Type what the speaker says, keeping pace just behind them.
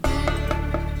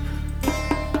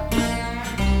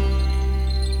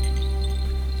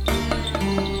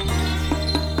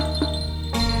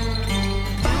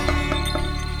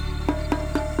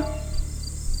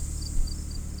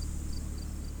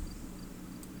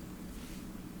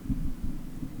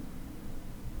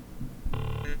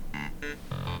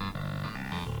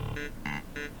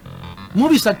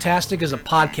Movie Sucktastic is a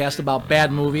podcast about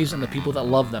bad movies and the people that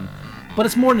love them. But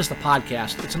it's more than just a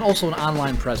podcast, it's also an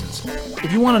online presence.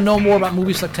 If you want to know more about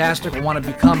Movie Sucktastic or want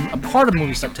to become a part of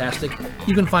Movie Sucktastic,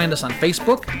 you can find us on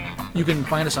Facebook, you can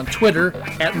find us on Twitter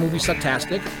at Movie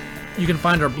Sucktastic, you can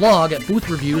find our blog at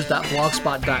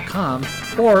boothreviews.blogspot.com,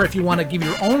 or if you want to give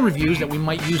your own reviews that we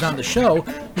might use on the show,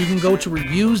 you can go to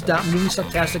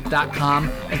reviews.moviesucktastic.com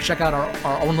and check out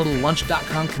our own little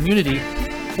lunch.com community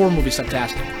for Movie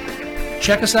Sucktastic.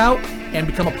 Check us out and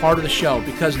become a part of the show,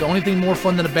 because the only thing more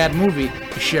fun than a bad movie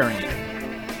is sharing it.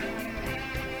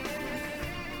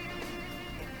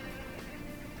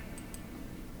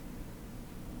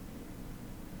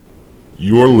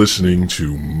 You're listening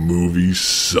to Movie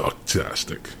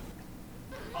Sucktastic.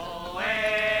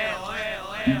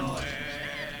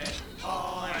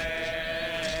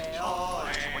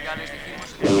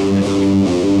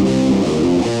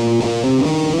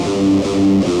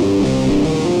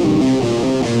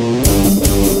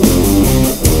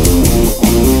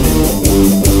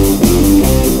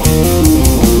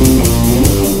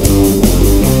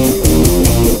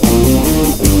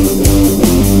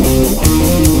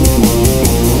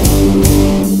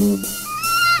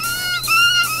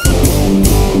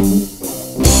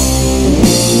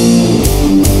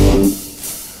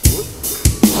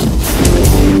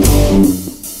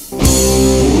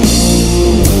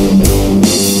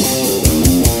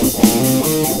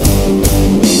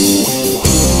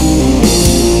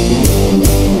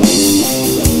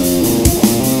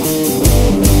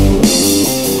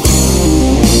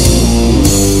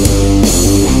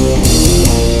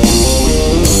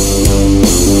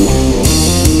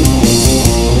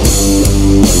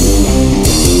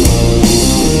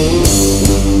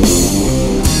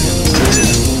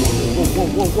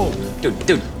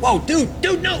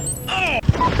 Dude, no! Oh!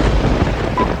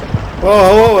 Well,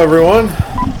 hello, everyone.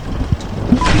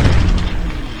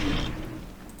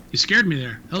 You scared me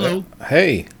there. Hello.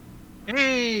 Hey.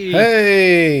 Hey.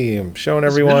 Hey. I'm showing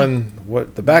everyone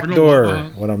what the back door,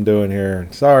 what I'm doing here.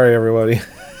 Sorry, everybody.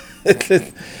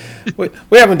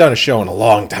 we haven't done a show in a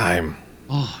long time.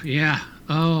 Oh, yeah.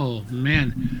 Oh,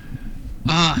 man.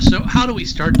 So how do we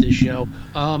start this show?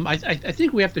 I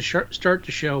think we have to start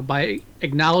the show by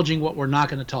acknowledging what we're not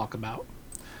going to talk about,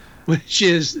 which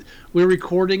is we're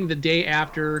recording the day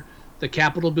after the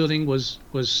Capitol building was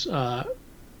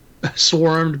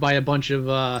swarmed by a bunch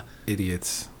of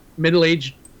idiots,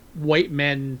 middle-aged white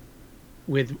men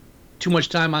with too much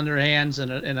time on their hands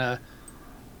and a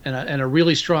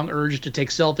really strong urge to take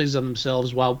selfies of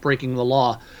themselves while breaking the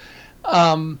law.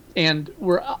 And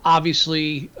we're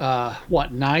obviously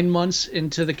 9 months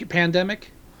into the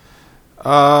pandemic?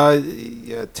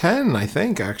 Yeah, 10, I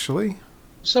think, actually.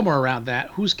 Somewhere around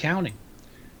that. Who's counting?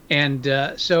 And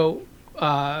so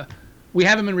we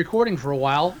haven't been recording for a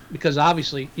while because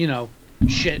obviously,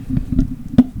 shit.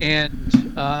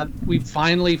 And we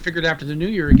finally figured after the new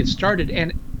year it gets started.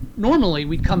 And normally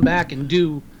we'd come back and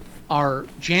do our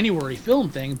January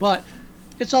film thing, but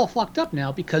it's all fucked up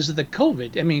now because of the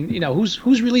COVID. I mean,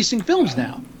 who's releasing films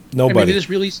now? Nobody. I mean, they just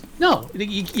release. No,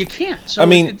 you can't. So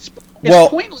it's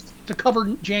pointless to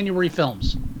cover January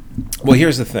films. Well,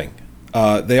 here's the thing.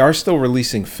 They are still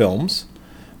releasing films,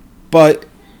 but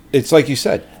it's like you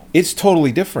said, it's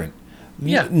totally different.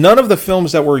 Yeah. None of the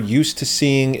films that we're used to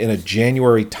seeing in a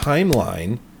January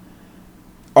timeline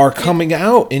are coming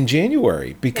out in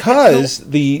January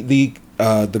because the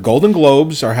Golden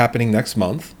Globes are happening next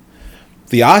month.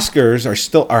 The Oscars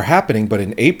are happening, but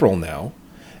in April now,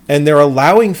 and they're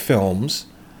allowing films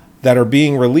that are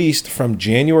being released from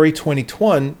January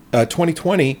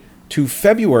 2020 to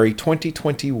February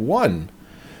 2021.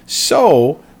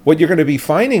 So what you're going to be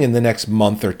finding in the next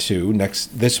month or two,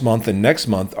 this month and next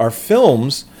month, are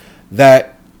films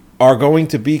that are going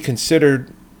to be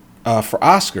considered for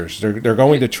Oscars. They're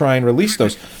going to try and release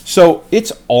those. So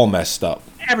it's all messed up.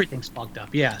 Everything's fucked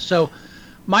up. Yeah. So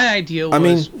my idea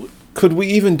was. Could we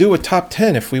even do a top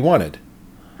 10 if we wanted?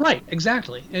 Right,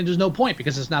 exactly. And there's no point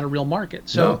because it's not a real market.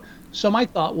 So my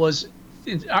thought was,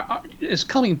 it's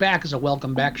coming back as a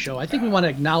welcome back show. I think we want to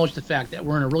acknowledge the fact that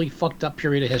we're in a really fucked up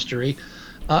period of history.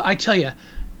 I tell you,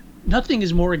 nothing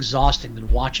is more exhausting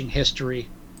than watching history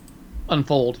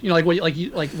unfold.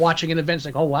 Like watching an event. It's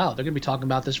like, oh wow, they're going to be talking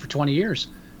about this for 20 years.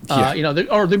 They're going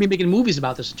to be making movies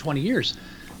about this in 20 years.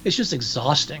 It's just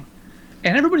exhausting.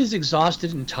 And everybody's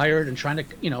exhausted and tired and trying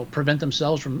to, prevent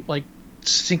themselves from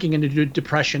sinking into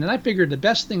depression. And I figured the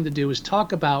best thing to do is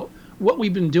talk about what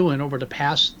we've been doing over the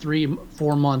past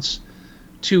 3-4 months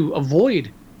to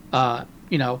avoid,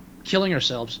 killing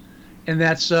ourselves. and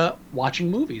that's watching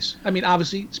movies. I mean,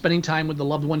 obviously, spending time with the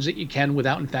loved ones that you can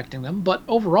without infecting them. But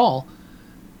overall,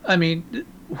 I mean,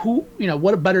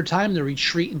 what a better time to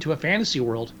retreat into a fantasy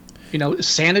world?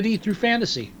 Sanity through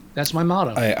fantasy. That's my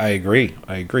motto. I agree.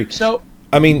 So,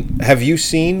 I mean, have you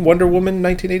seen Wonder Woman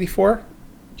 1984?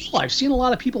 I've seen a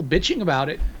lot of people bitching about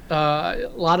it. A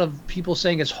lot of people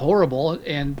saying it's horrible,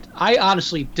 and I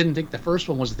honestly didn't think the first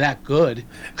one was that good.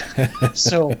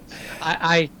 So,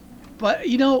 but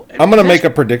I'm going to make a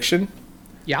prediction.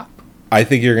 Yeah. I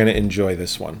think you're going to enjoy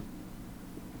this one.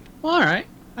 All right.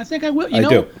 I think I will. I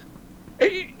do.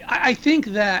 I think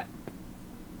that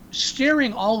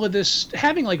staring all of this,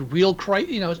 having like real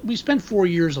we spent 4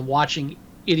 years of watching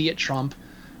idiot Trump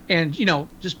and,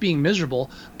 just being miserable,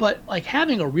 but like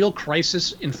having a real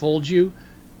crisis enfold you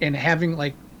and having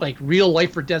like real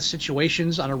life or death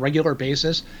situations on a regular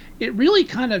basis, it really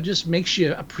kind of just makes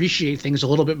you appreciate things a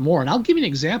little bit more. And I'll give you an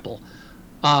example.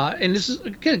 And this is,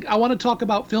 again, I want to talk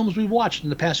about films we've watched in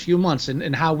the past few months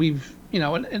and how we've,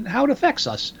 and how it affects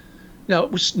us.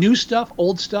 New stuff,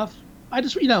 old stuff. I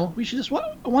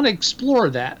want to explore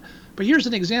that. But here's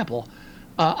an example.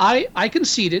 I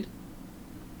conceded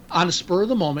on a spur of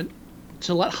the moment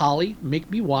to let Holly make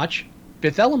me watch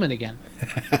Fifth Element again.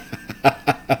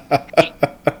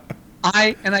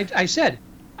 I said,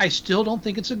 I still don't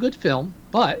think it's a good film,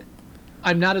 but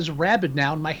I'm not as rabid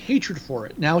now in my hatred for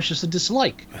it. Now it's just a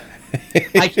dislike.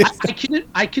 I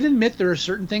can admit there are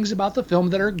certain things about the film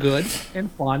that are good and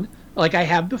fun, like I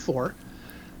have before.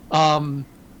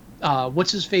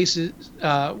 What's his face?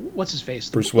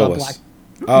 Bruce Willis.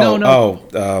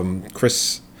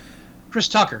 Chris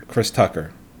Tucker. Chris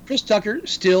Tucker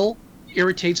still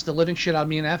irritates the living shit out of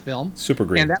me in that film. Super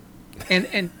Green.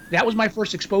 And that was my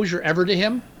first exposure ever to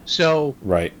him. So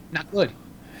right, not good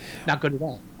at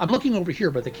all. I'm looking over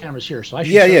here, but the camera's here, so I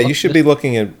should. Yeah. You should be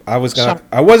looking at. I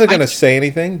wasn't gonna say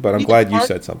anything, but I'm glad you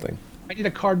said something. I need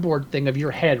a cardboard thing of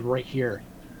your head right here.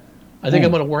 I think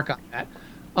I'm gonna work on that.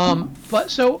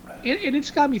 But so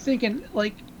it's got me thinking,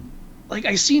 like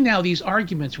I see now these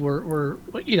arguments where it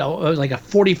was like a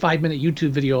 45-minute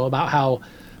YouTube video about how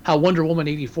Wonder Woman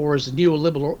 84 is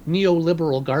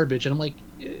neoliberal garbage, and I'm like,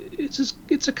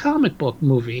 it's a comic book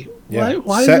movie. Yeah,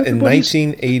 why set in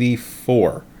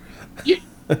 1984.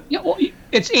 Well,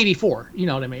 it's 84. You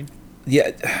know what I mean?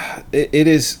 Yeah, it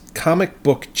is comic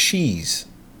book cheese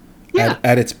Yeah.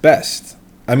 at its best.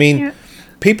 I mean,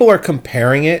 people are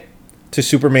comparing it to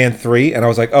Superman 3, and I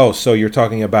was like, oh, so you're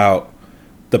talking about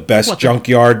the best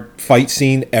junkyard fight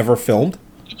scene ever filmed?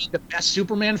 The best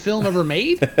Superman film ever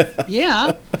made?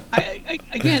 Yeah.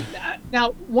 Again,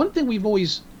 now one thing we've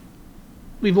always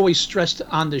stressed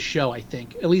on this show, I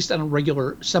think, at least on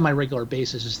a semi-regular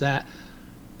basis, is that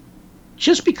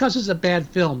just because it's a bad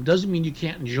film doesn't mean you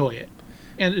can't enjoy it.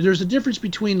 And there's a difference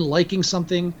between liking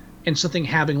something and something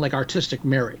having like artistic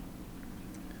merit.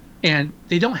 And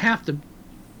they don't have to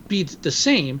be the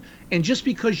same. And just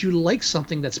because you like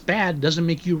something that's bad doesn't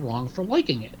make you wrong for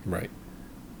liking it. Right.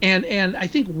 And I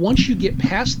think once you get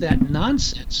past that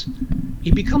nonsense,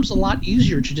 it becomes a lot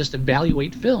easier to just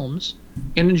evaluate films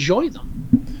and enjoy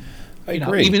them. I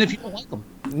agree. Even if you don't like them.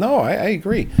 No, I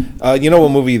agree.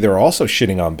 What movie they're also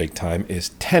shitting on big time is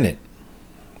Tenet.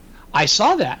 I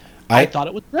saw that. I thought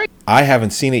it was great. I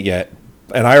haven't seen it yet,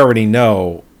 and I already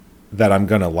know that I'm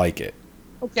going to like it.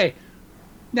 Okay.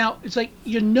 Now, it's like,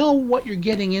 what you're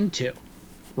getting into,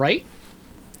 right?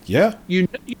 Yeah.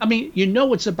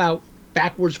 It's about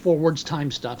backwards, forwards,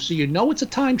 time stuff. So it's a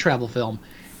time travel film.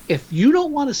 If you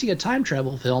don't want to see a time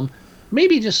travel film,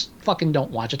 maybe just fucking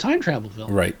don't watch a time travel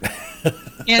film. Right.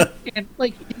 and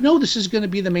this is going to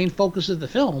be the main focus of the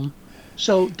film,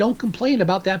 so don't complain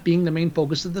about that being the main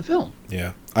focus of the film.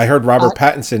 Yeah. I heard Robert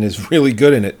Pattinson is really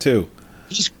good in it too.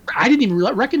 I didn't even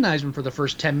recognize him for the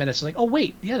first 10 minutes. Like, oh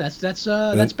wait, yeah, that's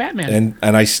Batman.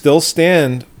 And I still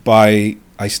stand by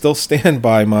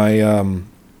my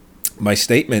my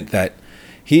statement that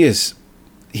he is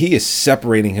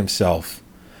separating himself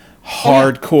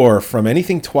hardcore from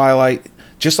anything Twilight,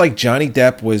 just like Johnny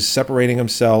Depp was separating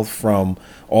himself from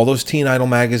all those Teen Idol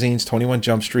magazines, 21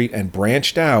 Jump Street, and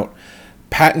branched out.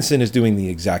 Pattinson is doing the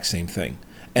exact same thing.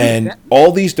 And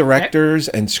all these directors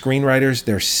and screenwriters,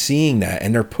 they're seeing that,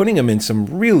 and they're putting him in some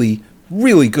really,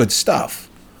 really good stuff.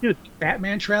 Dude,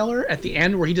 Batman trailer at the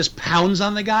end where he just pounds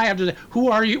on the guy after who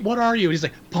are you? What are you? And he's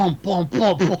like, boom, boom,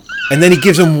 boom, boom. And then he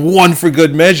gives him one for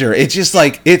good measure. It's just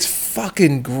like, it's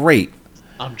fucking great.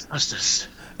 I'm justice.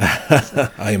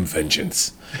 I am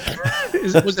vengeance.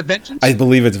 Was it vengeance? I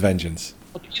believe it's vengeance.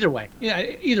 Okay, either way. Yeah,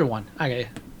 either one. Okay.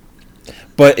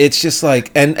 But it's just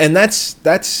like, and that's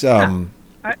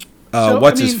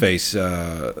what's his face?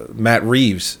 Matt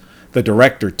Reeves. the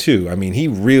director too. I mean, he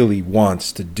really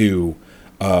wants to do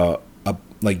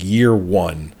like year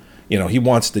one. You know, he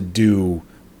wants to do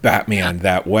Batman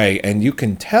that way, and you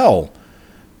can tell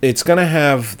it's going to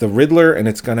have the Riddler and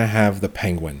it's going to have the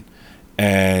Penguin,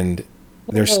 and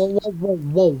there's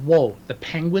whoa! The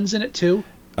Penguin's in it too.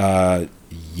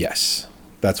 Yes,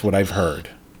 that's what I've heard.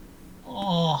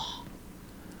 Oh,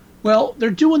 well, they're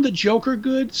doing the Joker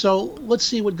good, so let's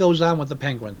see what goes on with the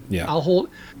Penguin. Yeah, I'll hold.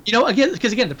 You know, again,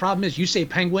 because the problem is, you say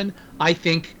Penguin, I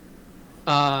think.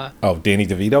 Danny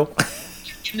DeVito.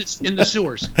 In the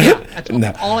sewers. Yeah, that's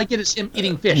No. all I get is him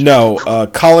eating fish. No,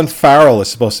 Colin Farrell is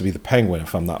supposed to be the Penguin,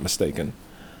 if I'm not mistaken.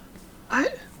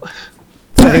 Hey,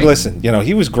 listen, you know,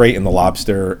 he was great in The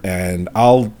Lobster, and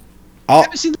I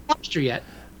haven't seen The Lobster yet.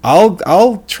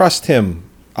 I'll trust him.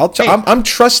 I'm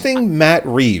trusting Matt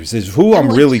Reeves is who I'm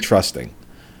really trusting.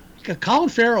 Colin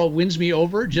Farrell wins me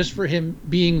over just for him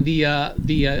being the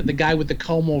guy with the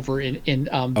comb over in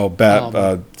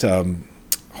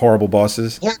Horrible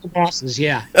Bosses. Horrible Bosses,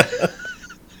 yeah.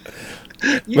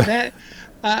 That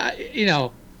you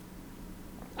know,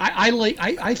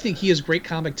 I think he has great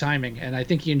comic timing, and I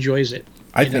think he enjoys it.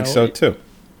 I think so too.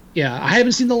 Yeah, I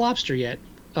haven't seen The Lobster yet.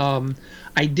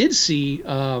 I did see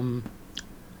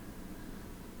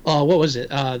what was it?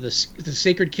 The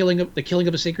sacred killing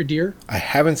of a sacred deer. I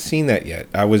haven't seen that yet.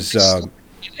 I was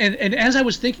and as I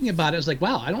was thinking about it, I was like,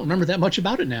 wow, I don't remember that much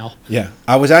about it now. Yeah,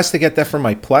 I was asked to get that from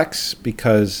my Plex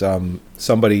because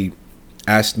somebody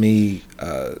asked me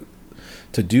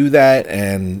to do that,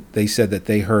 and they said that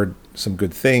they heard some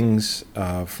good things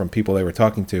from people they were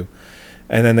talking to,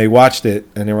 and then they watched it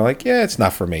and they were like, yeah, it's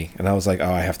not for me. And I was like,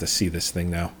 oh, I have to see this thing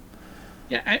now.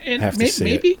 Yeah, and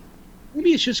maybe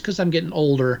it's just because I'm getting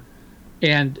older,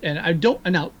 and I don't.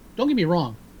 Now, don't get me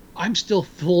wrong, I'm still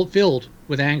filled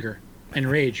with anger and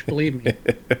rage. Believe me,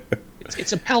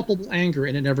 it's a palpable anger,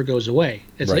 and it never goes away.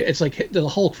 It's like the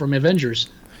Hulk from Avengers.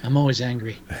 I'm always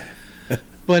angry,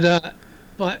 but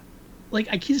like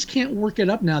I just can't work it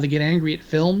up now to get angry at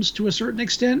films to a certain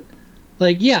extent.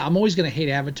 Like, yeah, I'm always going to hate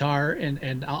Avatar,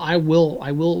 and I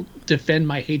will defend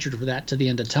my hatred for that to the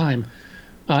end of time.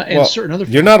 And certain other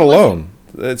films. You're not alone.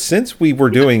 Since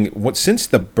since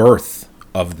the birth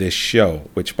of this show,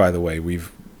 which by the way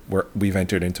we've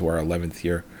entered into our 11th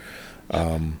year.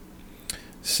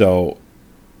 So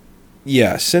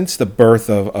yeah, since the birth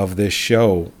of this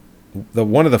show,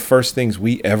 one of the first things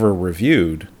we ever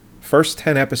reviewed, first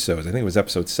 10 episodes, I think it was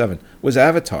episode 7, was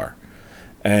Avatar.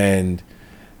 And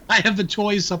I have the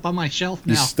toys up on my shelf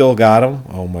now. You still got them?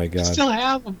 Oh my god! I still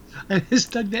have them. I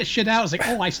just dug that shit out. I was like,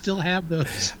 oh, I still have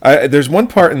those. There's one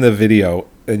part in the video,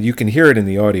 and you can hear it in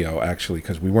the audio actually,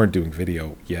 because we weren't doing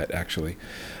video yet actually,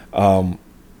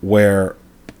 where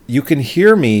you can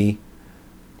hear me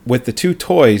with the two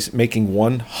toys making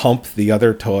one hump the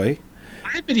other toy.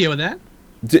 I have video of that.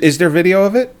 Is there video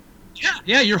of it?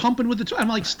 Yeah, you're humping with the toy. I'm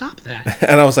like, stop that.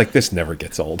 And I was like, this never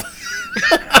gets old.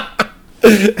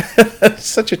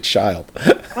 Such a child.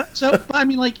 So I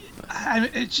mean, like,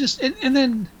 it's just, and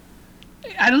then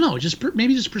I don't know,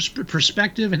 maybe just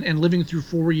perspective and living through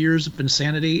 4 years of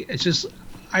insanity. It's just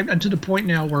I'm to the point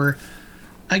now where,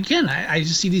 again, I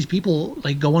just see these people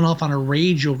like going off on a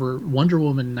rage over Wonder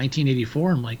Woman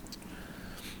 1984. I'm like,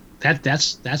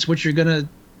 that's what you're gonna,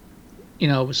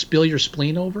 spill your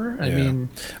spleen over. I mean,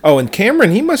 and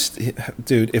Cameron,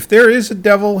 dude, if there is a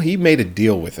devil, he made a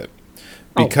deal with it,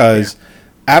 because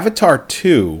Avatar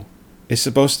 2 is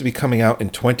supposed to be coming out in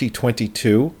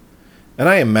 2022, and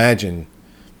I imagine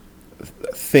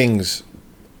things,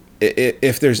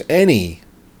 if there's any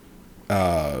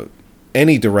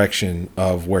direction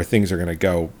of where things are going to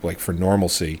go, like for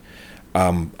normalcy,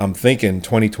 I'm thinking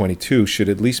 2022 should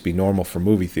at least be normal for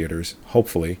movie theaters,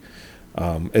 hopefully.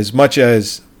 As much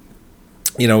as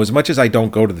I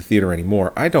don't go to the theater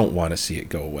anymore, I don't want to see it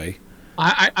go away.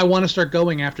 I want to start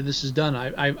going after this is done.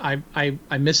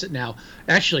 I miss it now.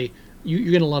 Actually,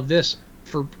 you're gonna love this.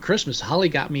 For Christmas, Holly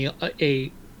got me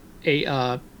a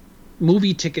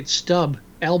movie ticket stub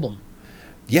album.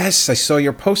 Yes, I saw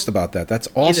your post about that. That's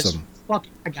awesome.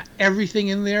 I got everything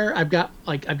in there. I've got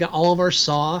all of our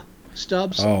Saw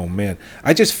stubs. Oh man,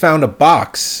 I just found a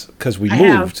box because we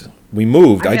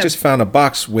moved. I just found a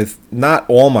box with not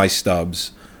all my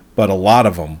stubs, but a lot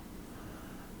of them.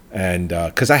 And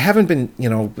because I haven't been,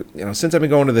 since I've been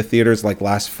going to the theaters like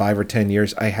last 5 or 10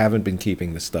 years, I haven't been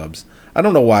keeping the stubs. I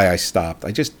don't know why I stopped.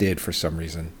 I just did for some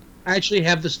reason. I actually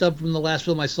have the stub from the last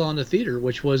film I saw in the theater,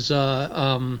 which was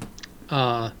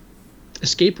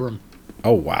Escape Room.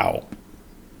 Oh wow!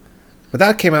 But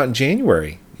that came out in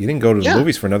January. You didn't go to the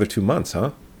movies for another 2 months,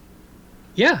 huh?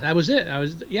 Yeah, that was it.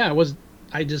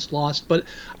 I just lost, but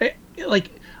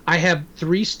I have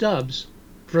 3 stubs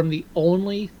from the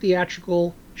only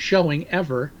theatrical showing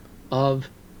ever of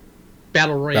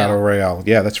Battle Royale. Battle Royale.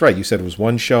 Yeah, that's right. You said it was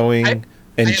one showing. I have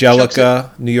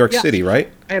Angelica, New York Yeah. City,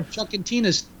 right? I have Chuck and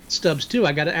Tina's stubs too.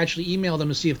 I got to actually email them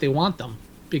to see if they want them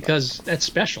because that's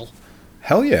special.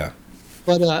 Hell yeah.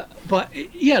 But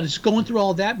yeah, just going through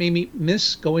all that made me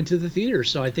miss going to the theater.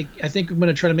 So I think I'm going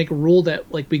to try to make a rule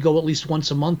that like we go at least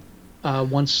once a month,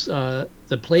 once the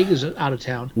plague is out of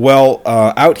town. Well,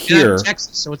 out And I'm here, in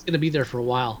Texas, so it's going to be there for a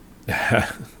while.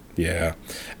 yeah,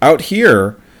 out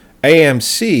here,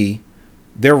 AMC,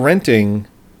 they're renting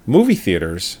movie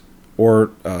theaters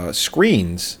or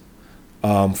screens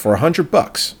for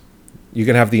 $100. You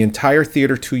can have the entire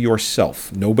theater to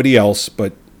yourself, nobody else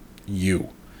but you.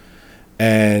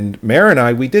 And Mare and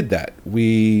I, we did that.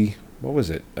 What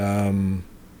was it?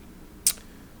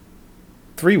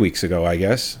 3 weeks ago, I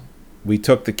guess. We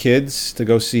took the kids to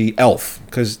go see Elf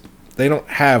because they don't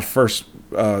have first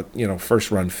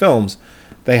run films.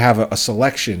 They have a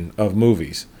selection of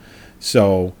movies.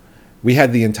 So we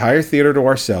had the entire theater to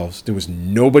ourselves. There was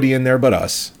nobody in there but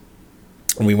us.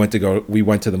 And we went to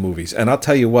the movies. And I'll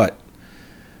tell you what.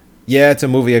 Yeah, it's a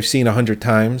movie I've seen 100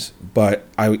 times, but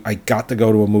I got to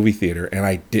go to a movie theater and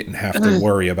I didn't have to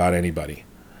worry about anybody.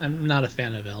 I'm not a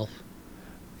fan of Elf.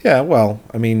 Yeah, well,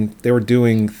 I mean, they were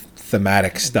doing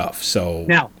thematic stuff, so...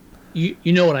 Now, you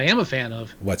know what I am a fan of?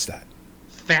 What's that?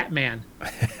 Fat Man.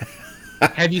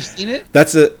 Have you seen it?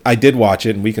 I did watch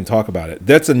it, and we can talk about it.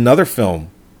 That's another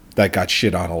film that got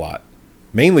shit on a lot.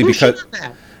 Mainly Who because shit on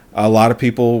that? a lot of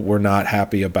people were not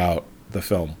happy about the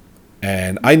film.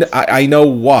 And I know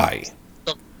why.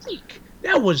 The freak.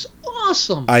 That was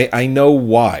awesome. I know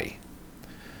why.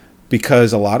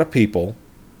 Because a lot of people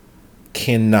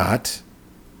cannot...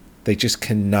 They just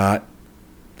can't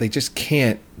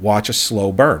watch a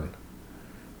slow burn.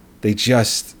 They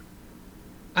just...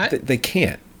 They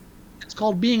can't. It's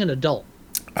called being an adult.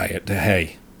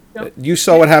 Hey, Yep. you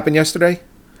saw what happened yesterday?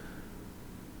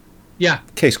 Yeah.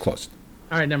 Case closed.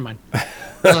 All right, never mind.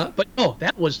 But no,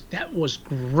 that was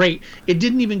great. It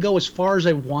didn't even go as far as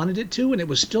I wanted it to, and it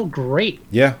was still great.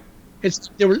 Yeah.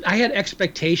 I had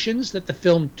expectations that the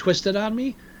film twisted on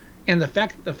me, and the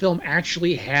fact that the film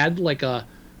actually had like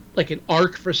an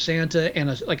arc for Santa and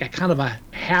a kind of a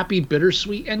happy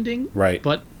bittersweet ending. Right.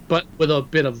 But with a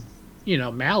bit of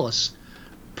malice.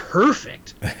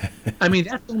 Perfect. I mean,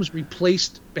 that film's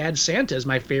replaced Bad Santa as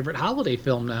my favorite holiday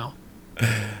film now.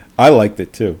 I liked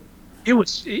it too. It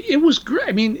was great.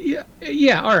 I mean,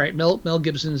 yeah, all right. Mel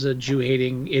Gibson's a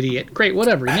Jew-hating idiot. Great,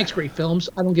 whatever. He makes great films.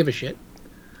 I don't give a shit.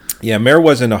 Yeah, Mare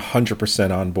wasn't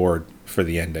 100% on board for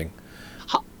the ending.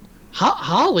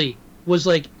 Holly was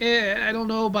like, I don't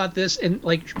know about this, and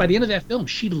like by the end of that film,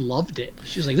 she loved it.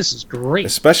 She was like, this is great.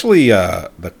 Especially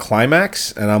the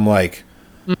climax, and I'm like,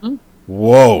 Mm-hmm.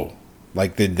 whoa,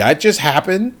 like did that just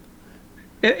happen?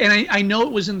 And I know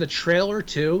it was in the trailer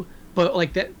too, but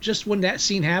like that, just when that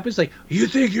scene happens, like, you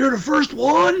think you're the first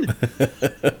one?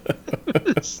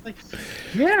 It's like,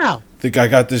 yeah. Think I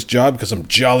got this job because I'm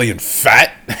jolly and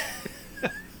fat?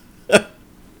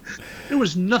 There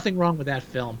was nothing wrong with that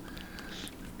film.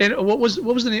 And what was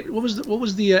the name? What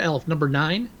was the elf? Number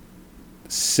 9?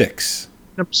 6.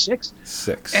 Number 6?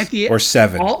 6. At the or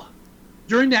 7.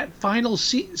 During that final I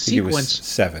think it was sequence.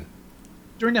 7.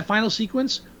 During that final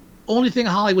sequence, only thing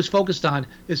Holly was focused on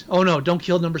is, oh no, don't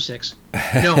kill number 6.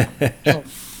 No,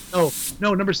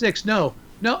 no, number 6, no.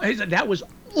 That was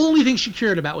only thing she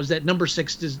cared about was that number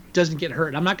 6 doesn't get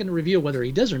hurt. I'm not going to review whether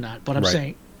he does or not, but I'm Right.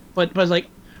 saying, but I was like,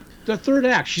 the third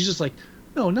act, she's just like,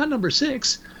 no, not number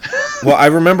 6. Well, I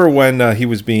remember when he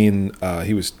was being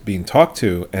talked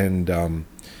to, and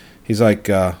he's like,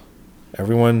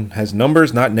 everyone has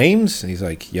numbers, not names. And he's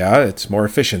like, yeah, it's more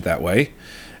efficient that way.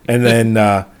 And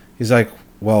then he's like,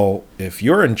 well, if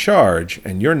you're in charge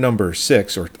and you're number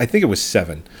 6, or I think it was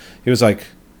 7, he was like,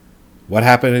 what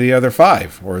happened to the other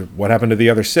 5? Or what happened to the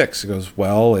other 6? He goes,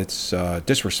 well, it's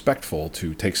disrespectful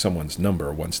to take someone's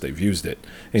number once they've used it.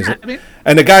 And,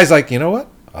 and the guy's like, you know what?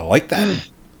 I like that.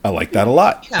 I like that a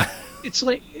lot. Yeah, it's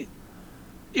like,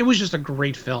 it was just a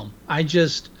great film. And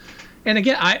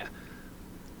again, I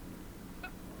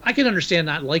can understand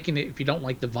not liking it if you don't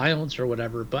like the violence or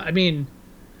whatever, but I mean,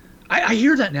 I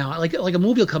hear that now. Like a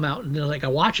movie will come out and they're like, I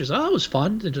watch it. Oh, it was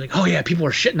fun. And they're like, oh yeah, people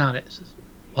are shitting on it. It's just,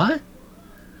 what?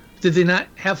 Did they not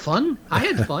have fun? I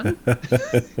had fun.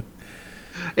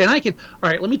 And all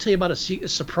right, let me tell you about a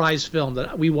surprise film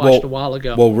that we watched a while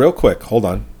ago. Well, real quick, hold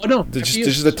on. Oh, no. This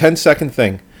is a 10-second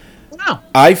thing. No.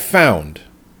 I found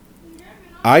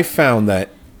that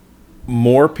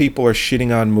more people are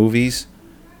shitting on movies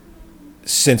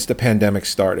since the pandemic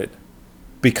started.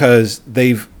 because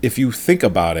if you think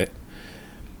about it,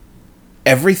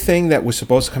 everything that was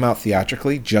supposed to come out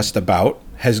theatrically, just about,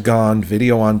 has gone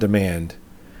video on demand.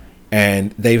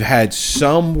 And they've had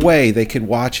some way they could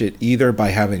watch it either by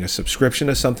having a subscription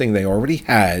to something they already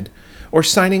had or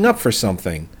signing up for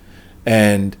something.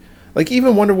 And like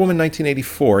even Wonder Woman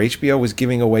 1984, HBO was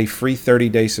giving away free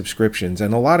 30-day subscriptions.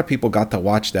 And a lot of people got to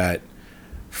watch that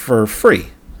for free,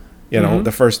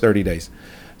 the first 30 days.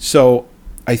 So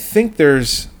I think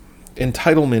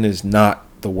entitlement is not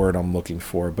the word I'm looking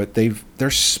for, but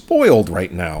they're spoiled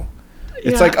right now.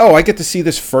 It's like, oh, I get to see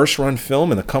this first run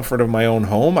film in the comfort of my own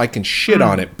home. I can shit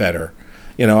on it better.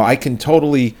 I can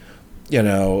totally,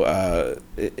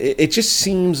 it just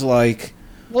seems like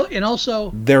well, and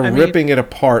also they're ripping it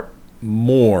apart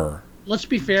more. Let's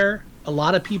be fair. A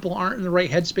lot of people aren't in the right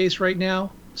headspace right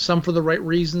now. Some for the right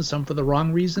reasons, some for the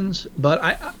wrong reasons. But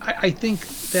I think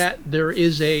that there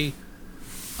is there's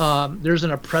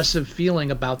an oppressive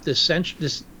feeling about this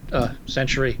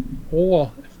century.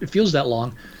 Oh, it feels that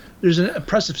long. There's an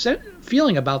oppressive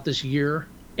feeling about this year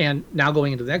and now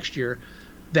going into the next year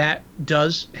that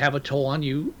does have a toll on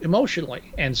you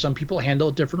emotionally. And some people handle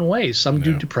it different ways. Some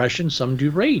do depression, some do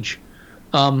rage.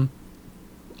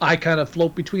 I kind of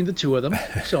float between the two of them,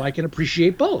 so I can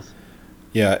appreciate both.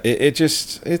 Yeah,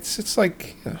 it's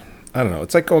like, I don't know.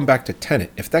 It's like going back to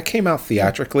Tenet. If that came out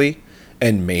theatrically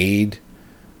and made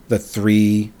the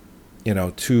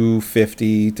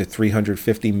 250 to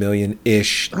 350 million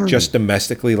ish just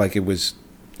domestically, like it was,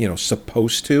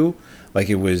 supposed to, like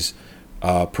it was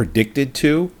predicted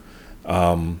to,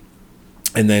 and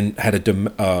then had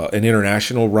an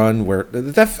international run where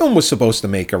that film was supposed to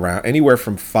make around anywhere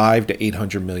from $500 to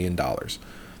 $800 million.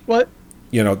 What?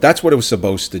 That's what it was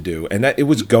supposed to do, and that it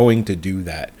was going to do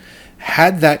that.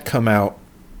 Had that come out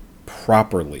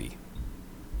properly,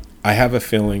 I have a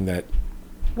feeling that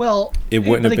it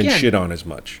wouldn't have been shit on as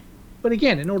much. But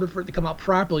again, in order for it to come out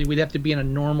properly, we'd have to be in a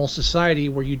normal society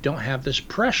where you don't have this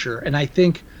pressure. And I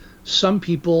think some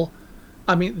people,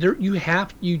 I mean,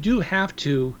 you do have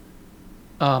to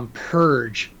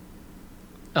purge,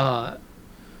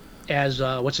 as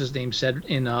what's his name said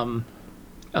in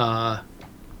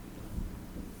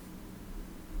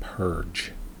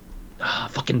Purge.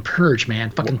 Fucking Purge, man.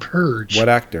 Fucking Purge. What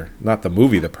actor? Not the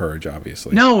movie The Purge,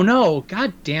 obviously. No.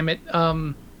 God damn it.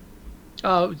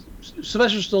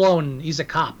 Sylvester Stallone, he's a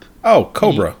cop. Oh,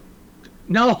 Cobra.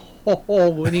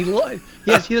 When he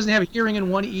doesn't have a hearing in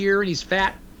one ear and he's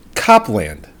fat.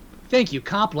 Copland. Thank you,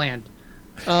 Copland.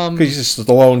 Because he's a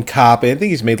Stallone cop. I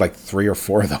think he's made like 3 or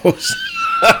 4 of those.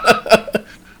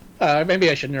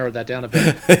 Maybe I should narrow that down a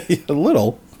bit. A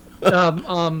little.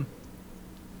 All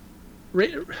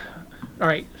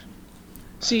right.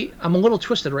 See, I'm a little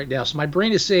twisted right now. So my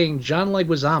brain is saying John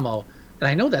Leguizamo, and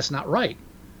I know that's not right.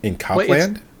 In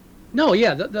Copland? No,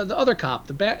 yeah, the other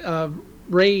cop,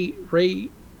 Ray.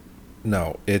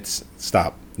 No, it's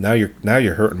stop. Now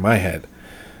you're hurting my head.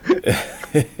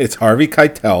 It's Harvey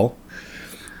Keitel.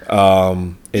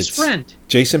 It's his friend.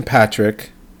 Jason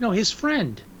Patric. No, his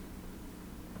friend.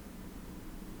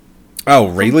 Oh,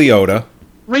 Ray Liotta.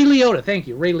 Ray Liotta, thank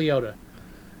you, Ray Liotta.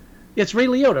 It's Ray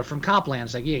Liotta from Copland.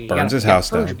 It's like, yeah, you burns his house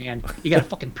purge, down. Man. You got to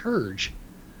fucking purge,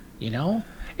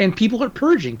 And people are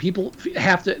purging. People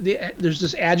have to. There's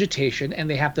this agitation, and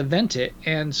they have to vent it.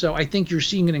 And so I think you're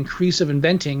seeing an increase of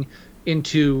inventing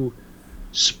into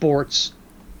sports,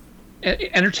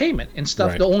 entertainment, and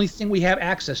stuff. Right. The only thing we have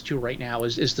access to right now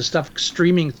is the stuff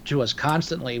streaming to us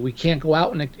constantly. We can't go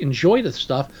out and enjoy the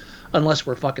stuff unless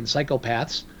we're fucking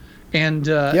psychopaths. And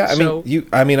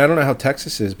I mean, I don't know how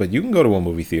Texas is, but you can go to a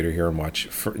movie theater here and watch,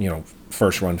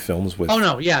 first run films with. Oh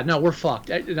no, we're fucked.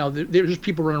 There's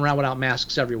people running around without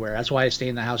masks everywhere. That's why I stay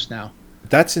in the house now.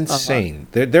 That's insane.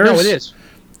 No, it is.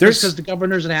 Because the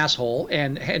governor's an asshole,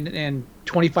 and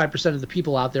 25% of the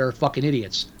people out there are fucking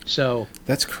idiots. So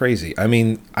that's crazy. I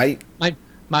mean,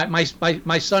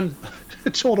 my son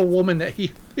told a woman that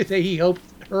he hoped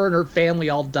her and her family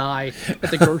all die at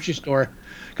the grocery store.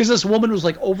 Because this woman was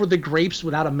like over the grapes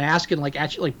without a mask and like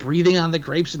actually like breathing on the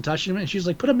grapes and touching them, and she's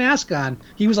like, "Put a mask on."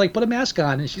 He was like, "Put a mask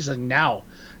on," and she's like, "No."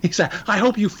 He said, "I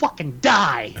hope you fucking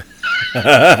die."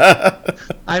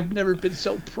 I've never been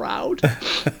so proud.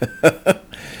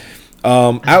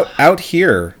 Out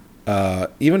here,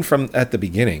 even from at the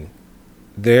beginning,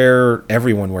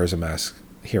 everyone wears a mask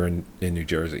here in New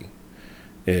Jersey.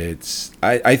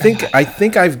 I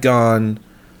think I've gone.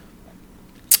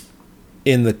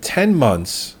 In the 10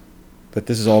 months that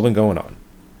this has all been going on,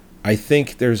 I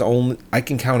think I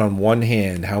can count on one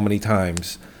hand how many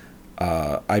times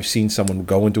I've seen someone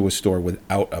go into a store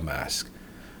without a mask.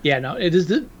 Yeah, no, it is.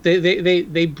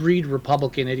 They breed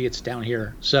Republican idiots down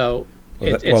here. So,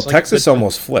 Well, it's like Texas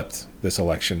almost flipped this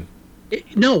election.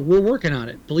 no, we're working on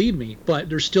it. Believe me. But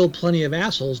there's still plenty of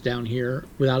assholes down here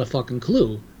without a fucking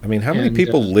clue. I mean, how many And,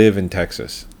 people live in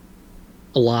Texas?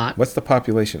 A lot. What's the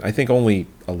population? I think only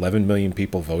 11 million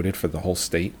people voted for the whole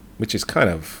state, which is kind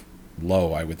of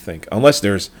low, I would think, unless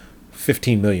there's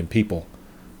 15 million people.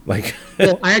 Like,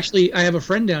 Well, I have a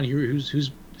friend down here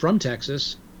who's from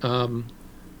Texas, and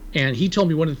he told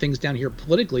me one of the things down here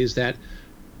politically is that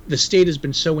the state has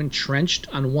been so entrenched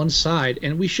on one side,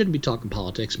 and we shouldn't be talking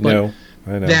politics, but no,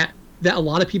 I know. that a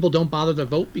lot of people don't bother to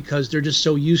vote because they're just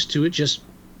so used to it just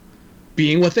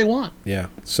being what they want. Yeah.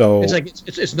 So It's like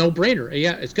it's no brainer.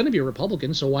 Yeah, it's going to be a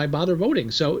Republican, so why bother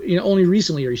voting? So only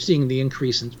recently are you seeing the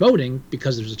increase in voting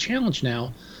because there's a challenge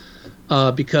now,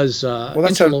 because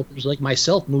that's how- interlopers like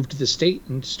myself moved to the state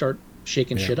and start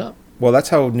shaking shit up. Well, that's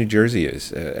how New Jersey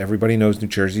is. Everybody knows New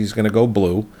Jersey is going to go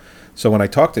blue. So when I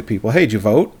talk to people, hey, did you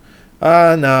vote? No,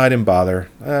 I didn't bother.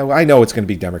 I know it's going to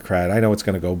be Democrat. I know it's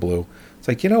going to go blue. It's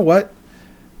like, you know what?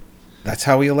 That's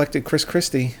how we elected Chris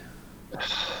Christie.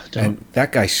 And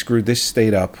that guy screwed this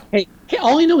state up. Hey,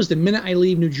 all I know is the minute I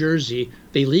leave New Jersey,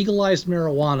 they legalized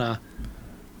marijuana.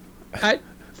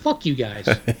 Fuck you guys.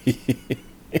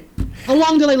 How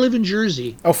long did I live in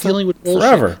Jersey? Dealing with bullshit?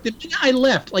 Forever. The minute I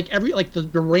left,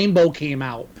 the rainbow came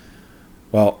out.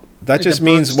 Well, that Like just the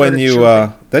birds means when started you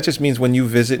chirping. that just means when you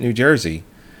visit New Jersey,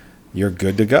 you're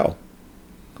good to go.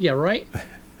 Yeah, right?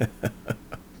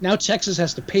 Now Texas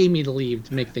has to pay me to leave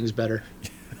to make things better.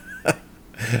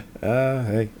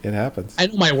 Hey, it happens. I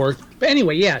know my worth. But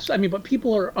anyway, yes. I mean, but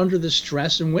people are under this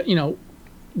stress, and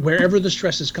wherever the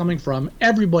stress is coming from,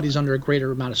 everybody's under a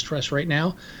greater amount of stress right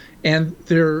now, and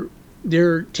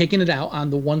they're taking it out on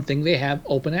the one thing they have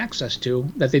open access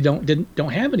to that they don't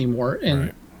have anymore,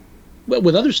 and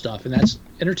with other stuff, and that's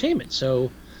entertainment.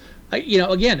 So,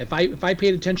 again, if I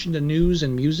paid attention to news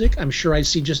and music, I'm sure I'd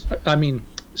see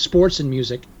sports and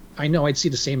music. I know I'd see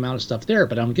the same amount of stuff there,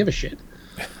 but I don't give a shit.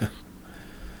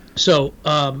 So,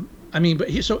 so I'm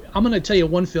going to tell you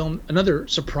one film, another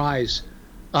surprise.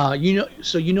 I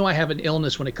have an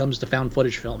illness when it comes to found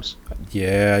footage films.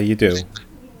 Yeah, you do.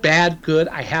 Bad, good.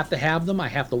 I have to have them. I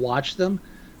have to watch them.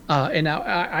 And now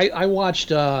I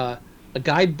watched a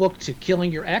guidebook to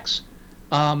Killing Your Ex.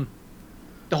 The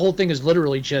whole thing is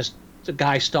literally just a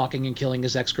guy stalking and killing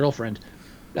his ex-girlfriend.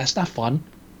 That's not fun.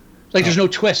 Like, there's no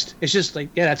twist. It's just like,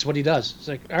 yeah, that's what he does. It's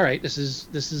like, all right, this is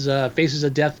Faces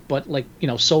of Death, but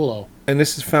solo. And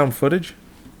this is found footage?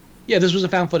 Yeah, this was a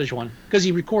found footage one because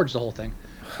he records the whole thing.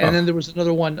 And then there was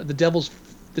another one, The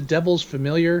Devil's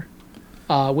Familiar,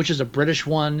 which is a British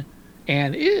one,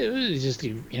 and it was just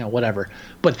whatever.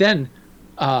 But then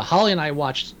Holly and I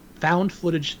watched Found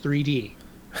Footage 3D.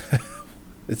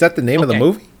 Is that the name of the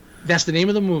movie? That's the name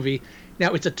of the movie.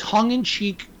 Now, it's a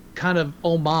tongue-in-cheek kind of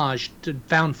homage to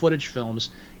found footage films.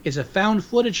 It's a found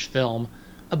footage film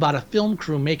about a film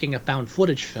crew making a found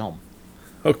footage film.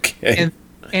 Okay.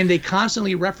 And they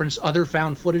constantly reference other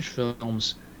found footage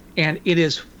films, and it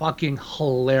is fucking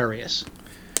hilarious.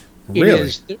 Really? It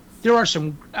is. There are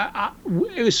some.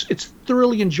 It's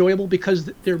thoroughly enjoyable because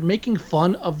they're making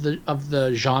fun of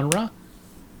the genre,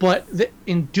 but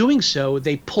in doing so,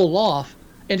 they pull off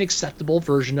an acceptable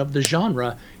version of the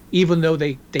genre, even though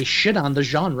they shit on the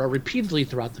genre repeatedly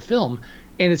throughout the film,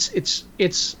 and it's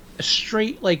a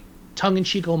straight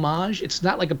tongue-in-cheek homage. It's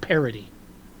not like a parody.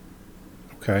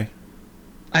 Okay.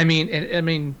 I mean,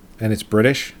 And it's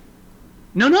British?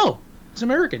 no, it's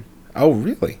American. Oh,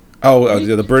 really? Oh,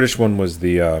 the British one was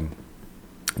the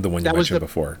one you mentioned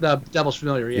before. The Devil's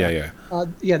Familiar, yeah.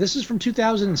 Yeah. This is from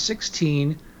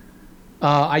 2016.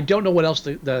 I don't know what else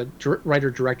the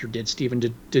writer-director did, Stephen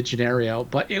DiGennaro,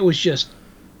 but it was just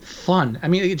fun. I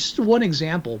mean, it's just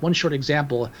one short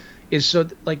example is so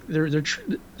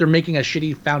they're making a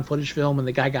shitty found footage film, and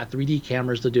the guy got 3D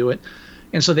cameras to do it,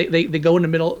 and so they go in the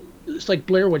middle. It's like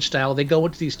Blair Witch style. They go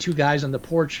into these two guys on a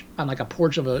porch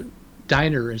of a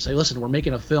diner and say, "Listen, we're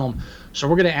making a film, so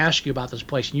we're going to ask you about this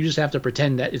place, and you just have to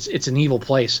pretend that it's an evil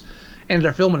place." And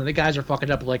they're filming, and the guys are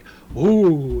fucking up like,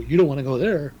 "Ooh, you don't want to go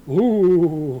there."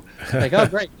 Ooh, like, "Oh,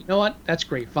 great. You know what? That's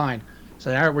great. Fine."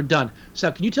 So, all right, we're done.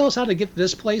 So, can you tell us how to get to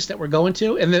this place that we're going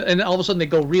to? And then all of a sudden they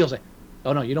go real. It's like,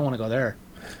 "Oh no, you don't want to go there."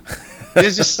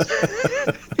 It's just,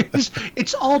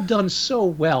 it's all done so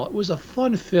well. It was a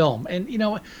fun film, and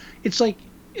it's like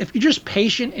if you're just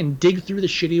patient and dig through the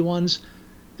shitty ones,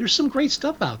 there's some great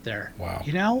stuff out there. Wow.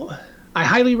 I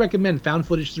highly recommend Found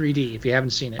Footage 3D if you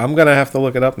haven't seen it. I'm going to have to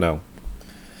look it up now.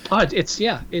 It's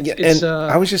yeah. Yeah, It's and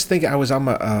I was just thinking, I was on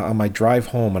my drive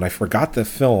home, and I forgot the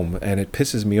film, and it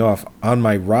pisses me off. On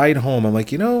my ride home, I'm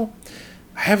like, I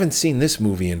haven't seen this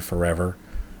movie in forever,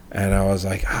 and I was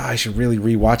like, I should really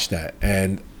rewatch that.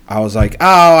 And I was like,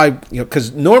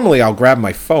 because normally I'll grab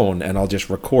my phone and I'll just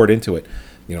record into it,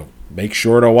 make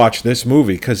sure to watch this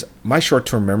movie, because my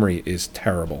short-term memory is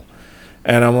terrible.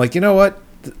 And I'm like, you know what?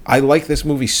 I like this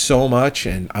movie so much,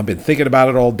 and I've been thinking about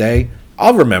it all day.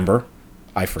 I'll remember.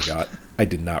 I forgot. I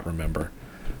did not remember.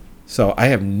 So I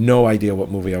have no idea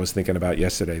what movie I was thinking about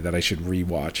yesterday that I should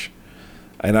rewatch.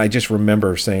 And I just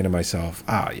remember saying to myself,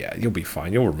 yeah, you'll be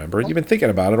fine. You'll remember it. You've been thinking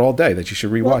about it all day that you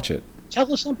should rewatch it.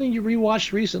 Tell us something you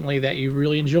rewatched recently that you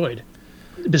really enjoyed,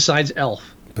 besides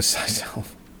Elf. Besides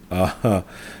Elf. I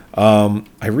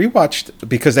rewatched,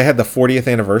 because they had the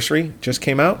 40th anniversary just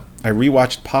came out, I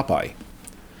rewatched Popeye.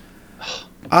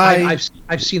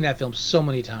 I've seen that film so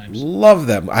many times. Love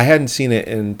them. I hadn't seen it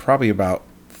in probably about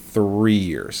 3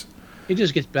 years. It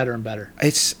just gets better and better.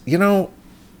 It's,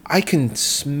 I can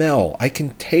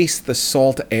taste the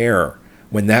salt air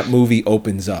when that movie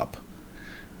opens up.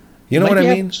 You know what I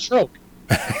mean? Stroke.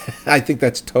 I think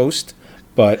that's toast,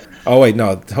 but oh wait,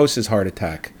 no, toast is heart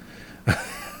attack.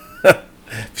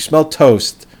 If you smell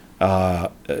toast,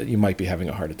 you might be having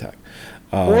a heart attack.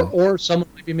 Or someone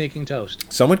might be making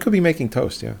toast. Someone could be making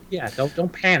toast, yeah. Yeah,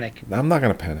 don't panic. I'm not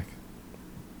going to panic.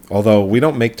 Although we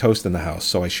don't make toast in the house,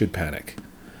 so I should panic.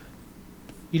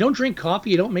 You don't drink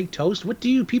coffee, you don't make toast? What do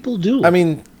you people do? I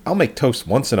mean, I'll make toast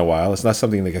once in a while. It's not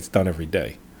something that gets done every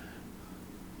day.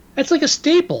 That's like a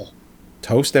staple.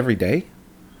 Toast every day?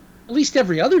 At least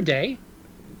every other day.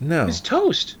 No. It's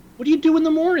toast. What do you do in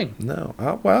the morning? No.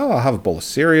 Well, I'll have a bowl of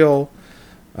cereal.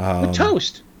 With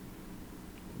toast.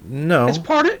 No. It's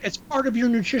part of your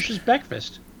nutritious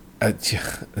breakfast.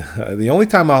 The only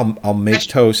time I'll make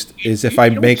toast is if I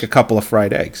make a couple of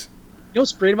fried eggs. You know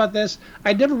what's great about this?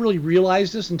 I never really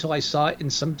realized this until I saw it in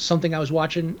something I was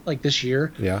watching like this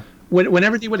year. Yeah.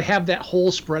 Whenever they would have that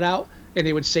whole spread out, and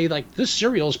they would say like, this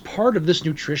cereal is part of this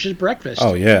nutritious breakfast.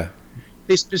 Oh yeah.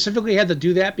 They specifically had to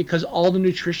do that because all the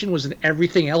nutrition was in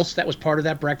everything else that was part of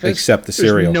that breakfast. Except the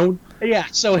cereal.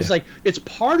 So it's like, it's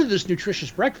part of this nutritious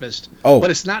breakfast,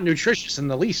 but it's not nutritious in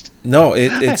the least. No,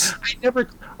 it's... I never...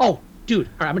 Oh, dude,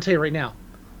 all right, I'm going to tell you right now.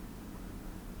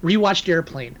 Rewatched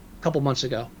Airplane a couple months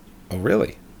ago. Oh,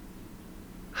 really?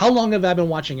 How long have I been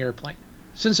watching Airplane?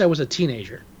 Since I was a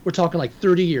teenager. We're talking like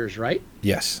 30 years, right?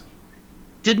 Yes.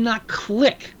 Did not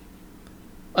click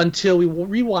until we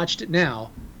rewatched it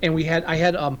now, and I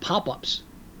had pop-ups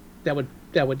that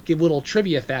would give little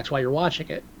trivia facts while you're watching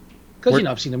it, because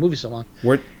I've seen the movie so long.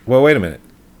 Well, wait a minute.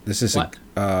 This is what?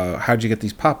 How'd you get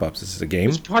these pop-ups? This is a game?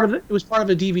 It was part of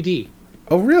a DVD.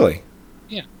 Oh, really?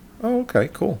 Yeah. Oh, okay,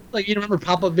 cool. Like, you remember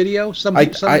pop-up video?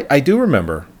 I do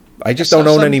remember. I just don't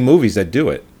own any movies that do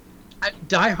it.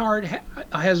 Die Hard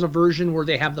has a version where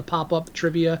they have the pop-up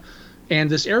trivia, and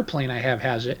this Airplane I have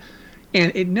has it,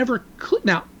 and it never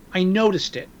now I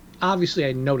noticed it. Obviously,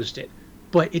 I noticed it,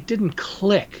 but it didn't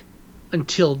click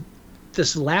until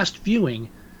this last viewing.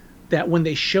 That when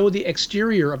they show the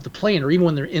exterior of the plane, or even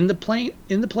when they're in the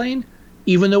plane,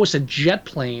 even though it's a jet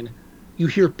plane, you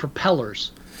hear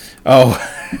propellers. Oh.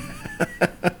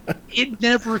 It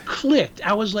never clicked.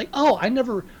 I was like,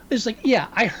 it's like, yeah,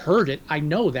 I heard it. I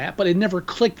know that, but it never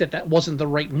clicked that wasn't the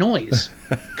right noise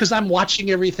because I'm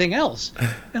watching everything else. And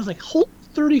I was like, whole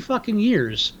 30 fucking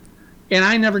years.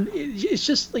 And it's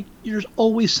just like, there's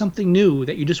always something new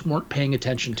that you just weren't paying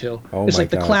attention to. Oh, it's my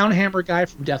like God. the clown hammer guy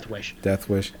from Death Wish. Death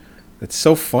Wish. It's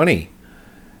so funny.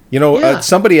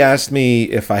 Somebody asked me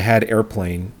if I had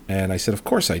Airplane, and I said, of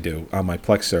course I do, on my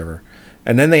Plex server.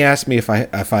 And then they asked me if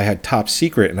I had Top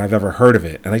Secret, and I've ever heard of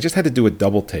it. And I just had to do a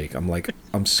double take. I'm like,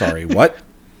 I'm sorry, what?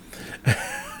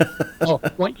 Oh,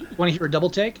 want to hear a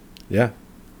double take? Yeah.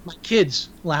 My kids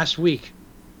last week,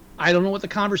 I don't know what the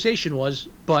conversation was,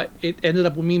 but it ended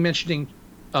up with me mentioning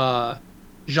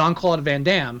Jean-Claude Van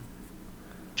Damme.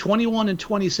 21 and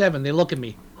 27, they look at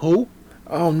me. Who?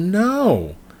 Oh,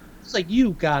 no. It's like,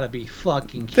 you gotta be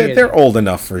fucking kidding. They're old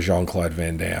enough for Jean-Claude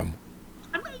Van Damme.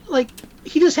 I mean, like,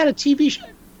 he just had a TV show. I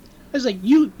was like,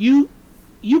 you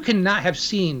cannot have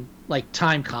seen, like,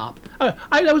 Time Cop.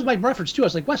 That was my reference, too. I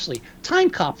was like, Wesley, Time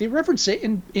Cop, they reference it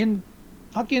in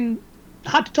fucking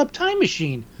Hot Tub Time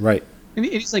Machine. Right. And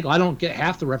he's like, I don't get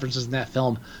half the references in that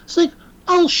film. It's like,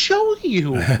 I'll show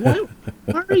you.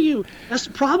 What are you? That's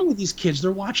the problem with these kids.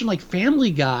 They're watching, like,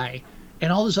 Family Guy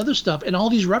and all this other stuff, and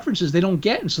all these references they don't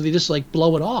get, and so they just, like,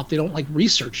 blow it off. They don't, like,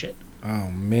 research it.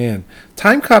 Oh, man.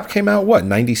 Time Cop came out, what,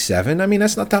 97? I mean,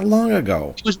 that's not that long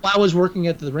ago. It was while I was working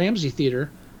at the Ramsey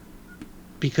Theater,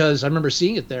 because I remember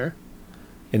seeing it there.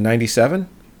 In 97?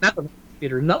 Not the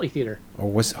theater, Nutley Theater.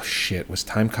 Or was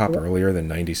Time Cop earlier than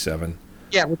 97?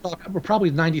 Yeah, we're probably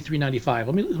 93, 95.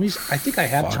 Let me. I think I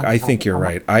have. Fuck, I think you're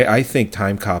right. I think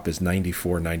Time Cop is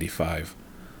 94, 95.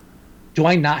 Do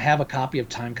I not have a copy of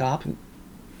Time Cop?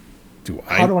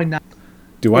 How do I not?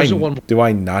 Do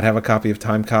I not have a copy of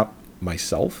Time Cop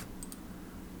myself?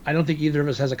 I don't think either of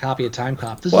us has a copy of Time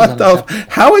Cop. This What is the?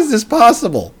 How is this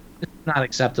possible? It's not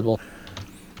acceptable.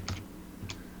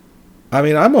 I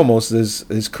mean, I'm almost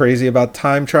as crazy about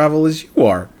time travel as you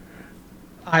are.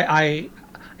 I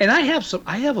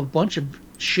have a bunch of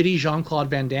shitty Jean-Claude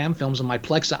Van Damme films in my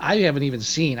Plex that I haven't even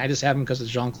seen. I just have them because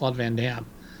it's Jean-Claude Van Damme.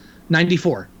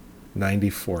 94.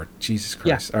 94. Jesus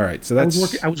Christ. Yeah. All right. So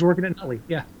that's I was working at Nutley.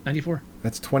 Yeah, 94.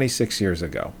 That's 26 years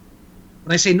ago.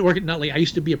 When I say work at Nutley, I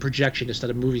used to be a projectionist at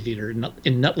a movie theater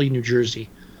in Nutley, New Jersey.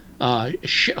 A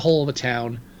shithole of a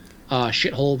town,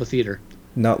 shithole of a theater.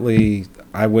 Nutley,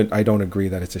 I don't agree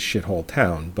that it's a shithole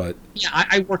town, but yeah,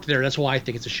 I worked there. That's why I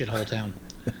think it's a shithole town.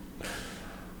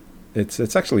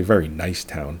 It's actually a very nice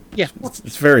town. Yeah, it's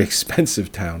a very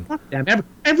expensive town.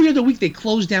 Every other week they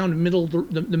close down the middle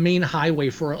of the main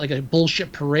highway for like a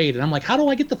bullshit parade, and I'm like, how do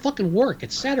I get to fucking work?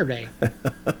 It's Saturday.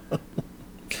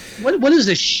 What is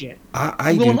this shit?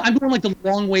 I'm going like the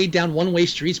long way down one-way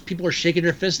streets. People are shaking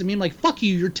their fists at me. I'm like, fuck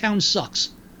you. Your town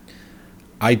sucks.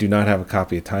 I do not have a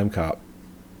copy of Time Cop.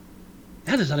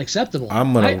 That is unacceptable. We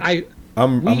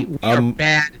are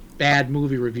bad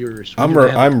movie reviewers.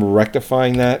 I'm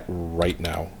rectifying that right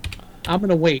now. I'm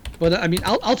gonna wait, but I mean,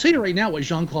 I'll tell you right now what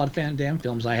Jean-Claude Van Damme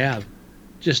films I have.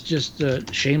 Just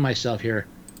shame myself here.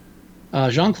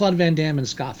 Jean-Claude Van Damme and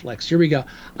Scott Flex. Here we go.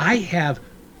 I have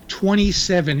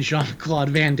 27 Jean-Claude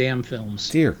Van Damme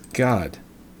films. Dear God.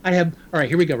 I have. All right,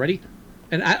 here we go. Ready?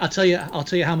 And I'll tell you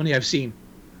how many I've seen.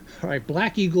 All right,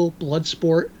 Black Eagle,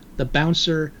 Bloodsport, The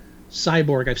Bouncer,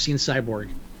 Cyborg. I've seen Cyborg.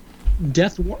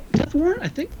 Death Warrant, I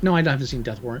think. No, I haven't seen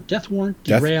Death Warrant. Death Warrant,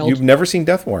 Derailed. You've never seen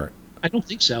Death Warrant? I don't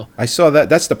think so. I saw that.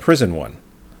 That's the prison one.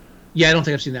 Yeah, I don't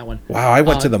think I've seen that one. Wow, I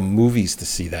went to the movies to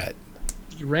see that.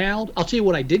 Derailed. I'll tell you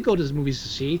what I did go to the movies to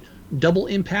see. Double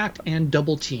Impact and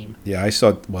Double Team. Yeah, I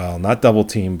saw, well, not Double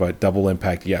Team, but Double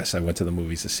Impact. Yes, I went to the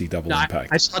movies to see Double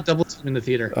Impact. I saw Double Team in the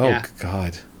theater. Oh, yeah.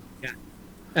 God. Yeah.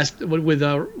 That's with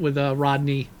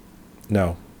Rodney.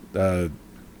 No.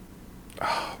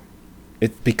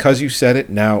 It because you said it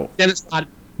now. Dennis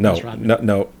Rodman.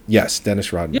 No. Yes,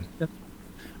 Dennis Rodman. Yeah.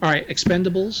 All right,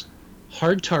 Expendables,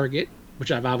 Hard Target,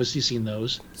 which I've obviously seen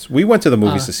those. So we went to the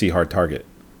movies to see Hard Target.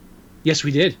 Yes,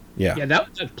 we did. Yeah. Yeah,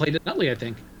 that played at Nutley, I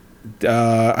think.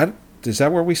 Is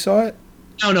that where we saw it?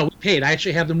 No, we paid. I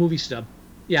actually have the movie stub.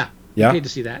 Yeah. Yeah. We paid to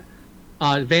see that.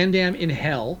 Van Damme in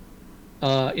Hell,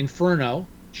 Inferno,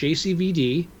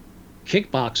 JCVD,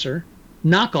 Kickboxer,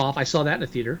 Knockoff. I saw that in the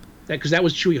theater because that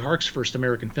was Chewie Hark's first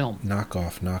American film.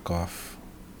 Knockoff.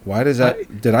 Why does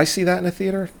that? Did I see that in the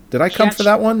theater? Did I come for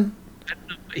that one?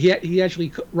 He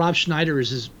actually, Rob Schneider is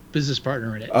his business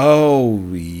partner in it. Oh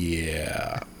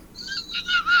yeah.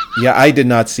 Yeah, I did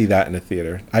not see that in the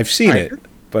theater. I've seen it,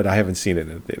 but I haven't seen it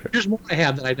in the theater. Here's one I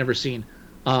have that I've never seen.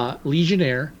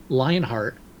 Legionnaire,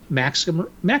 Lionheart, Maximum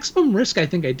Risk. I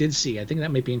think I did see. I think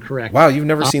that might be incorrect. Wow, you've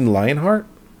never seen Lionheart?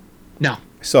 No.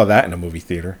 I saw that in a movie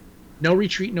theater. No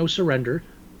Retreat, No Surrender.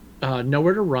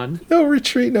 Nowhere to Run. No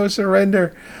Retreat, No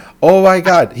Surrender. Oh my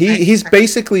God, he's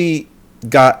basically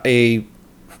got a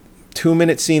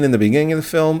 2-minute scene in the beginning of the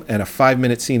film and a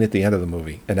 5-minute scene at the end of the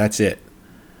movie, and that's it.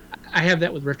 I have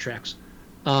that with Riff Tracks.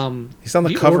 He's on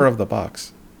the cover of the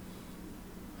box.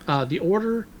 The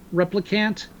Order,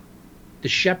 Replicant, The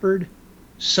Shepherd,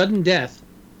 Sudden Death.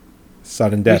 We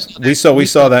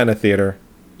saw that in a theater.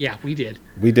 Yeah, we did.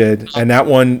 We did, and that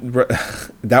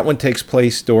one takes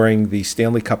place during the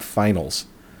Stanley Cup Finals.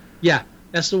 Yeah,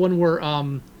 that's the one where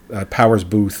Powers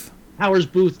Booth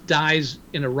dies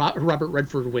in a Robert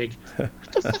Redford wig. What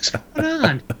the fuck's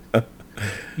going on?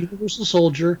 Universal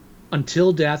Soldier,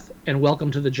 Until Death, and Welcome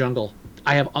to the Jungle.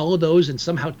 I have all of those, and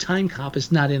somehow Time Cop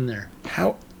is not in there.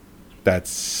 How?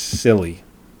 That's silly.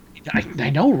 I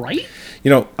know, right?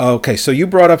 Okay, so you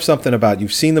brought up something about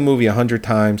you've seen the movie 100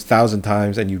 times, 1,000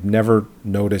 times, and you've never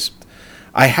noticed.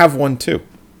 I have one too.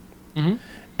 Mm-hmm.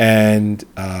 And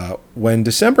when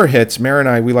December hits, Mary and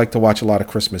I, we like to watch a lot of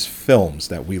Christmas films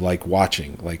that we like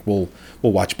watching. Like we'll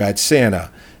watch Bad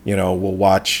Santa, we'll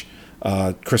watch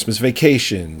Christmas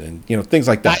Vacation, and things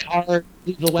like that. Die Hard,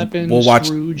 The Weapon, we'll watch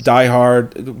Scrooge. Die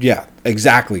Hard. Yeah,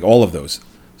 exactly, all of those.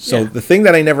 So the thing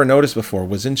that I never noticed before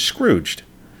was in Scrooged.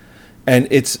 And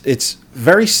it's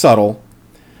very subtle.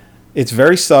 It's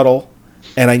very subtle,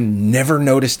 and I never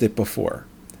noticed it before.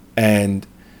 And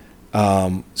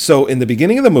so in the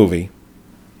beginning of the movie,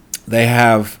 they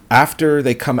have, after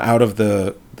they come out of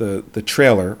the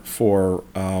trailer for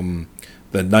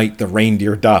the night the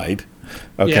reindeer died,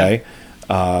 okay?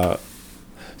 Yeah.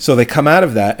 So they come out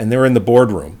of that, and they're in the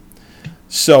boardroom.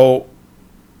 So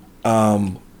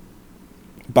Bobcat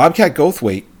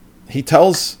Goldthwait, he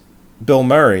tells Bill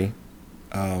Murray,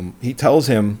 he tells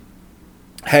him,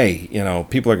 hey,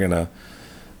 people are going to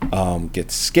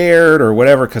get scared or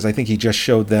whatever, because I think he just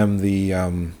showed them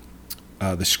the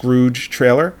Scrooge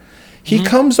trailer. He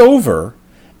comes over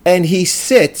and he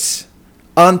sits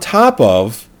on top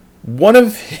of one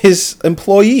of his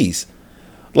employees,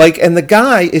 and the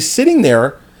guy is sitting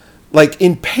there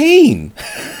in pain.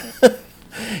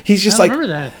 He's just I remember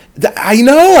that. I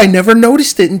know, I never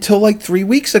noticed it until 3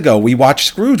 weeks ago. We watched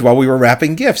Scrooge while we were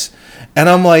wrapping gifts, and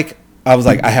I was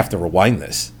like, I have to rewind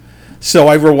this. So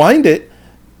I rewind it.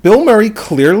 Bill Murray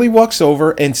clearly walks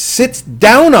over and sits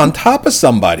down on top of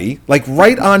somebody,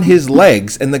 right on his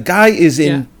legs, and the guy is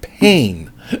in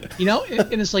pain.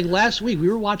 And it's last week we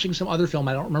were watching some other film.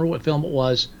 I don't remember what film it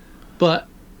was, but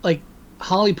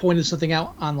Holly pointed something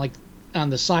out on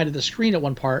the side of the screen at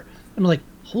one part. I'm like,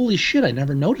 holy shit! I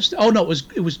never noticed it. Oh no,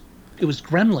 it was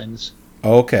Gremlins.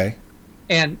 Okay.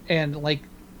 And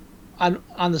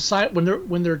on the side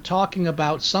when they're talking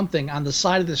about something on the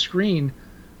side of the screen,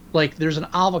 there's an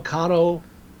avocado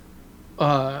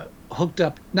hooked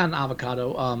up. Not an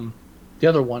avocado. The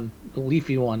other one, the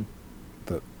leafy one.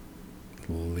 The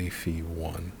leafy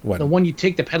one. What? The one you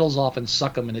take the petals off and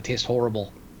suck them, and it tastes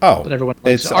horrible. Oh, but everyone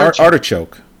likes it's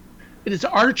artichoke. It is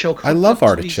artichoke. I love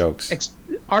artichokes.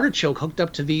 Artichoke hooked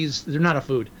up to these. They're not a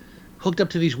food. Hooked up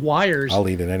to these wires. I'll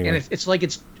eat it anyway. And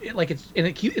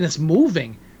it's moving.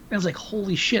 And I was like,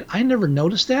 holy shit! I never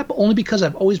noticed that, but only because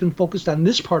I've always been focused on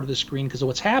this part of the screen because of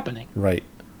what's happening. Right.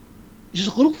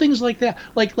 Just little things like that.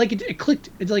 It clicked.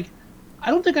 It's I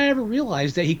don't think I ever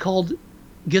realized that he called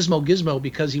Gizmo Gizmo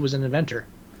because he was an inventor.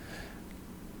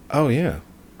 Oh yeah.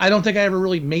 I don't think I ever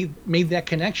really made that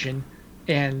connection,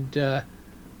 and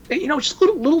just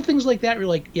little things like that. You're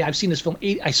like, yeah, I've seen this film.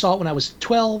 I saw it when I was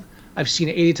 12. I've seen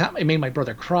it 80 times. It made my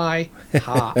brother cry.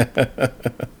 Ha.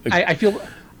 I feel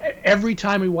every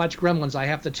time we watch Gremlins, I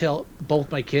have to tell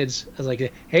both my kids, I was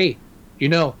like, hey,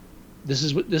 this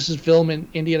is film in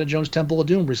Indiana Jones Temple of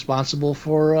Doom, responsible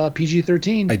for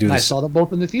PG-13. I do. I saw them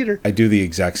both in the theater. I do the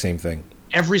exact same thing.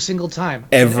 Every single time.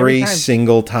 Every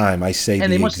single time I say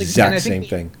the exact same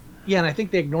thing. Yeah, and I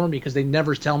think they ignore me because they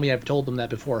never tell me I've told them that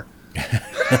before.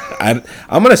 I'm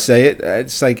going to say it.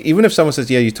 It's even if someone says,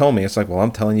 yeah, you told me, it's well,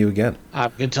 I'm telling you again.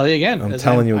 I'm going to tell you again. I'm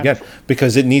telling you again.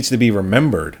 Because it needs to be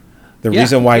remembered. The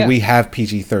reason why we have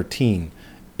PG-13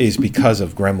 is because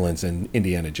of Gremlins and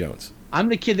Indiana Jones. I'm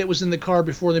the kid that was in the car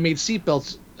before they made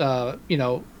seatbelts,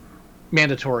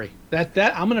 mandatory. That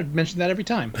I'm going to mention that every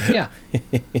time. Yeah.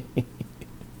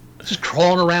 Just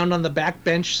crawling around on the back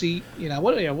bench seat.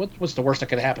 What's the worst that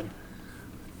could happen?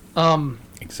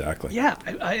 Exactly. Yeah,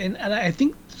 I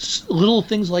think little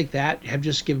things like that have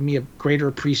just given me a greater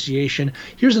appreciation.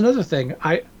 Here's another thing.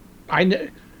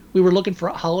 We were looking for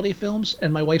holiday films,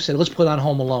 and my wife said, let's put on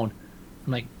Home Alone.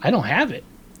 I'm like, I don't have it.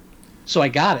 So I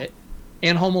got it.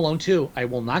 And Home Alone 2. I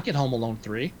will not get Home Alone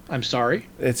 3. I'm sorry.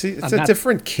 It's a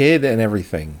different kid and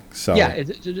everything. So yeah,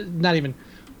 it's not even.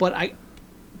 But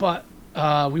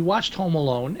we watched Home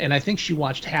Alone, and I think she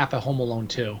watched half of Home Alone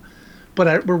 2.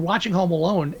 But we're watching Home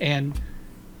Alone, and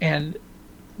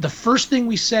the first thing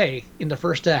we say in the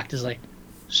first act is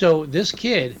so this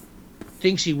kid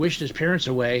thinks he wished his parents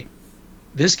away.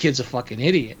 This kid's a fucking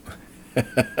idiot.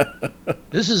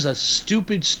 This is a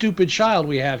stupid, stupid child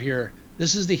we have here.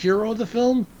 This is the hero of the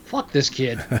film? Fuck this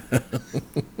kid.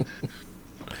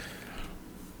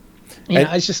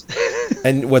 It's just...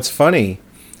 And what's funny,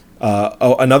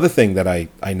 another thing that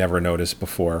I never noticed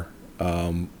before,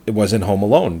 it was in Home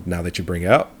Alone, now that you bring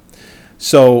it up.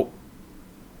 So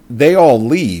they all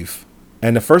leave,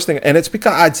 and the first thing, and it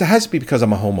has to be because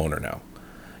I'm a homeowner now.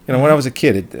 When I was a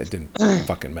kid, it didn't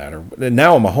fucking matter. But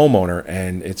now I'm a homeowner,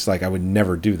 and it's I would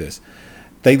never do this.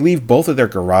 They leave both of their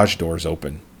garage doors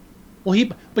open. Well,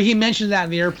 he mentioned that in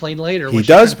the airplane later. He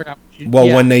does.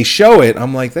 When they show it,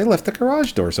 I'm like, they left the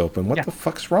garage doors open. What the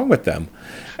fuck's wrong with them?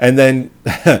 And then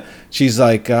she's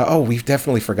like, oh, we've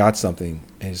definitely forgot something.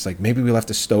 And it's maybe we left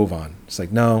the stove on. It's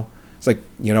no. It's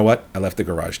you know what? I left the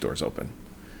garage doors open.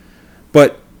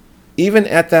 But even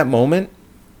at that moment,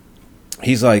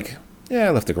 he's like, yeah,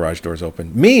 I left the garage doors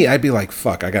open. Me, I'd be like,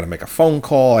 fuck, I got to make a phone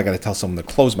call. I got to tell someone to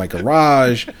close my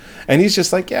garage. And he's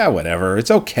just yeah, whatever.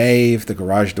 It's okay if the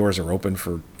garage doors are open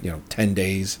for, 10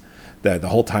 days. The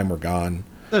whole time we're gone.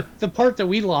 The part that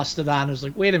we lost it on was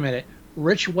wait a minute.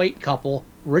 Rich white couple,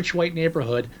 rich white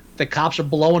neighborhood. the cops are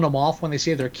blowing them off when they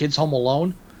say their kid's home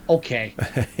alone. Okay.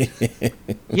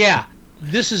 Yeah,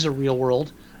 this is a real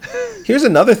world. Here's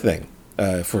another thing.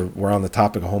 For we're on the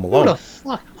topic of Home Alone.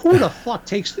 Who the fuck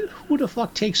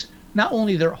takes not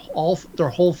only their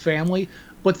whole family,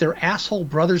 but their asshole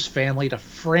brother's family to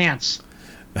France?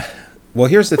 Well,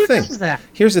 here's the thing. Does that?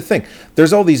 Here's the thing.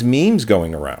 There's all these memes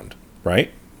going around,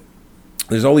 right?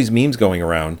 There's all these memes going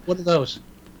around. What are those?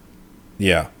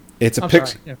 Yeah. It's a I'm picture.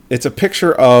 sorry, yeah. It's a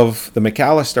picture of the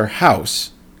McAllister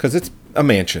house because it's a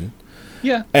mansion,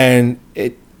 Yeah. and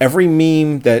every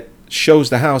meme that shows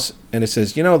the house and it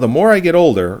says, the more I get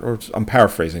older, or I'm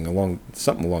paraphrasing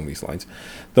something along these lines,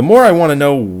 the more I want to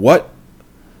know what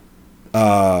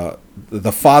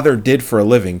the father did for a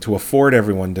living to afford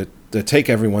everyone to take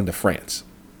everyone to France.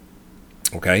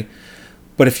 Okay?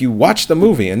 But if you watch the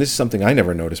movie, and this is something I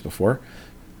never noticed before,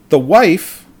 the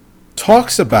wife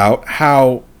talks about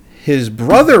how his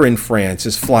brother in France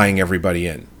is flying everybody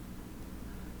in.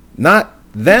 Not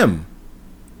them.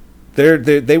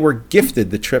 They were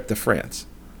gifted the trip to France.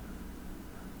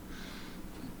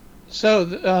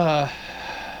 So,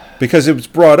 Because it was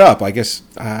brought up, I guess,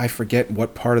 I forget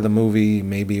what part of the movie,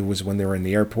 maybe it was when they were in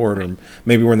the airport, or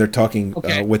maybe when they're talking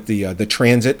Okay. with the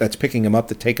transit that's picking him up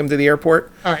to take him to the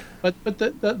airport. all right, but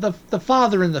the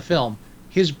father in the film,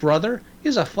 his brother,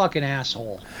 is a fucking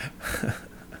asshole.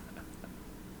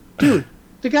 Dude,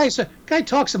 the guy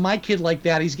talks to my kid like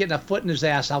that. He's getting a foot in his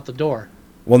ass out the door.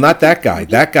 Well, not that guy.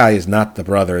 That guy is not the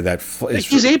brother that is.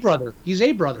 He's a brother. He's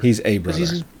a brother. He's a brother.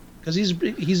 Because he's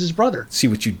his brother. See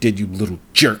what you did, you little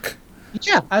jerk.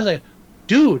 Yeah, I was like,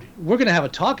 dude, we're gonna have a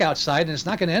talk outside, and it's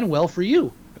not gonna end well for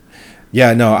you.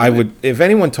 Yeah, no, I would. If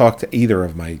anyone talked to either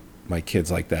of my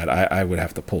kids like that, I would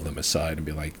have to pull them aside and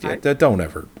be like, don't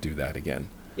ever do that again.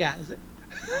 Yeah.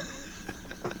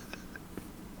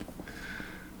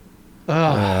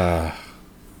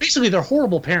 Basically, they're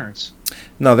horrible parents.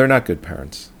 No, they're not good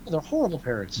parents. They're horrible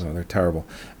parents. No, they're terrible.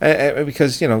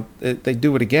 Because, they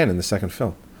do it again in the second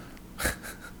film.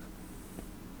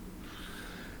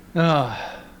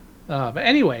 But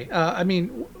anyway, now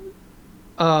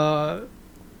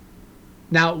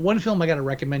one film I got to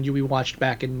recommend you. We watched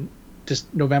back in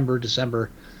just November, December.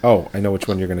 Oh, I know which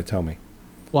one you're going to tell me.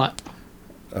 What?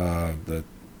 The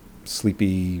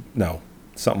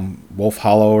something Wolf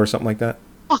Hollow or something like that.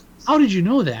 How did you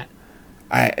know that?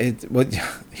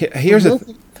 Here's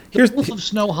The Wolf of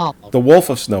Snow Hollow. The Wolf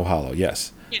of Snow Hollow.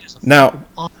 Yes. It is a Now, fucking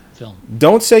awesome film.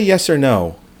 don't say yes or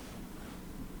no,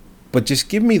 but just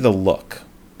give me the look.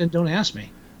 Then don't ask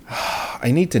me. I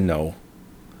need to know.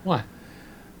 What?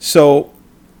 So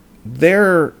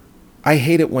I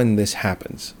hate it when this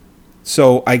happens.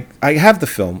 So I have the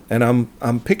film and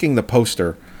I'm picking the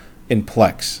poster in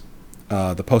Plex,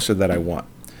 the poster that I want.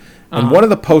 And one of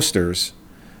the posters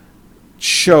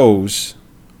shows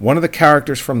one of the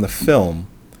characters from the film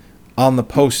on the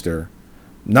poster,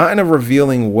 not in a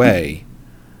revealing way,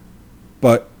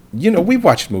 but we've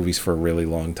watched movies for a really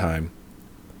long time.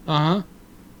 Uh-huh.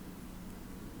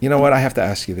 You know what? I have to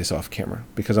ask you this off camera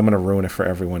because I'm going to ruin it for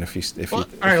everyone if you All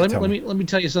right, let me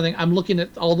tell you something. I'm looking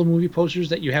at all the movie posters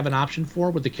that you have an option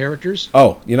for with the characters.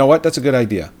 Oh, you know what? That's a good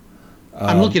idea.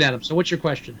 I'm looking at them. So what's your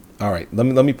question? All right, let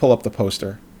me pull up the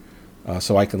poster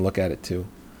so I can look at it too.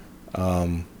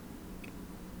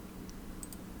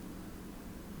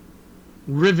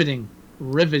 Riveting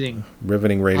radio.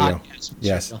 podcast.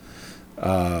 Yes.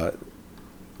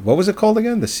 What was it called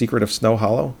again? The Secret of Snow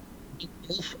Hollow?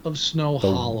 Wolf of Snow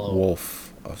The Hollow.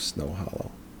 Wolf of Snow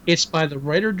Hollow. It's by the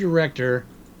writer, director,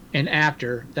 and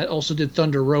actor that also did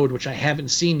Thunder Road, which I haven't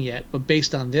seen yet. But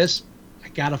based on this, I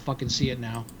gotta fucking see it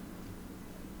now.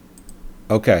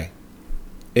 Okay.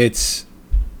 It's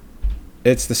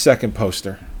the second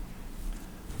poster.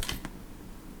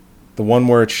 The one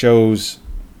where it shows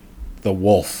the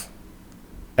wolf.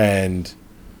 And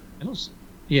I don't.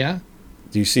 Yeah.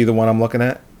 do you see the one I'm looking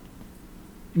at?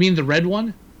 You mean the red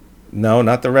one? No,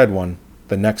 not the red one.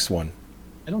 The next one.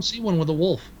 I don't see one with a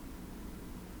wolf.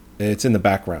 It's in the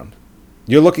background.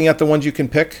 You're looking at the ones you can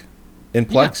pick in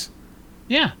Plex?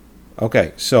 Yeah.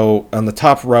 Okay, so on the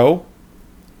top row,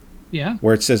 Yeah.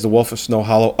 where it says the Wolf of Snow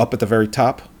Hollow, up at the very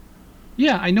top.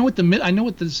 Yeah. I know what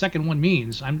the second one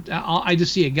means. I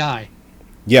just see a guy.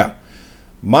 Yeah.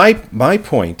 My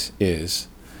point is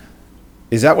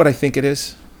that what I think it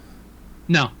is?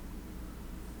 No.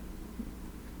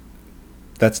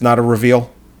 That's not a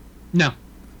reveal? No.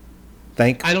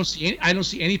 I I don't see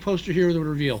any poster here that would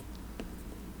reveal.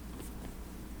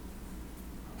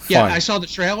 Yeah, Fine. I saw the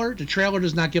trailer. The trailer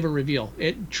does not give a reveal.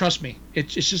 Trust me,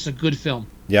 it's just a good film.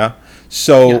 Yeah.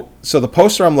 So Yeah. so the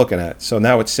poster I'm looking at, so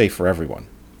now it's safe for everyone.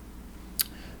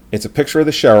 It's a picture of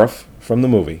the sheriff from the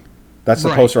movie. That's the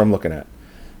Right. poster I'm looking at.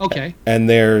 Okay. And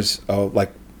there's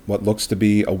like what looks to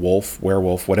be a wolf,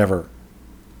 werewolf, whatever,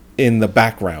 in the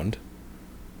background.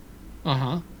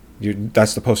 Uh-huh.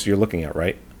 That's the poster you're looking at,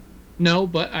 right? No,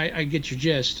 but I get your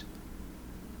gist.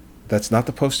 That's not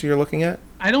the poster you're looking at?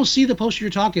 I don't see the poster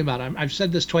you're talking about. I've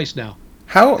said this twice now.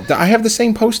 How? I have the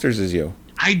same posters as you.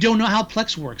 I don't know how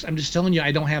Plex works. I'm just telling you,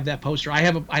 I don't have that poster. I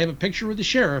have a picture with the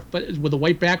sheriff, but with a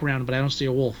white background, but I don't see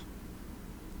a wolf.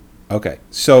 Okay.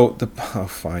 So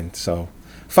fine. So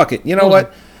fuck it. You know Hold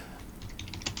what?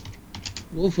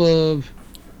 Wolf of...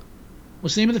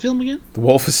 What's the name of the film again? The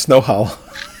Wolf of Snow Hollow.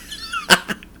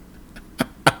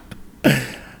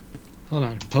 Hold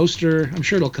on. Poster. I'm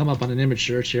sure it'll come up on an image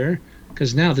search here,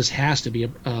 because now this has to be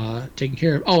taken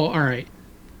care of. Oh, all right.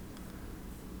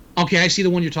 Okay, I see the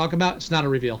one you're talking about. It's not a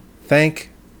reveal. Thank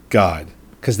God,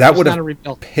 because that It's would not a have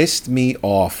reveal. pissed me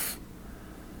off.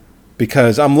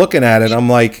 Because I'm looking at it, I'm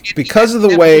like, because of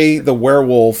the way the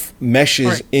werewolf meshes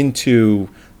Right. into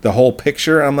the whole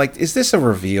picture, I'm like, is this a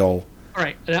reveal? All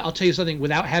right, and I'll tell you something.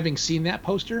 Without having seen that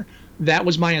poster, that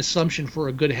was my assumption for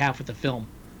a good half of the film.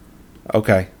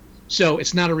 Okay, So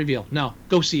it's not a reveal. No,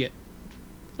 go see it.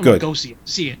 Good. Go see it.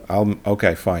 See it.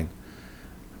 okay, fine.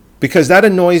 Because that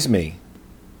annoys me.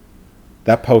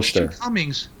 That Jim poster.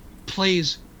 Cummings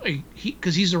plays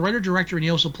because he's the writer director and he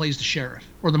also plays the sheriff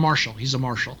or the marshal. He's a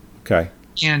marshal, Okay,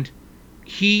 and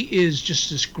he is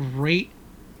just this great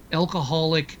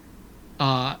alcoholic,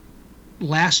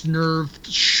 last nerve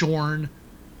shorn,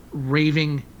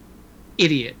 raving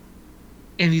idiot,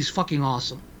 and he's fucking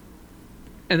awesome.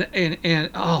 And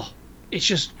oh, it's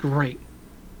just great,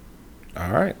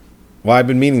 all right. Well, I've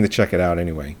been meaning to check it out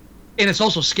anyway. and it's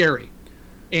also scary,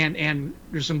 and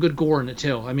there's some good gore in it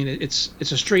too. I mean, it's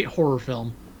a straight horror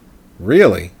film.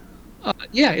 Really?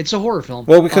 Yeah, it's a horror film.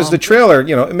 Well, because the trailer,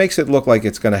 it makes it look like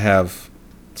it's going to have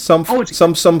some Oh,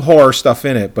 it's- some horror stuff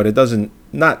in it, but it doesn't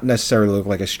not necessarily look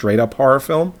like a straight up horror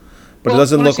film. But Well, it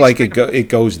doesn't when I look say like straight up- it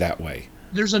goes that way.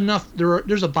 there's enough.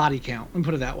 There's a body count. Let me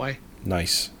put it that way.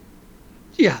 Nice.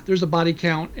 Yeah, there's a body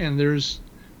count,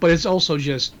 but it's also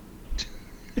just,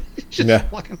 just Yeah.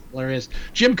 fucking hilarious.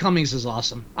 Jim Cummings is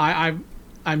awesome.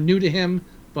 I'm new to him,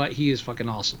 but he is fucking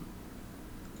awesome.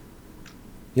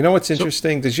 You know what's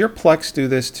interesting? Does your Plex do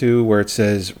this too, where it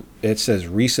says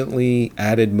recently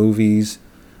added movies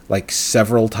like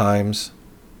several times?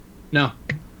 No,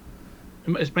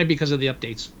 it might be because of the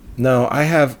updates. No, I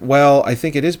have. Well, I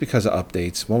think it is because of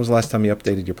updates. When was the last time you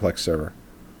updated your Plex server?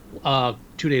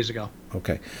 2 days ago.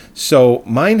 Okay, so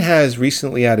mine has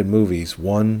recently added movies.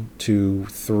 1, 2,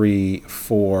 3,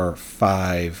 4,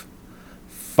 5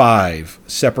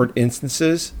 separate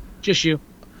instances. Just you.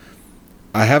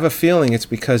 I have a feeling it's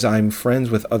because I'm friends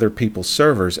with other people's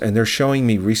servers, and they're showing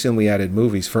me recently added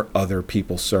movies for other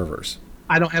people's servers.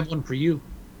 I don't have one for you.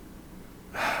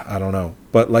 I don't know.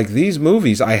 But like these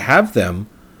movies, I have them,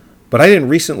 but I didn't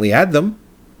recently add them.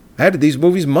 I added these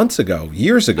movies months ago,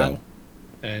 years ago.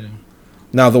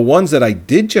 Now, the ones that I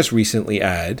did just recently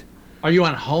add, Are you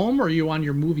on home or are you on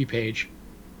your movie page?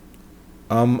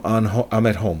 I'm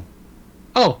at home.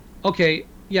 Oh, okay.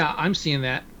 Yeah, I'm seeing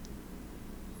that.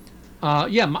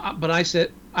 Yeah, but I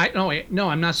said no,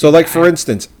 I'm not. So seeing like that. for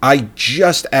instance, I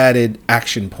just added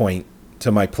Action Point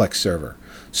to my Plex server.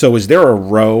 So is there a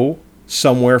row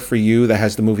somewhere for you that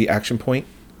has the movie Action Point?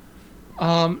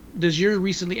 Does your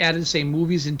recently added say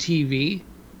movies and TV?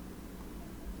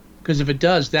 Because if it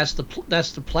does, that's the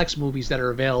Plex movies that are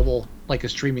available like a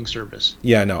streaming service.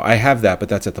 Yeah, no, I have that, but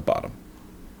that's at the bottom.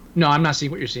 No, I'm not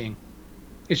seeing what you're seeing.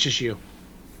 It's just you.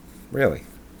 Really?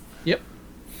 Yep.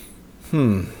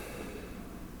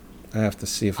 I have to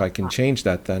see if I can change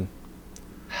that then.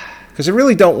 Because I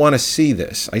really don't want to see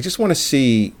this. I just want to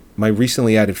see my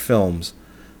recently added films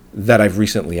that I've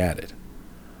recently added.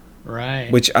 Right.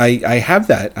 Which I have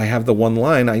that. I have the one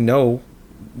line. I know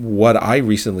what I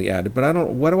recently added, but I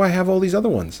don't. What do I have all these other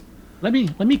ones? Let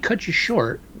me cut you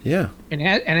short Yeah. and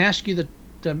ask you the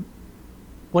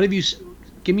what have you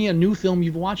give me a new film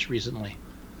you've watched recently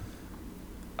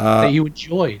that you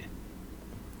enjoyed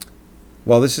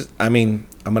Well, this is. I mean,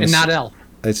 I'm gonna. and not Elf.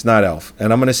 It's not Elf,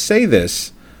 and I'm gonna say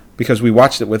this because we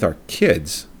watched it with our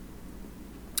kids.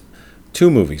 2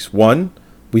 movies. One,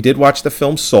 we did watch the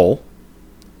film Soul.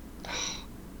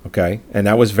 Okay, and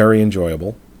that was very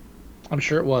enjoyable. I'm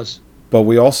sure it was. But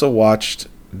we also watched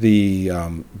the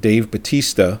Dave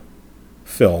Bautista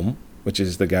film, which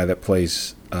is the guy that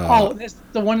plays That's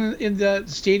the one in the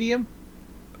stadium.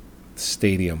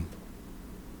 Stadium.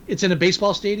 It's in a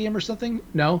baseball stadium or something.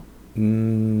 No,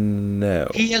 No.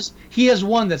 he has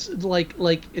one that's like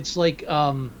it's like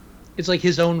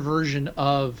his own version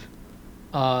of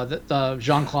the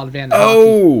Jean-Claude Van Damme.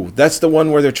 Oh, that's the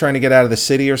one where they're trying to get out of the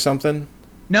city or something.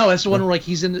 No, that's the one where like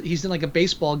he's in like a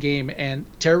baseball game and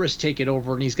terrorists take it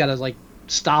over and he's got to like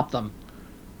stop them.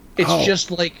 It's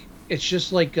just like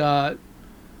the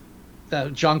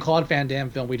Jean-Claude Van Damme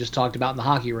film we just talked about in the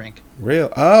hockey rink.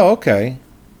 Real? Oh, okay.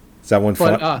 Is that one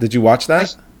fun? Did you watch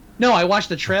that? No, I watched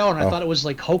the trailer and I thought it was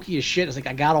like hokey as shit. It's like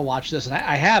I gotta watch this, and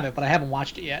I have it, but I haven't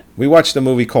watched it yet. We watched a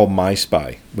movie called My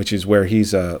Spy, which is where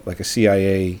he's like a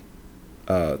CIA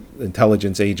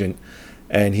intelligence agent,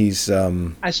 and he's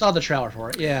I saw the trailer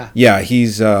for it. Yeah. Yeah,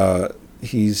 he's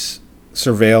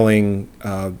surveilling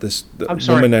this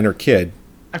woman and her kid.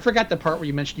 I forgot the part where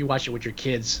you mentioned you watched it with your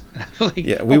kids. Like,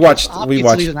 yeah, we watched.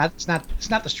 It's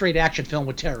not the straight action film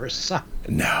with terrorists.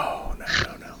 No.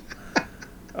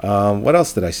 What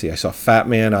else did I see? I saw Fat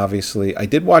Man, obviously. I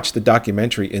did watch the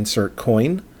documentary Insert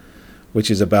Coin, which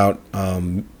is about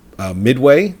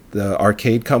Midway, the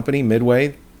arcade company,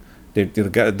 Midway.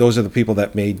 Those are the people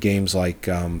that made games like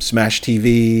Smash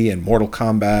TV and Mortal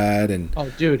Kombat and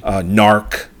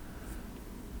Narc.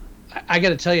 I got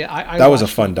to tell you, that was a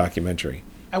fun documentary.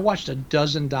 I watched a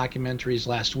dozen documentaries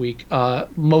last week,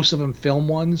 most of them film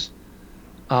ones.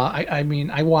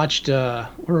 I watched,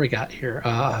 what do we got here?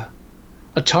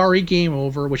 Atari Game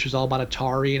Over, which was all about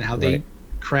Atari and how they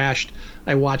crashed.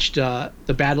 I watched The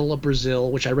Battle of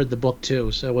Brazil, which I read the book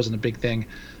too, so it wasn't a big thing.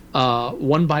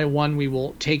 One by One We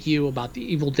Will Take You, about the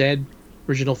Evil Dead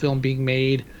original film being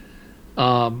made.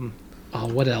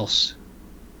 What else?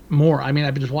 More. I mean,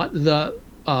 I've been just watching the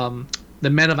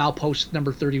Men of Outpost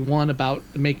number 31 about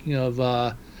the making of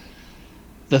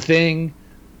The Thing.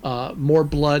 More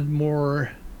Blood,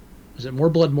 More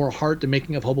Heart, the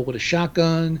making of Hobo with a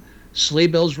Shotgun. Sleigh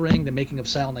Bells Ring, the making of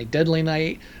Silent Night, Deadly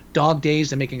Night. Dog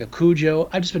Days, the making of Cujo.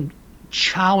 I've just been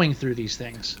chowing through these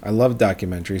things. I love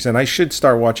documentaries, and I should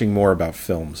start watching more about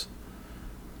films.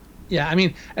 Yeah, I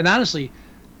mean, and honestly,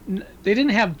 they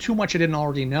didn't have too much I didn't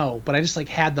already know, but I just like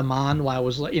had them on while I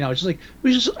was,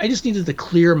 I just needed to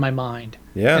clear my mind.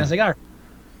 Yeah. And I was like, all right.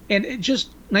 And it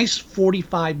just nice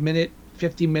 45-minute,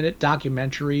 50-minute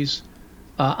documentaries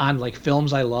on like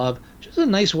films I love. Just a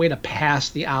nice way to pass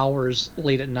the hours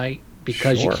late at night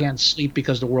because you can't sleep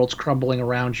because the world's crumbling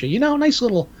around you. Nice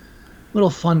little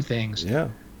fun things. Yeah.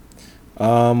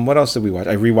 What else did we watch?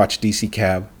 I rewatched DC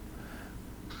Cab.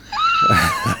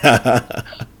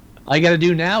 All you got to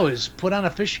do now is put on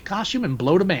a fish costume and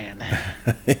blow the man.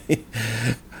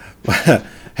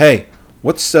 Hey,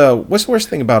 what's the worst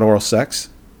thing about oral sex?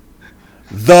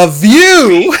 The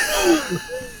view.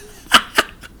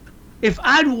 If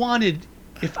I'd wanted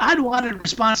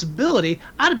responsibility,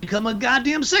 I'd become a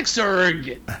goddamn sex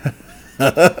surrogate.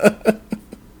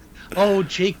 Oh,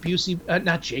 Jake Busey,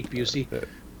 not Jake Busey.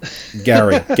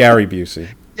 Gary Busey.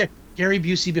 Yeah, Gary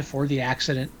Busey before the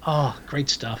accident. Oh, great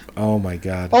stuff. Oh my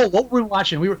God. Oh, what were we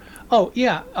watching? My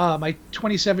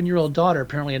 27-year-old daughter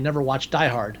apparently had never watched Die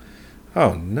Hard.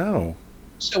 Oh no.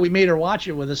 So we made her watch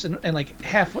it with us, and like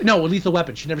halfway. No, with Lethal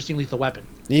Weapon. She'd never seen Lethal Weapon.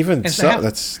 Even so,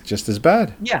 that's just as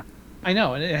bad. Yeah. I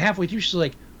know, and halfway through, she's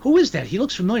like, "Who is that? He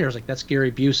looks familiar." I was like, "That's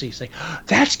Gary Busey." She's like,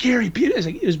 "That's Gary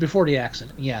Busey." It was before the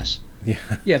accident. Yes. Yeah.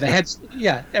 Yeah. The heads.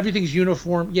 Yeah. Everything's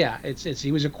uniform. Yeah.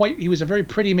 He was a very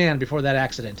pretty man before that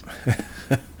accident.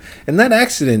 And that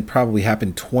accident probably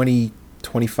happened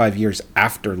 25 years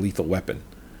after Lethal Weapon.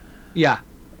 Yeah.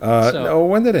 No,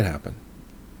 when did it happen?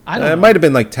 I don't know. It might have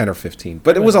been like 10 or 15,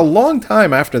 but it was a long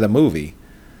time after the movie.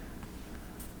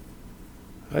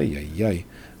 Ay.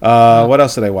 What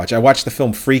else did I watch? I watched the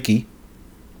film Freaky.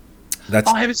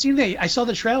 I haven't seen that. I saw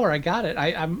the trailer. I got it.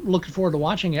 I'm looking forward to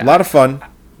watching it. A lot of fun.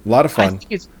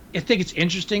 I think it's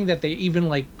interesting that they even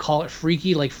like call it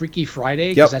Freaky, like Freaky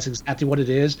Friday, because that's exactly what it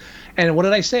is. And what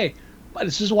did I say?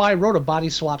 This is why I wrote a body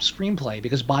swap screenplay,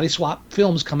 because body swap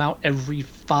films come out every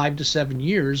 5 to 7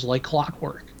 years like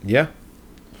clockwork. Yeah.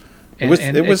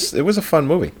 It was a fun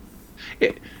movie.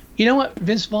 You know what,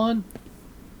 Vince Vaughn,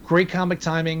 great comic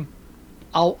timing.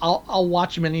 I'll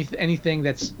watch him anything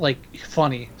that's like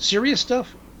funny. Serious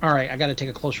stuff, all right, I got to take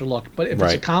a closer look. But if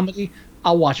it's a comedy,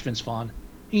 I'll watch Vince Vaughn.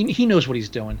 He knows what he's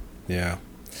doing. Yeah.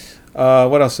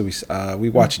 What else did we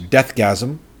watched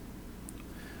Deathgasm.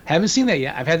 Haven't seen that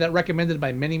yet. I've had that recommended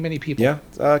by many people.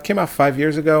 Yeah, came out 5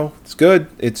 years ago. It's good.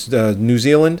 It's New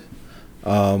Zealand.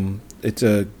 It's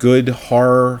a good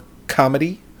horror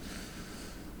comedy.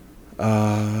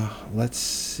 Let's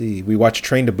see. We watched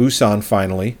Train to Busan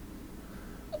finally.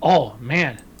 Oh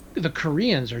man, the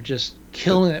Koreans are just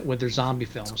killing it with their zombie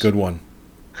films. Good one.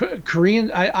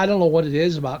 Korean. I don't know what it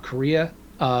is about Korea,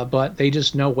 but they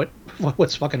just know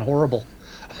what's fucking horrible.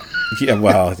 Yeah.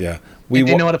 Well. Yeah. They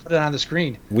know how to put it on the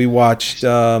screen. We watched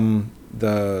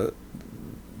the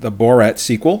the Borat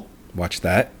sequel. Watch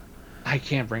that. I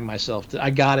can't bring myself to. I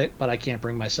got it, but I can't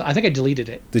bring myself. I think I deleted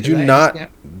it. Did you I not? just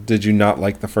can't- Did you not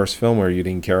like the first film, or you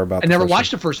didn't care about? I never first watched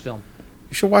film? the first film.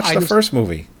 You should watch the first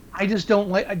movie. I just don't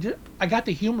like. I got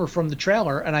the humor from the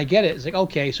trailer, and I get it. It's like,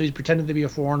 okay, so he's pretending to be a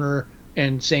foreigner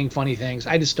and saying funny things.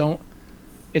 I just don't.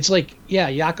 It's like, yeah,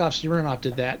 Yakov Smirnoff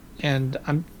did that, and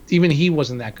even he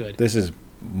wasn't that good. This is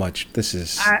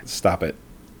stop it.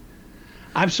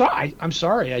 I'm sorry. I'm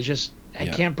sorry. I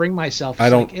Yeah. can't bring myself. I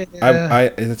don't.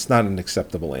 Like, It's not an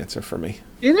acceptable answer for me.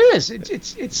 it is.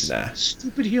 It's Nah.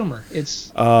 stupid humor.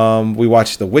 It's We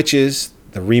watched The Witches,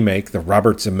 the remake, the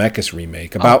Robert Zemeckis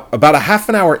remake. About a half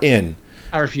an hour in.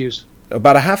 I refuse.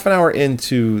 About a half an hour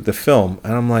into the film,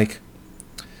 and I'm like,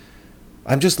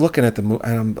 I'm just looking at the movie,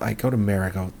 and I go to Mary, I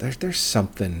go, there's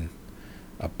something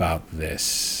about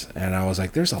this, and I was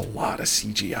like, there's a lot of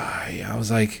CGI. I was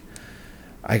like,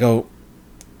 I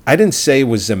didn't say it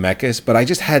was Zemeckis, but I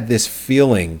just had this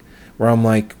feeling where I'm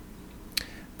like,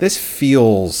 this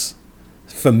feels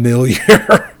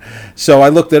familiar. So I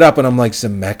looked it up, and I'm like,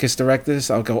 Zemeckis directed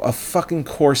this? I'll go, of fucking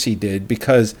course he did,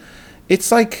 because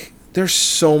it's like there's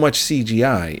so much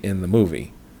CGI in the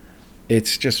movie.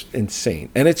 It's just insane.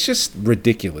 And it's just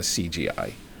ridiculous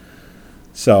CGI.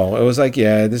 So it was like,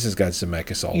 yeah, this has got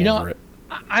Zemeckis all over it.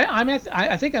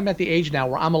 I think I'm at the age now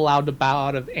where I'm allowed to bow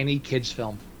out of any kids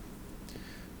film.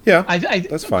 Yeah,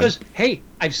 That's fine. Because, hey,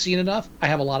 I've seen enough. I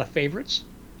have a lot of favorites.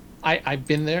 I've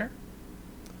been there.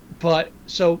 But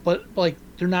like,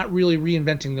 they're not really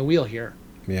reinventing the wheel here.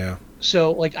 Yeah.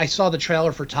 So, like, I saw the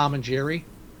trailer for Tom and Jerry.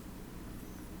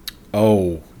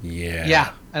 Oh, yeah.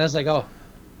 Yeah. And I was like, oh,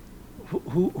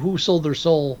 who sold their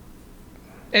soul?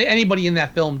 Anybody in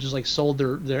that film just, like, sold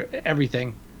their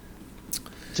everything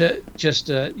to just,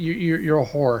 you're a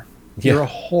whore. Yeah. You're a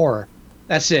whore.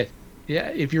 That's it. Yeah,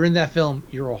 if you're in that film,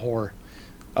 you're a whore.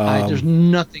 There's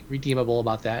Um, nothing redeemable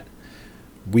about that.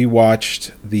 We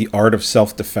watched The Art of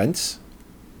Self-Defense.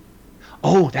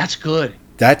 Oh, that's good.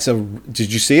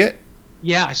 Did you see it?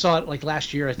 Yeah, I saw it like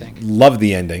last year, I think. Love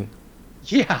the ending.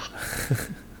 Yeah.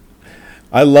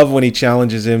 I love when he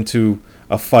challenges him to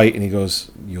a fight and he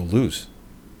goes, "You'll lose."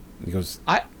 He goes,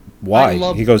 "Why?"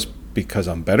 He goes, "Because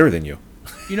I'm better than you."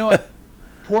 You know what?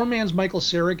 Poor man's Michael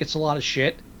Cera gets a lot of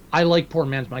shit. I like poor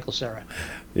man's Michael Cera.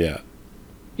 Yeah.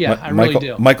 Yeah, I really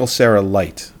do. Michael Cera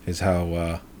Light is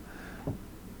how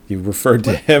you referred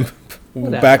to him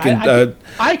Whatever. back in.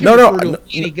 I can no, refer no, to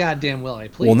any goddamn way,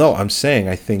 please. Well, no, I'm saying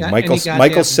I think Yeah, Michael any goddamn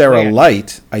Michael Cera way.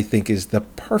 Light I think is the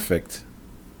perfect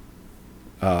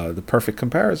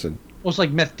comparison. Well, it's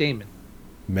like Meth Damon.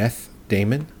 Meth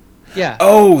Damon. Yeah.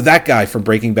 Oh, that guy from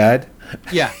Breaking Bad.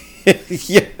 Yeah.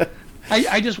 Yeah.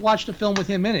 I just watched a film with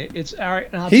him in it. It's all right.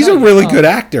 And I'll He's tell a you, really good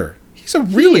actor. He's a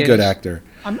really good is. actor.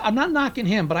 I'm not knocking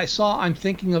him, but I'm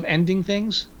thinking of ending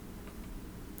things.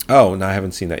 Oh, no, I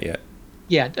haven't seen that yet.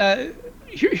 Yeah.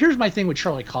 Here's my thing with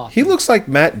Charlie Kaufman. He looks like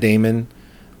Matt Damon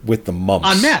with the mumps.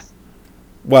 on meth.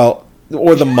 Well,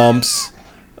 or the mumps.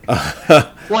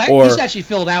 Well, he's actually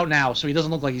filled out now, so he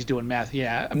doesn't look like he's doing meth.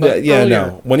 Yeah. But Yeah, earlier-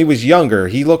 no. When he was younger,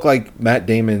 he looked like Matt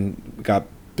Damon got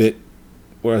bit,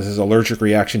 was his allergic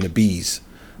reaction to bees.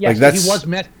 Yes, like that's he was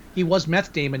meth. He was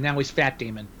Meth Damon. Now he's Fat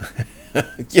Damon.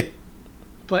 yeah.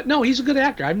 But no, he's a good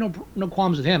actor. I have no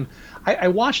qualms with him. I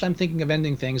watched I'm Thinking of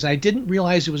Ending Things. I didn't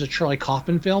realize it was a Charlie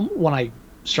Kaufman film when I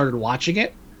started watching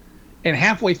it. And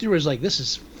halfway through, I was like, this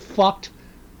is fucked.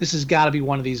 This has got to be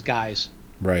one of these guys.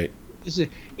 Right. This is,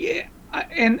 yeah,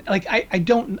 and like I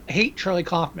don't hate Charlie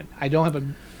Kaufman. I don't have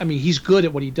I mean, he's good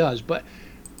at what he does. But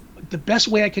the best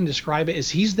way I can describe it is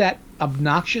he's that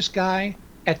obnoxious guy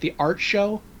at the art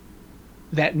show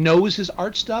that knows his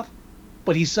art stuff,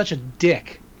 but he's such a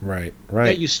dick. Right. That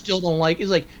Right. you still don't like. It's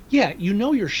like, yeah, you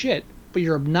know your shit, but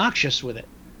you're obnoxious with it.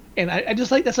 And I just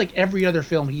like that's like every other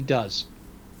film he does.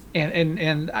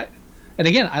 And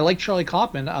again, I like Charlie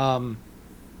Kaufman,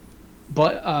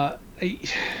 but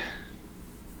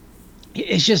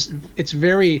it's just it's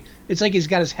like he's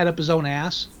got his head up his own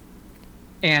ass,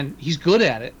 and he's good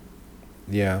at it.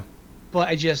 Yeah. But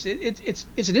it's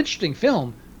an interesting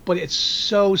film, but it's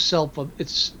so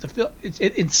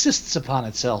it insists upon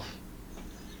itself.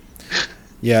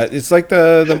 Yeah, it's like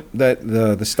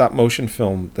the stop motion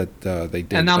film that they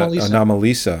did, Anomalisa.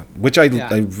 Anomalisa, which I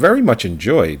very much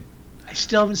enjoyed. I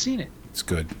still haven't seen it. It's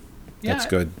good. Yeah. That's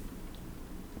good.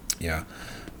 Yeah.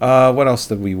 What else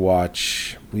did we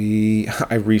watch? I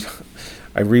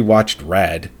rewatched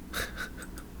Rad.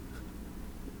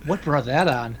 What brought that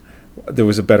on? There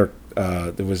was an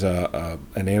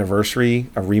anniversary,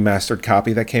 a remastered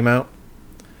copy that came out.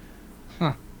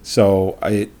 Huh. So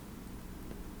I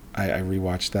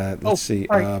rewatched that. Let's see.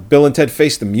 all right. Bill and Ted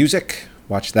Face the Music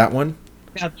Watch that one.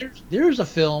 Now, there's a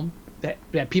film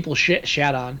that people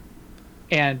shat on,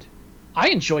 and I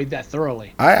enjoyed that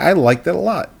thoroughly. I liked it a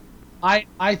lot.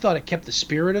 I thought it kept the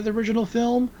spirit of the original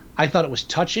film. I thought it was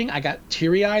touching. I got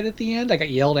teary-eyed at the end. I got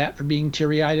yelled at for being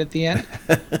teary-eyed at the end.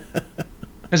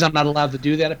 Because I'm not allowed to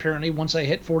do that, apparently, once I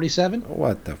hit 47.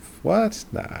 What?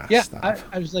 Nah, Yeah, stop.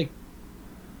 I was like...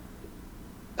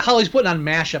 Holly's putting on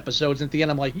MASH episodes, and at the end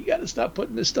I'm like, you got to stop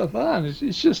putting this stuff on.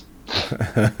 It's just...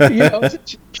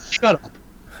 shut up.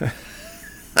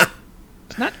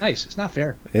 It's not nice. It's not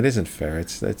fair. It isn't fair.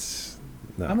 It's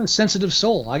no. I'm a sensitive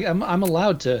soul. I'm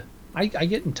allowed to... I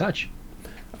get in touch.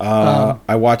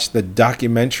 I watched the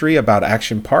documentary about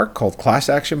Action Park called Class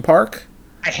Action Park.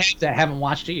 I haven't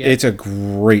watched it yet. It's a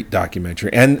great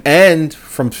documentary, and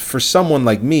for someone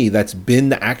like me that's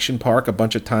been to Action Park a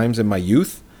bunch of times in my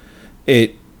youth,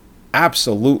 it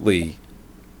absolutely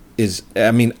is.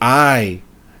 I mean, I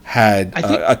had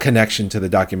a connection to the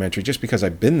documentary just because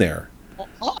I've been there.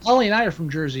 Holly and I are from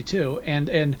Jersey too,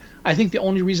 and I think the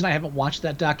only reason I haven't watched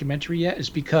that documentary yet is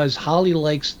because Holly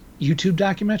likes YouTube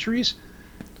documentaries,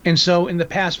 and so in the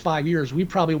past 5 years we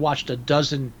probably watched a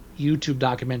dozen YouTube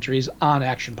documentaries on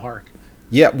Action Park.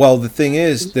 Yeah, well, the thing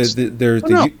is, the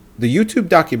YouTube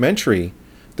documentary,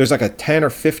 there's like a 10 or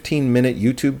 15 minute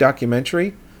YouTube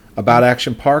documentary about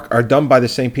Action Park are done by the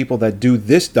same people that do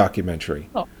this documentary.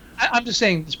 Oh, I'm just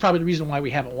saying it's probably the reason why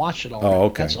we haven't watched it all. Oh,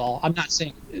 okay. That's all. I'm not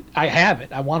saying I have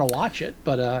it. I want to watch it,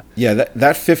 but yeah,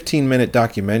 that 15 minute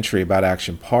documentary about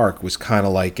Action Park was kind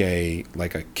of like a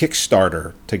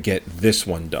Kickstarter to get this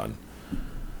one done.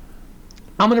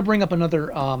 I'm going to bring up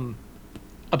another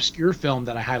obscure film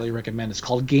that I highly recommend. It's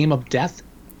called Game of Death.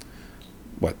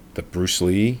 What, the Bruce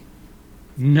Lee?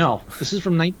 No, this is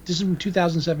from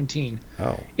 2017.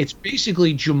 Oh, It's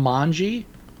basically Jumanji,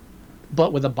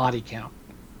 but with a body count.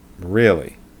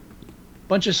 really?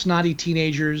 Bunch of snotty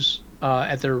teenagers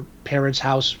at their parents'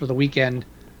 house for the weekend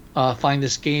find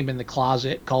this game in the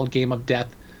closet called Game of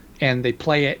Death, and they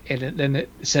play it, and then it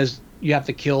says you have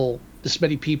to kill this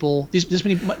many people. This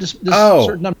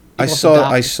certain number of people.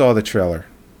 I saw the trailer.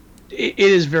 It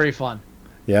is very fun.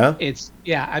 Yeah?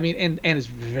 I mean, and it's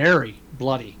very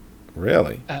bloody.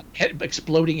 Really?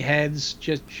 Exploding heads,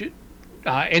 just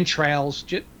entrails,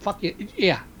 just fuck it.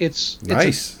 Yeah, it's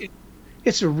Nice.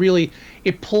 It's a really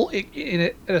at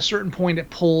a certain point it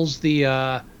pulls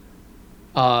the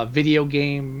video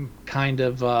game kind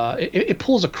of it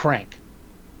pulls a Crank.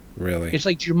 Really? It's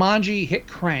like Jumanji hit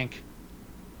Crank,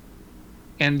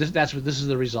 and this is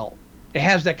the result. It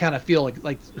has that kind of feel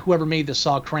like whoever made this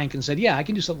saw Crank and said, yeah, I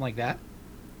can do something like that.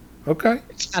 Okay.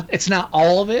 It's not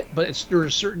all of it, but there are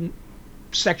certain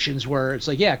sections where it's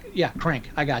like, yeah,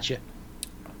 Crank, I got you.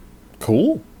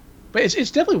 Cool. But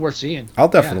it's definitely worth seeing. I'll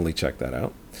definitely check that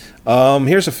out.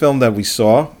 Here's a film that we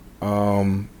saw,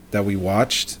 that we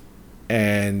watched,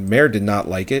 and Mare did not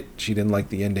like it. She didn't like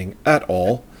the ending at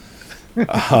all.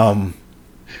 It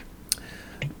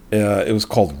was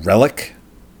called Relic,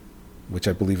 which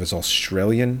I believe is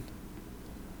Australian.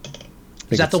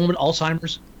 Is that the one with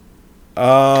Alzheimer's?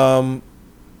 Old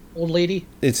lady?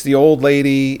 It's the old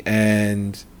lady,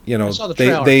 and I saw the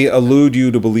trailer. they allude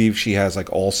you to believe she has like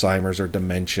Alzheimer's or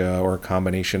dementia or a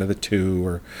combination of the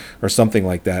two or something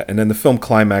like that. And then the film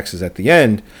climaxes at the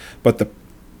end. But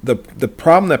the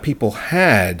problem that people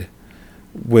had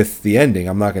with the ending,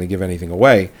 I'm not going to give anything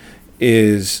away,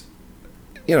 is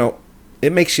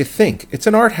it makes you think. It's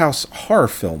an art house horror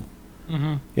film.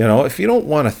 Mm-hmm. If you don't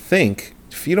want to think,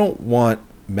 if you don't want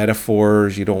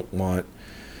metaphors, you don't want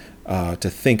to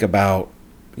think about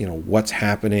what's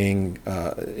happening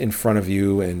in front of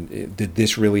you, and did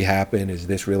this really happen? Is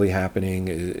this really happening?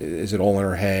 Is it all in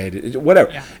her head?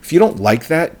 Whatever. Yeah. If you don't like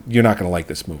that, you're not going to like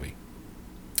this movie.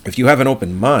 If you have an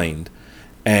open mind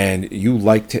and you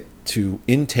like to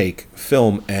intake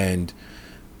film and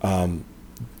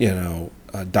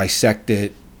dissect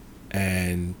it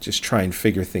and just try and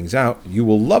figure things out, you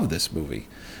will love this movie.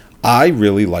 I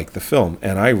really like the film,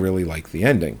 and I really like the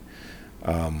ending.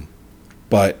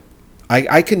 But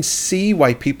I can see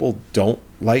why people don't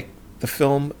like the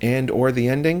film and or the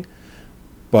ending,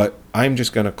 but I'm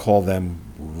just going to call them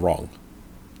wrong.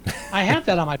 I have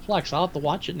that on my Plex. I'll have to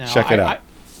watch it now. Check it out.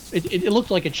 It looked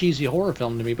like a cheesy horror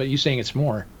film to me, but you're saying it's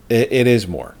more. It is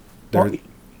more.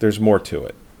 There's more to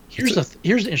it. Here's the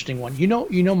interesting one. You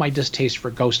know my distaste for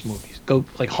ghost movies,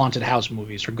 like haunted house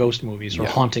movies or ghost movies or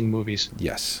haunting movies.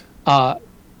 Yes.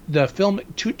 The film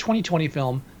 2020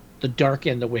 film, The Dark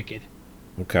and the Wicked.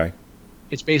 Okay.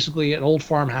 It's basically an old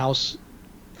farmhouse.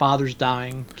 Father's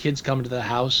dying. Kids come to the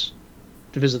house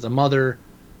to visit the mother.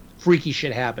 Freaky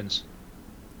shit happens.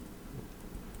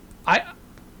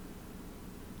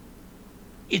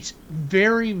 it's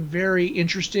very, very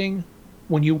interesting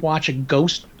when you watch a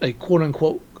quote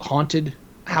unquote haunted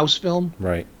house film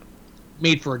Right.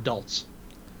 made for adults.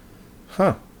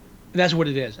 Huh. That's what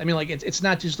it is. I mean, like it's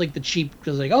not just like the cheap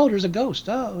because like, oh, there's a ghost.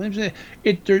 Oh,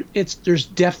 there's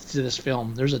depth to this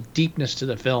film. There's a deepness to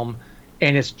the film,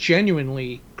 and it's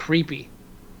genuinely creepy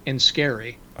and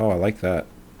scary. Oh, I like that.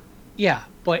 Yeah,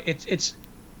 but it's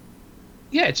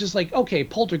just like, okay,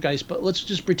 Poltergeist, but let's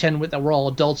just pretend that we're all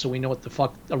adults and we know what the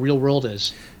fuck a real world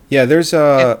is. Yeah, there's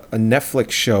a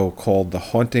Netflix show called The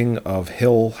Haunting of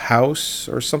Hill House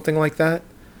or something like that.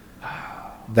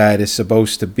 That is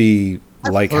supposed to be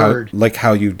like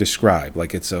how you describe.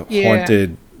 Like it's a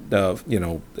haunted,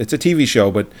 it's a TV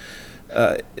show, but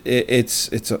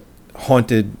it's a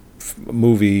haunted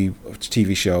movie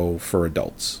TV show for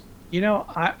adults. You know,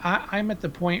 I'm at the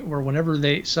point where whenever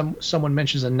someone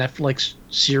mentions a Netflix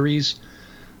series,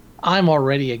 I'm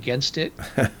already against it,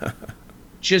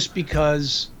 just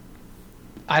because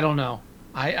I don't know.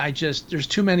 I just there's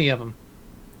too many of them,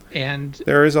 and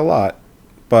there is a lot,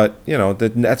 but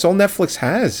that's all Netflix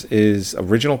has is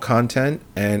original content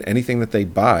and anything that they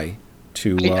buy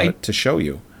to show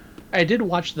you. I did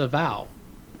watch The Vow,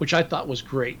 which I thought was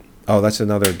great. Oh, that's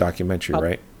another documentary,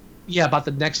 right? Yeah, about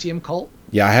the NXIVM cult.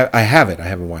 Yeah, I have it. I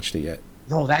haven't watched it yet.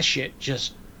 No, that shit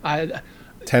just 10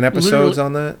 episodes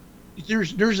on that.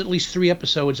 There's at least 3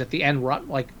 episodes at the end,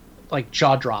 like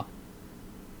jaw drop.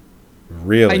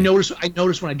 Really? I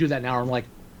notice when I do that now. I'm like,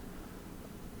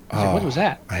 what was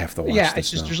that? I have to watch. Yeah,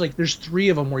 this it's just there's 3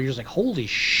 of them where you're just like, holy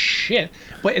shit!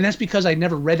 And that's because I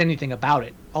never read anything about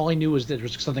it. All I knew was that there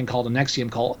was something called an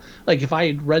NXIVM cult. Like if I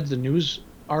had read the news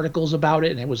articles about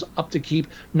it and it was up to keep,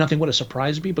 nothing would have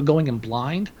surprised me. But going in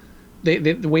blind,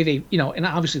 the way they and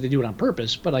obviously they do it on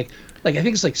purpose. But like I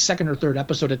think it's like 2nd or 3rd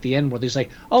episode at the end where they're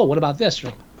like, oh, what about this?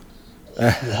 You're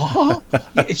like, what?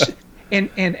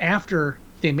 And after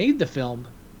they made the film,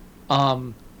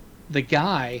 the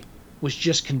guy was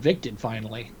just convicted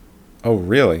finally. Oh,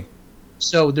 really?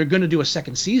 So they're going to do a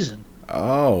 2nd season.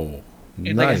 Oh,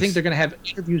 and nice. I think they're going to have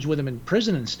interviews with him in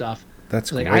prison and stuff.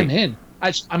 That's like, great. I'm in.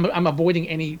 I'm avoiding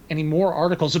any more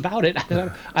articles about it.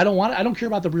 I don't care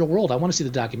about the real world. I want to see the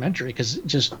documentary because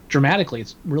just dramatically,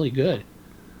 it's really good.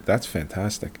 That's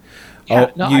fantastic.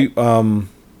 Yeah,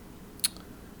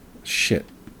 shit.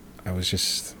 I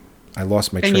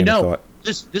lost my train of thought.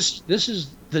 This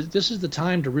is the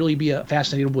time to really be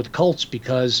fascinated with cults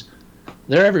because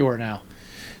they're everywhere now.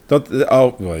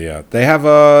 Oh well, yeah. They have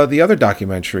the other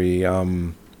documentary,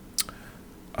 the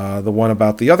one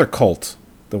about the other cult,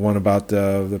 the one about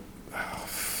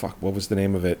what was the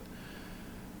name of it?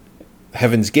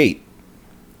 Heaven's Gate.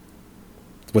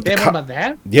 They have one about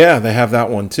that? Yeah, they have that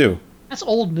one too. That's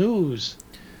old news.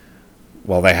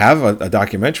 Well, they have a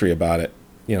documentary about it.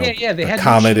 They had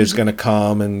comet is going to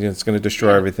come and it's going to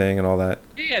destroy everything and all that.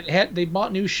 Yeah, they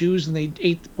bought new shoes and they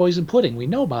ate the poison pudding. We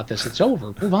know about this. It's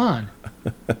over. Move on.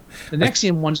 The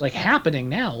NXIVM one's like happening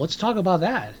now. Let's talk about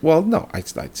that. Well, no, I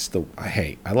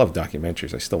love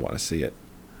documentaries. I still want to see it.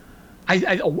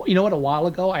 You know what? A while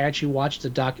ago, I actually watched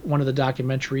one of the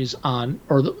documentaries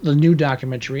the new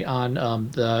documentary on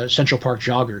the Central Park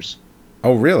joggers.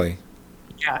 Oh, really?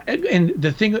 Yeah, and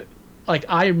the thing. Like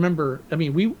I remember, I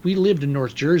mean, we lived in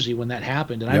North Jersey when that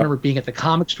happened, and I remember being at the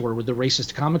comic store with the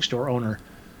racist comic store owner,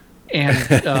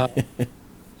 and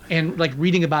and like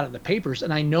reading about it in the papers,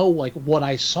 and I know like what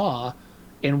I saw,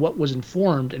 and what was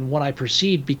informed, and what I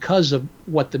perceived because of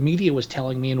what the media was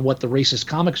telling me and what the racist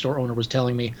comic store owner was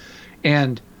telling me,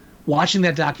 and watching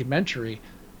that documentary,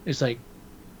 it's like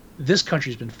this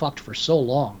country's been fucked for so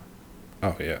long.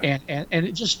 Oh yeah. And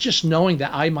it just knowing that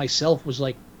I myself was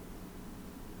like.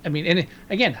 I mean, and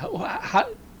again,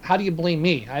 how do you blame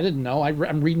me? I didn't know.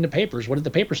 I'm reading the papers. What are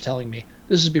the papers telling me?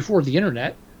 This is before the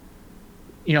internet.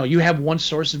 You have one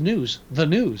source of news, the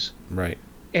news. Right.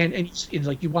 And it's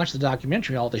like you watch the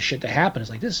documentary, all this shit that happened. It's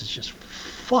like this is just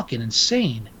fucking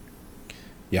insane.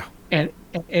 Yeah. And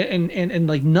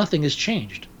like nothing has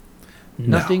changed.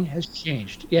 Nothing has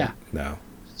changed. Yeah. No.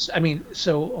 I mean,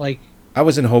 so like. I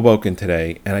was in Hoboken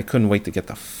today, and I couldn't wait to get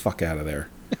the fuck out of there.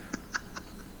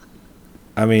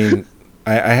 I mean,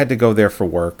 I had to go there for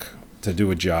work to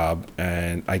do a job,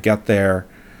 and I got there.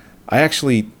 I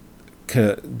actually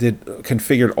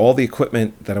configured all the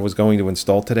equipment that I was going to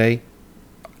install today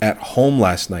at home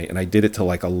last night, and I did it till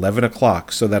like 11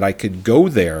 o'clock so that I could go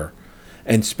there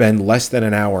and spend less than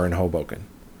an hour in Hoboken.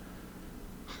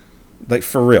 Like,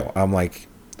 for real. I'm like,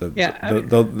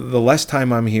 the less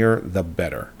time I'm here, the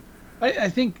better. I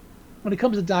think when it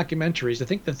comes to documentaries, I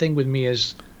think the thing with me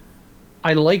is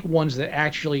I like ones that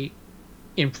actually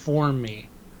inform me.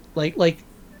 Like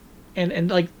and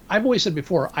like I've always said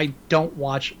before, I don't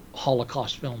watch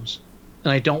Holocaust films,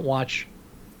 and I don't watch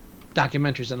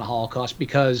documentaries on the Holocaust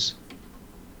because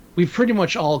we pretty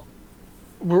much all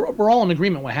we're all in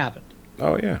agreement what happened.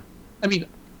 Oh yeah. I mean,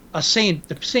 the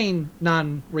sane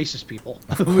non-racist people.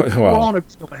 We're all in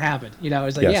agreement what happened. You know,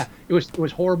 it's like Yes. yeah, it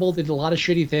was horrible. They did a lot of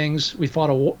shitty things. We fought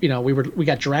a war. You know, we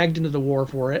got dragged into the war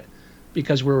for it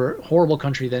because we were a horrible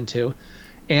country then too,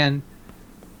 and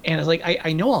it's like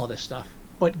I know all this stuff,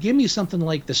 but give me something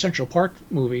like the Central Park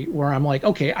movie where I'm like,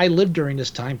 okay, I lived during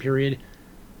this time period.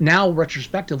 Now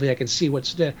retrospectively, I can see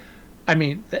what's the. I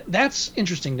mean, that's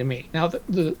interesting to me. Now,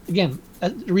 the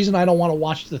reason I don't want to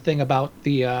watch the thing about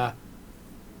the,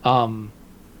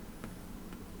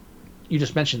 you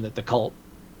just mentioned that the cult,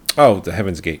 Oh, the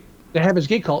Heaven's Gate. the Heaven's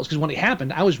Gate cult, is because when it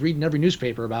happened, I was reading every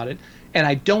newspaper about it, and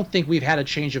I don't think we've had a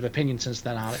change of opinion since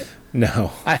then on it.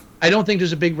 No. I don't think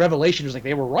there's a big revelation. It's like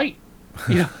they were right,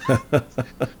 you know.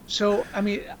 So I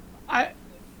mean,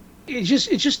 it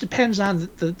just depends on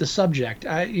the subject.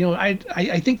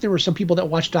 I think there were some people that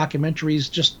watch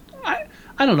documentaries. Just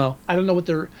I don't know. I don't know what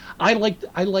they're. I like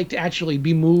to actually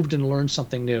be moved and learn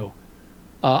something new.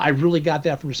 I really got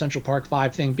that from the Central Park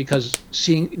 5 thing because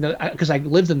because I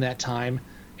lived in that time,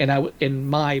 and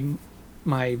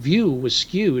my view was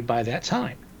skewed by that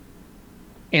time.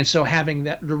 And so having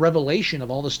the revelation of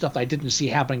all the stuff I didn't see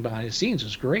happening behind the scenes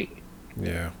was great.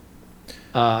 Yeah.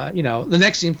 The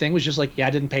Nexium thing was just like, yeah,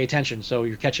 I didn't pay attention, so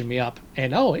you're catching me up.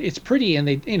 And it's pretty, and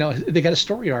they got a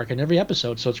story arc in every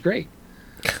episode, so it's great.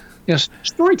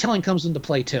 Storytelling comes into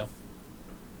play too.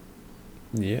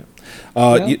 Yeah.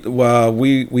 Yeah.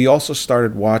 We also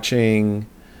started watching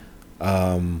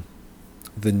the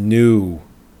new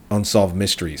Unsolved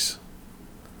Mysteries.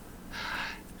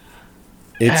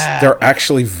 They're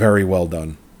actually very well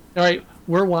done. All right,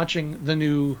 we're watching the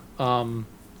new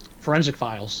Forensic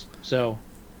Files. So,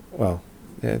 Well,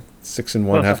 yeah, 6 in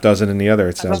one, half dozen in the other.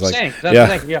 It that's sounds what I'm like. saying. That's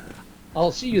what I'm saying. Yeah,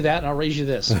 I'll see you that, and I'll raise you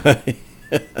this.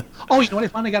 Oh, you know what I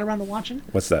finally got around to watching?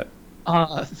 What's that?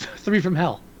 3 from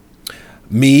Hell.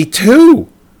 Me too.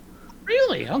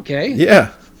 Really? Okay.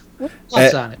 Yeah. What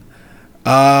thoughts on it?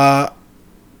 I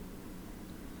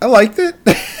liked it.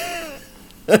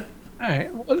 All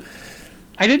right. Well,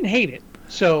 I didn't hate it.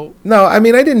 So No, I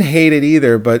mean I didn't hate it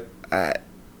either, but I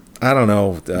don't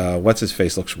know. What's his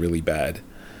face looks really bad.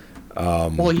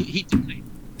 well, he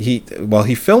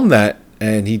He filmed that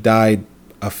and he died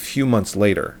a few months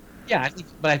later. yeah,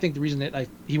 I think the reason that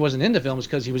he wasn't in the film is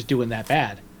because he was doing that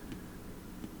bad.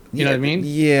 You know what I mean?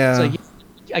 Yeah. It's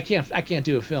like I can't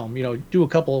do a film. Do a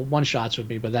couple one shots with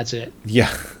me, but that's it.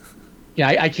 Yeah. Yeah,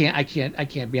 I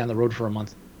can't be on the road for a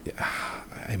month.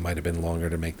 It might have been longer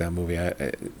to make that movie.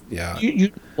 Yeah.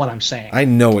 You what I'm saying. I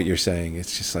know what you're saying.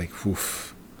 It's just like,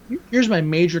 oof. Here's my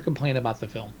major complaint about the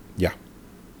film. Yeah.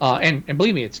 And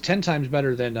believe me, it's 10 times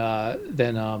better than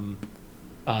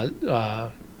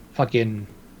fucking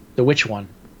the witch one.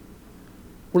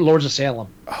 We're Lords of Salem.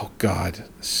 Oh God.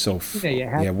 So.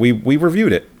 Yeah, we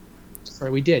reviewed it.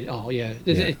 Right, we did. Oh yeah.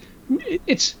 Yeah.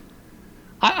 It's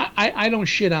I don't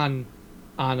shit on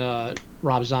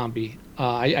Rob Zombie.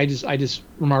 I just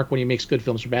remark when he makes good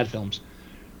films or bad films.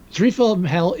 3 from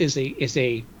Hell is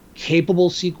a capable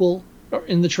sequel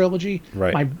in the trilogy.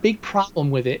 Right. My big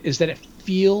problem with it is that it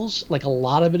feels like a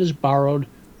lot of it is borrowed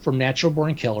from Natural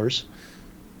Born Killers,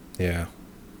 Yeah.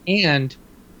 and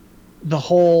the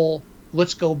whole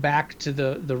let's go back to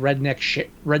the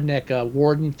redneck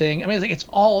warden thing. I mean, it's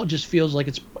all just feels like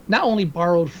it's not only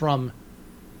borrowed from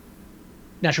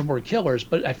Natural Born Killers,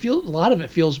 but I feel a lot of it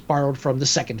feels borrowed from the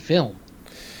second film.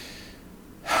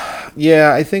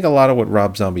 Yeah, I think a lot of what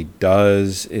Rob Zombie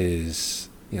does is,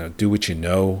 do what you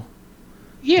know.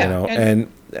 Yeah,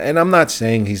 And I'm not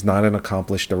saying he's not an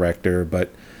accomplished director,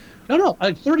 but no,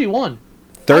 31.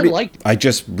 30. I liked it. I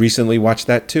just recently watched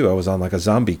that too. I was on like a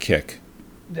zombie kick.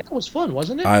 That was fun,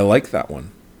 wasn't it? I like that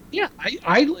one. Yeah,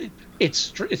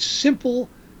 it's simple.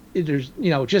 There's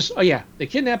just they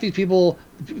kidnap these people,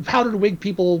 powdered wig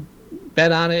people,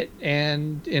 bet on it,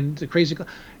 and the crazy.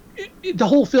 The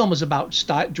whole film is about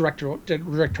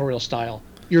directorial style.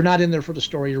 You're not in there for the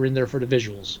story. You're in there for the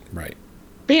visuals. Right.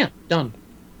 Bam, done.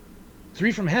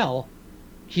 3 from Hell.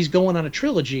 He's going on a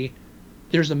trilogy.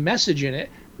 There's a message in it.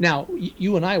 Now,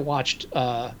 you and I watched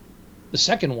the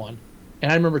second one,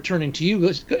 and I remember turning to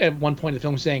you at one point in the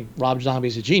film saying, Rob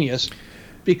Zombie's a genius,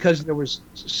 because there was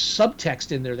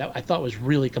subtext in there that I thought was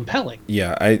really compelling.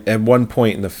 Yeah, at one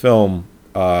point in the film,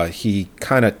 he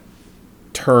kind of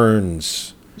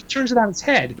turns... He turns it on its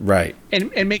head. Right.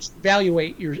 And makes you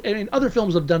evaluate your... I mean, other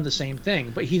films have done the same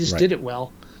thing, but he just Right. did it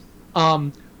well.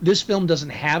 This film doesn't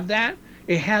have that.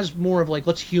 it has more of like,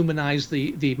 let's humanize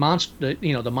the monster,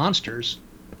 the monsters,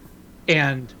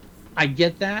 and I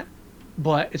get that,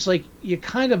 but it's like you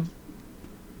kind of,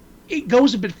 it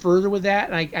goes a bit further with that,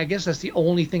 and I guess that's the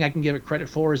only thing I can give it credit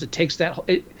for, is it takes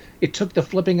it took the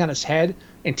flipping on its head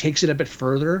and takes it a bit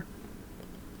further.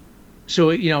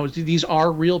 So these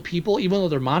are real people, even though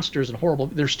they're monsters and horrible.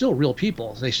 They're still real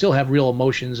people. They still have real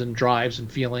emotions and drives and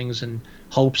feelings and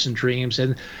hopes and dreams,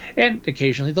 and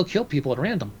occasionally they'll kill people at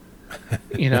random.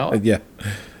 Yeah.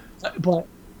 But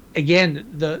again,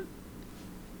 the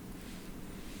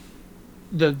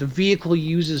vehicle he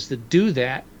uses to do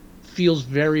that feels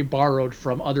very borrowed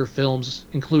from other films,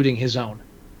 including his own.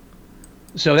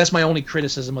 So that's my only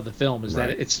criticism of the film, is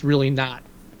that it's really not.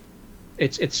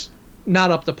 It's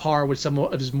not up to par with some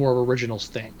of his more original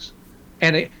things.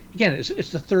 And again,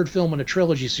 it's the third film in a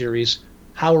trilogy series.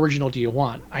 How original do you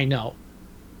want? I know.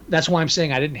 That's why I'm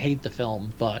saying I didn't hate the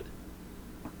film, but.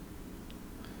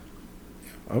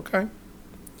 Okay.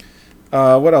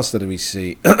 What else did we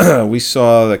see? We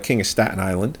saw The King of Staten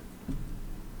Island,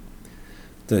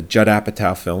 the Judd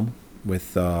Apatow film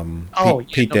with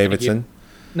Pete Davidson.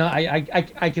 No,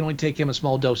 I can only take him in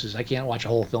small doses. I can't watch a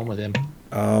whole film with him.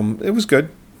 It was good.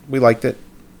 We liked it.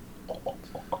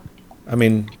 I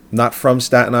mean, not from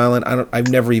Staten Island. I've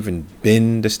never even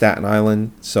been to Staten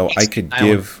Island, so I could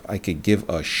give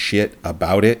a shit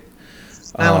about it.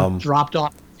 Dropped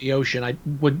off the ocean. I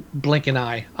would blink an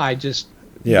eye. I just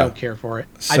don't care for it.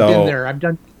 So, I've been there. I've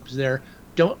done there.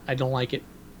 I don't like it.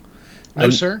 No,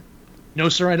 sir. No,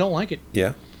 sir. I don't like it.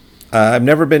 Yeah, I've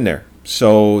never been there,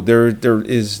 so there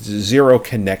is zero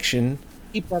connection.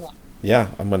 Keep that up. Yeah,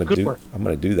 I'm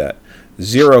gonna do that.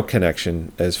 Zero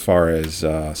connection as far as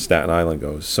Staten Island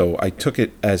goes. So I took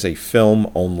it as a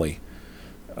film only.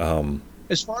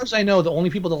 As far as I know, the only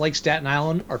people that like Staten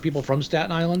Island are people from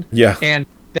Staten Island. Yeah, and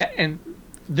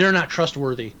they're not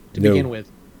trustworthy to begin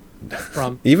with.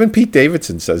 From even Pete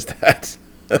Davidson says that.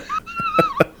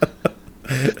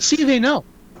 See, they know.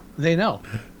 They know.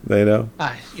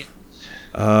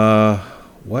 Yeah.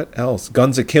 What else?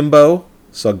 Guns Akimbo.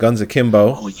 Saw Guns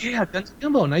Akimbo. Oh yeah, Guns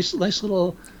Akimbo. Nice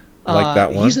little. Like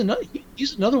that one.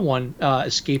 He's another one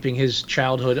escaping his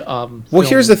childhood. Well,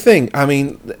 here's the thing. I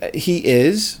mean, he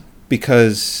is,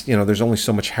 because there's only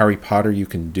so much Harry Potter you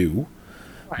can do.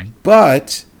 Right.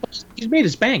 But he's made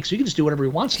his bank, so he can just do whatever he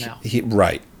wants now.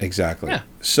 Right. Exactly. Yeah.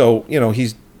 So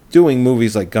he's doing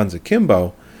movies like Guns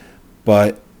Akimbo,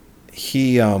 but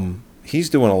he's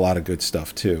doing a lot of good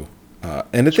stuff too.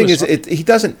 And the thing is, he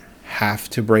doesn't have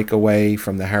to break away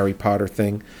from the Harry Potter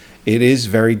thing. It is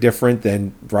very different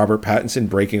than Robert Pattinson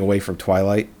breaking away from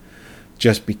Twilight,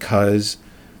 just because.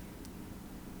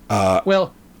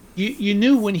 Well, you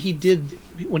knew when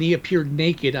he appeared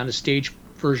naked on a stage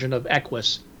version of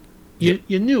Equus,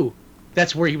 you knew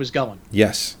that's where he was going.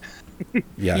 Yes.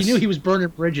 Yes. You knew he was burning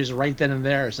bridges right then and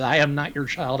there. So I am not your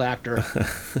child actor.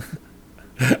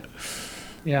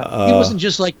 Yeah, he wasn't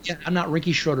just like, I'm not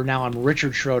Ricky Schroeder now, I'm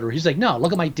Richard Schroeder. He's like, no,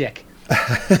 look at my dick.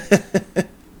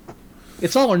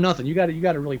 It's all or nothing. You got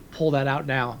to really pull that out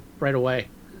now, right away.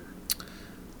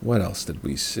 What else did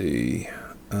we see?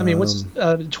 I mean, what's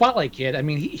Twilight Kid? I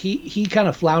mean, he kind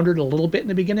of floundered a little bit in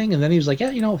the beginning, and then he was like,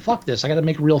 yeah, fuck this. I got to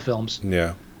make real films.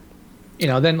 Yeah.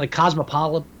 Then like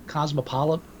Cosmopolis.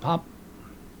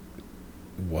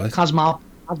 What?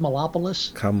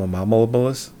 Cosmolopolis.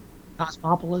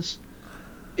 Cosmopolis.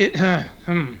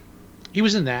 He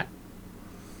was in that,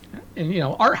 and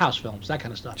art house films, that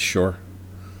kind of stuff. Sure.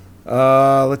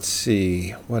 Let's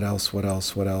see. What else?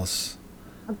 Cosmopolis.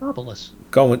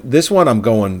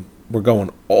 We're going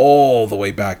all the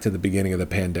way back to the beginning of the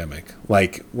pandemic.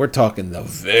 Like, we're talking the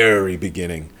very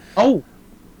beginning. Oh,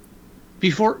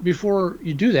 before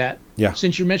you do that, yeah.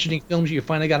 Since you're mentioning films you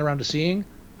finally got around to seeing,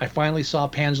 I finally saw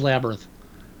Pan's Labyrinth.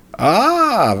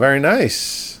 Ah, very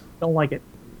nice. Don't like it.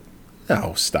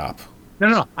 No, stop.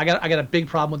 No. I got a big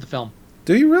problem with the film.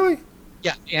 Do you really?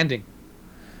 Yeah, the ending.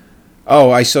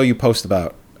 Oh, I saw you post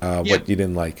about what you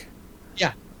didn't like.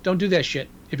 Yeah, don't do that shit.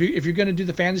 If you're gonna do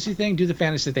the fantasy thing, do the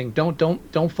fantasy thing.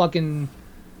 Don't fucking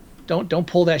don't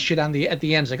pull that shit on at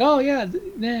the end. It's like, oh yeah,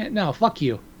 no, fuck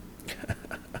you.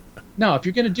 No, if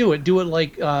you're gonna do it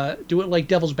like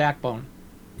Devil's Backbone.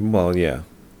 Well, yeah.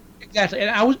 Exactly, and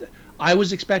I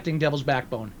was expecting Devil's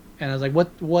Backbone, and I was like,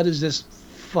 what is this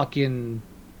fucking?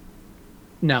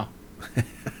 No.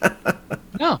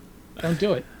 No, don't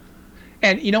do it.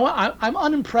 And you know what? I'm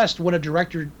unimpressed when a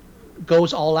director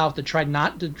goes all out to try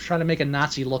to make a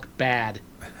Nazi look bad.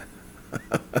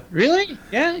 Really?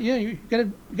 Yeah. You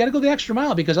gotta go the extra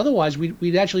mile, because otherwise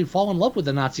we'd actually fall in love with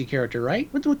the Nazi character, right?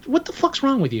 What the fuck's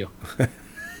wrong with you?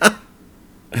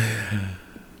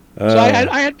 So I had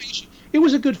my issues. It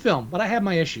was a good film, but I had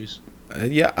my issues.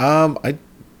 I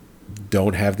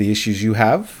don't have the issues you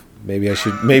have. Maybe I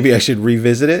should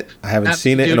revisit it. I haven't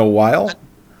seen it in a while.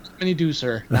 Not many do,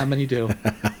 sir. Not many do.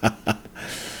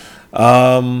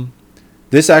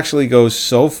 This actually goes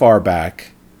so far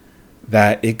back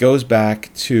that it goes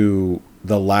back to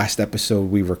the last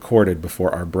episode we recorded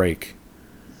before our break.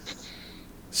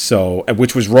 So,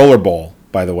 which was Rollerball,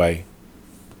 by the way.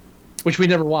 Which we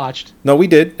never watched. No, we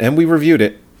did, and we reviewed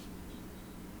it.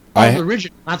 The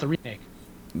original, not the remake.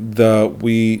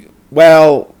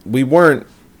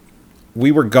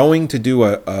 We were going to do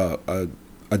a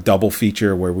double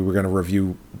feature where we were going to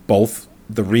review both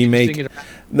the remake.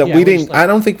 No, we didn't. I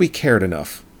don't think we cared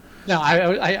enough. No,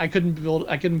 I couldn't build.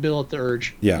 I couldn't build the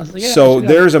urge. Yeah. So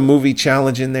there's a movie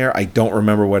challenge in there. I don't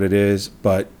remember what it is,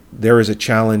 but there is a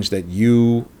challenge that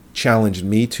you challenged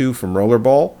me to from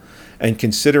Rollerball, and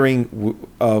considering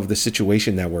of the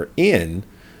situation that we're in,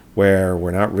 where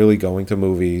we're not really going to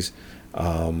movies,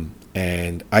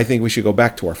 and I think we should go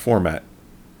back to our format,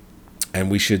 and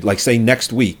we should, like, say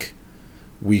next week,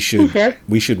 we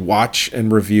should watch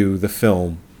and review the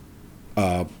film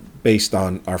based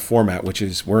on our format, which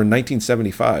is we're in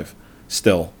 1975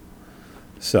 still.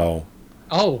 So.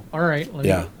 Oh, all right.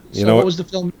 Yeah. So what was the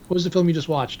film? What was the film you just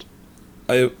watched?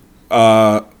 The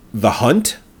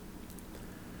Hunt.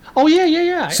 Oh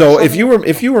yeah. So if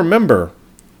you remember,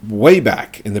 way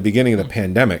back in the beginning of the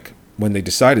pandemic, when they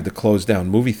decided to close down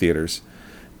movie theaters,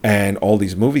 and all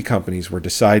these movie companies were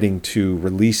deciding to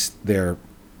release their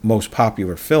most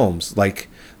popular films, like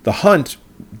The Hunt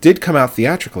did come out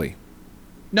theatrically.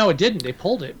 No, it didn't. They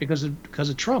pulled it because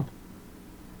of Trump.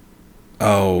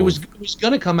 Oh. It was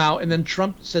going to come out, and then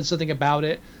Trump said something about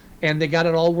it, and they got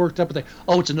it all worked up.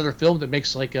 It's another film that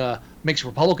makes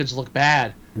Republicans look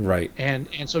bad. Right. And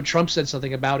so Trump said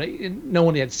something about it, and no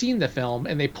one had seen the film,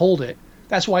 and they pulled it.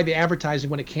 That's why the advertising,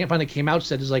 when it finally came out,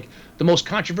 said is like the most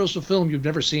controversial film you've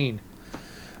never seen.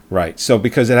 Right. So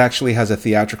because it actually has a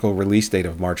theatrical release date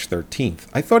of March 13th.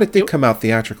 I thought it did come out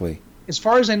theatrically. As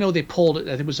far as I know, they pulled it.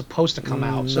 It was supposed to come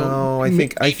out. So no,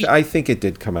 I think it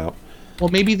did come out. Well,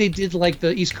 maybe they did like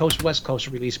the East Coast, West Coast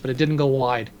release, but it didn't go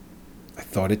wide. I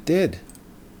thought it did.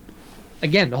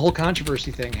 Again, the whole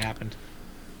controversy thing happened.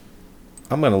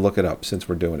 I'm going to look it up since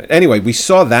we're doing it. Anyway, we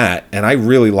saw that, and I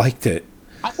really liked it.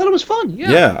 I thought it was fun, yeah.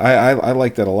 Yeah, I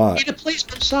liked it a lot. It plays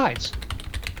both sides.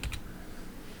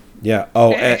 Yeah.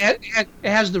 Oh, it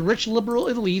has the rich liberal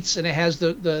elites, and it has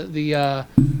the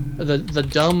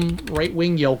dumb right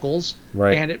wing yokels.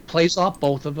 Right. And it plays off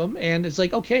both of them, and it's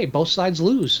like, okay, both sides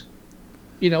lose.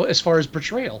 As far as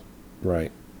portrayal.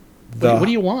 Right. What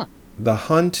do you want? The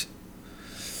Hunt.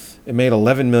 It made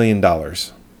 $11 million.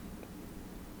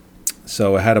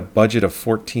 So it had a budget of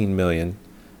 $14 million,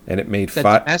 and it made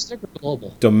domestic or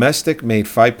global? Domestic made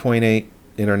 5.8.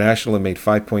 International, it made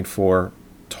 5.4.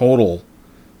 Total.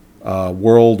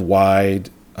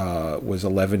 Worldwide was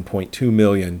 11.2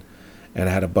 million, and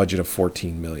had a budget of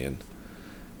 14 million.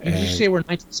 And did you say we're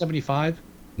 1975?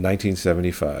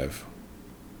 1975.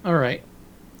 All right,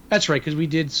 that's right, because we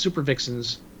did Super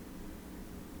Vixens.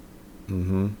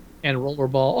 Mm-hmm. And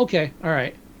Rollerball. Okay, all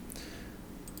right.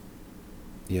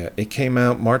 Yeah, it came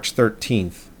out March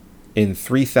 13th in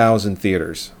 3,000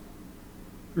 theaters.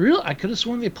 Really? I could have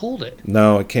sworn they pulled it.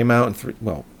 No, it came out in three.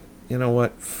 Well, you know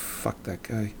what? Fuck that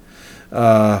guy.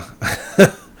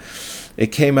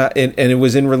 It came out, and it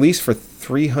was in release for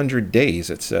 300 days,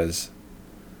 it says.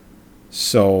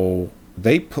 So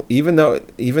even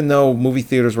though movie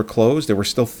theaters were closed, there were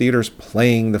still theaters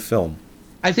playing the film.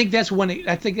 I think that's when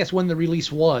the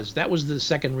release was. That was the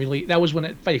second release. That was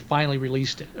when they finally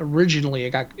released it. Originally,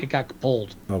 it got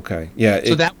pulled. Okay. Yeah.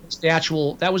 So that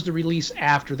was the release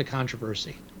after the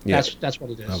controversy. Yeah. That's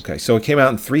what it is. Okay. So it came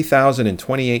out in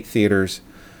 3,028 theaters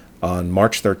on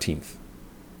March 13th.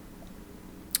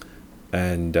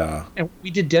 And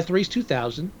we did Death Race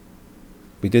 2000.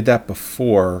 We did that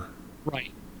before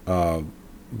right.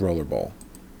 Rollerball.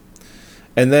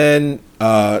 And then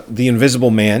The Invisible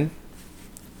Man.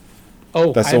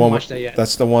 Oh, I haven't watched that yet.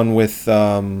 That's the one with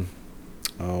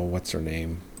what's her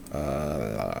name?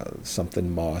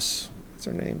 Something Moss. What's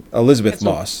her name? Elizabeth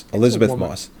Moss. Elizabeth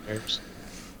Moss.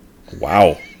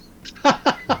 Wow.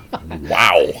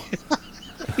 Wow.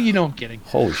 I'm kidding.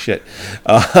 Holy shit.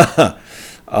 So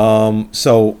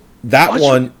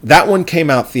that one came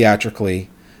out theatrically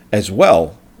as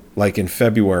well, like in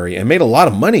February, and made a lot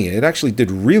of money. It actually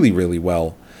did really, really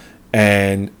well.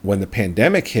 And when the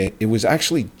pandemic hit, it was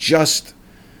actually just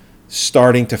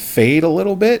starting to fade a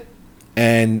little bit,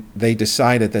 and they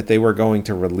decided that they were going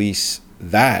to release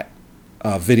that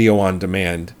video on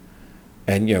demand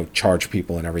and charge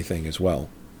people and everything as well.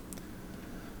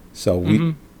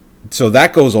 So so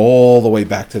that goes all the way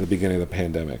back to the beginning of the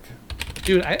pandemic.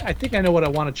 Dude, I think I know what I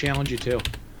want to challenge you to.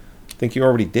 I think you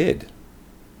already did.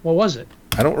 What was it?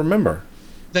 I don't remember.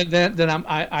 Then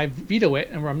I veto it,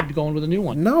 and I'm going with a new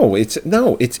one. No, it's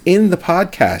in the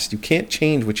podcast. You can't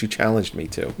change what you challenged me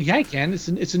to. Yeah, I can.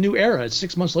 It's a new era. It's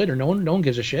 6 months later. No one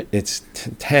gives a shit. It's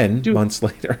 10 months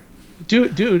later.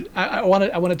 Dude, I want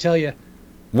to tell you.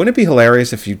 Wouldn't it be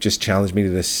hilarious if you just challenged me to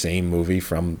the same movie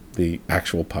from the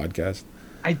actual podcast?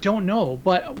 I don't know,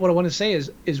 but what I want to say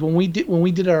is when we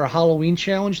did our Halloween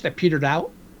challenge that petered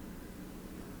out,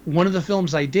 one of the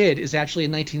films I did is actually a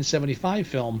 1975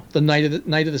 film, The Night of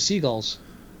the Seagulls.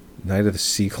 Night of the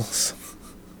Seagulls.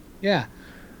 Yeah,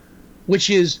 which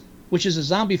is a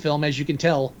zombie film, as you can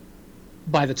tell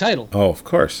by the title. Oh, of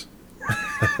course.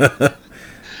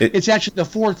 It's actually the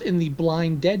fourth in the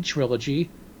Blind Dead trilogy,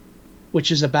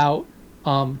 which is about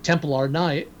Templar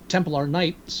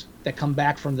knights that come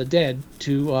back from the dead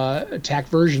to attack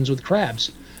versions with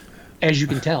crabs, as you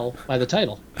can tell by the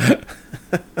title.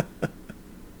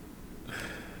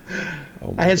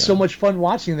 I had so much fun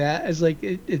watching that. It's like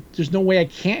there's no way I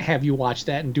can't have you watch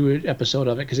that and do an episode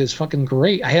of it because it's fucking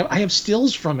great. I have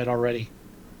stills from it already.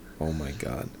 Oh my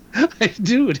god,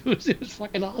 dude, it was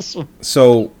fucking awesome.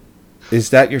 So, is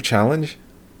that your challenge?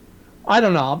 I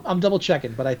don't know. I'm double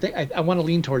checking, but I think I want to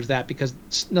lean towards that because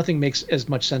nothing makes as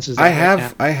much sense as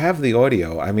that. I have the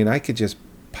audio. I mean, I could just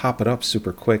pop it up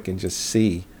super quick and just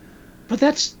see. But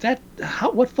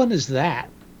what fun is that?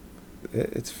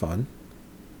 It's fun.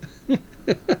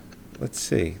 Let's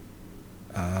see.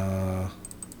 Your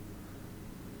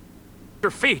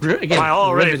feet. Again, My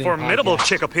already riveting formidable podcast.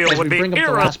 chick appeal As would we be bring up the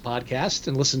irre- last podcast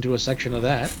and listen to a section of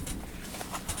that.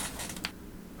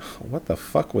 What the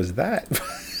fuck was that?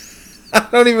 I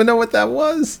don't even know what that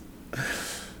was.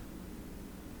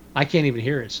 I can't even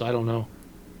hear it, so I don't know.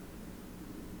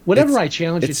 Whatever I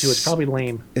challenge you to, it's probably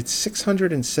lame. It's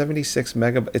 676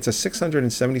 megabyte. It's a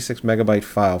 676 megabyte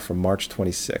file from March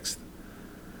 26th.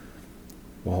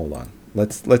 Well, hold on.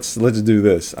 Let's do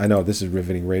this. I know this is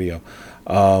riveting radio.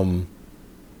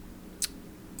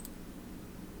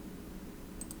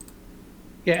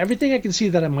 Yeah, everything I can see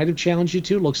that I might have challenged you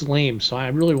to looks lame, so I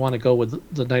really want to go with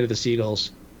the Night of the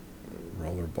Seagulls.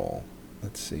 Rollerball.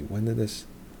 Let's see. When did this?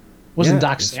 Wasn't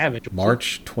Doc Savage? Was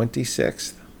March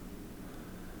 26th.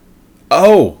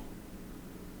 Oh,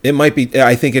 it might be.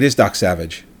 I think it is Doc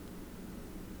Savage.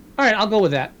 All right, I'll go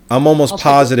with that. I'm almost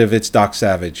positive it's Doc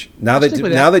Savage. Now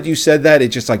that you said that, it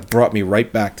just like brought me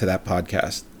right back to that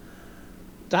podcast.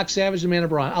 Doc Savage and Man of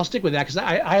Brawn. I'll stick with that because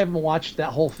I haven't watched that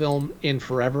whole film in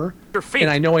forever, Your feet.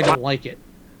 and I know I don't like it.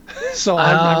 So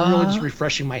I'm really just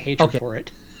refreshing my hatred for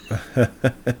it.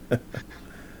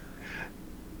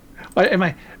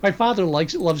 And my father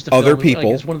loves the Other film. people.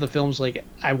 Like, it's one of the films like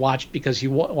I watched because he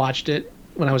watched it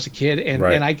when I was a kid, and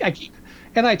Right.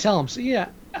 and I tell him, so yeah,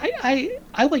 I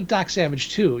like Doc Savage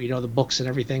too, the books and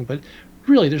everything, but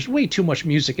really there's way too much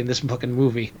music in this fucking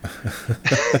movie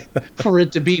for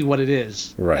it to be what it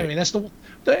is. Right. I mean, that's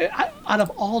out of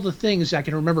all the things I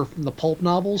can remember from the pulp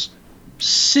novels,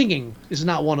 singing is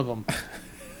not one of them.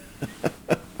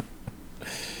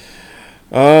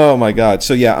 Oh my god!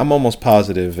 So yeah, I'm almost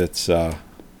positive it's Doc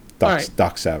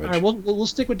Savage. All right, we'll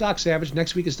stick with Doc Savage.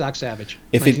 Next week is Doc Savage.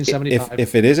 If 1975.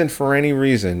 if it isn't for any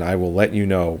reason, I will let you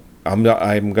know. I'm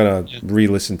gonna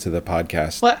re-listen to the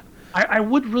podcast. But I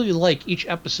would really like each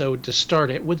episode to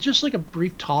start it with just like a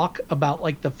brief talk about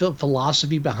like the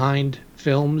philosophy behind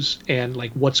films and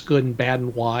like what's good and bad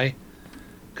and why.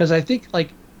 Because I think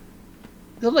like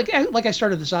I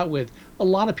started this out with, a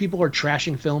lot of people are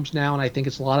trashing films now, and I think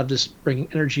it's a lot of just bringing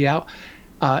energy out,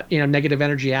 negative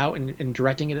energy out and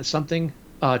directing it at something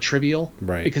trivial.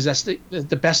 Right. Because that's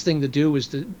the best thing to do is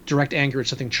to direct anger at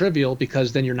something trivial,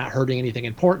 because then you're not hurting anything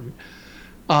important.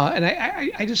 And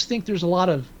I just think there's a lot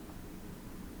of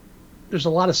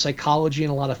psychology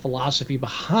and a lot of philosophy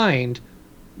behind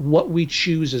what we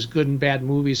choose as good and bad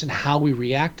movies and how we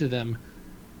react to them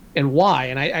and why.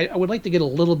 And I would like to get a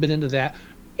little bit into that.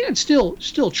 And still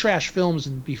trash films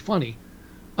and be funny.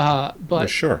 But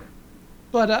sure.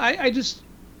 But I just,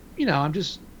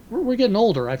 we're getting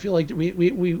older. I feel like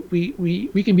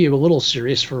we can be a little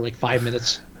serious for like 5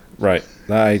 minutes. Right.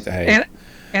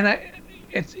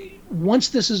 It's once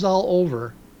this is all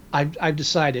over, I've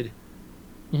decided,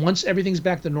 once everything's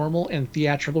back to normal and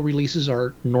theatrical releases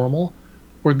are normal,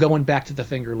 we're going back to the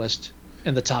finger list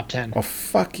in the top 10. Oh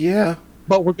fuck yeah!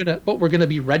 But we're gonna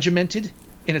be regimented,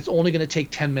 and it's only gonna take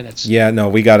 10 minutes. Yeah, no,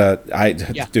 we gotta.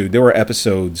 Dude, there were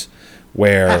episodes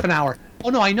where half an hour. Oh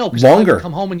no, I know. 'Cause longer. Ellen would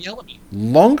come home and yell at me.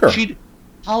 Longer.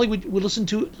 Holly would listen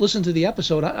to the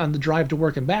episode on the drive to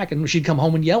work and back, and she'd come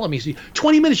home and yell at me. See,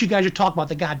 20 minutes you guys are talking about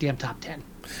the goddamn top 10.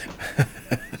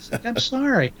 Like, I'm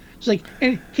sorry. It's like,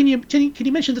 and can you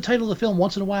mention the title of the film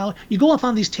once in a while? You go off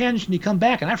on these tangents and you come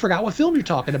back, and I forgot what film you're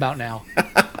talking about now.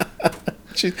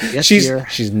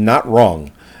 She's not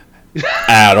wrong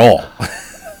at all.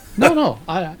 No.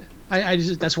 I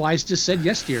just, that's why I just said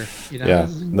yes, dear. You know, Yeah,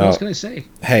 what else can I say?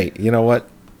 Hey, you know what?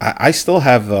 I still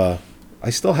have the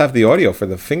audio for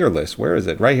the Fingerless. Where is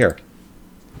it? Right here.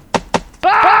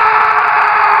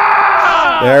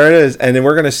 There it is, and then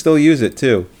we're gonna still use it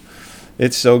too.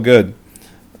 It's so good.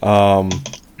 No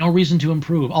reason to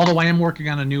improve. Although I am working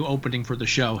on a new opening for the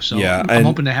show, so Yeah, I'm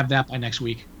hoping to have that by next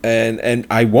week. And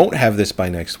I won't have this by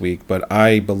next week, but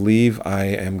I believe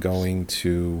I'm going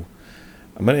to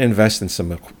invest in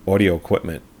some audio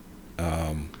equipment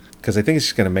because I think it's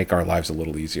just going to make our lives a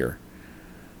little easier.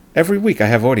 Every week I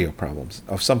have audio problems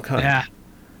of some kind. Yeah.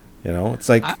 You know, it's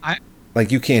like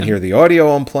like you can't hear the audio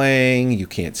I'm playing, you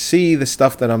can't see the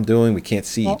stuff that I'm doing, we can't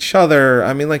see each other.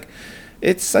 I mean, like,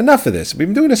 it's enough of this. We've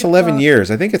been doing this 11 years.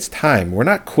 I think it's time. We're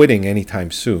not quitting anytime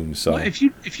soon. So well, if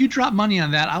you drop money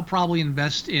on that, I'll probably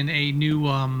invest in a new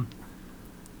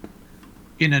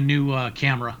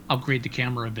camera. Upgrade the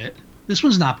camera a bit. This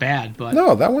one's not bad, but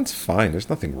no, that one's fine. There's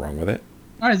nothing wrong with it.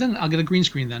 All right, then I'll get a green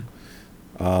screen then.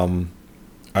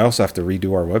 I also have to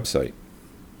redo our website.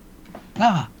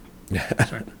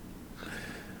 Sorry.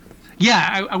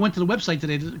 Yeah, I went to the website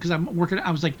today because I'm working.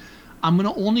 I was like, I'm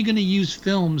only going to use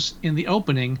films in the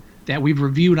opening that we've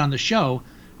reviewed on the show.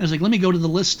 And I was like, let me go to the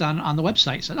list on the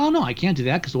website. I said, oh no, I can't do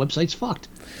that because the website's fucked.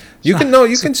 You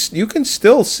can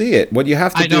still see it. What you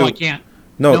have to do. I know I can't.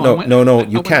 No,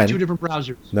 you went can. to 2 different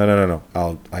browsers. No.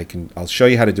 I'll show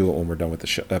you how to do it when we're done with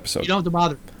the episode. You don't have to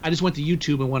bother. I just went to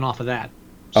YouTube and went off of that.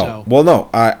 Oh, So. well, no.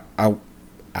 I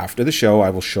after the show, I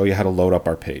will show you how to load up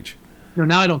our page. No,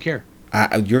 now I don't care.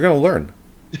 You're gonna learn.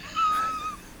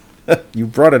 You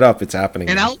brought it up. It's happening.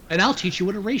 And I'll teach you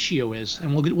what a ratio is,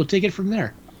 and we'll take it from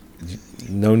there.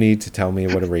 No need to tell me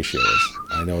what a ratio is.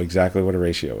 I know exactly what a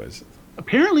ratio is.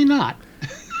 Apparently not.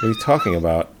 What are you talking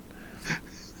about?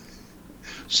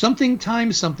 Something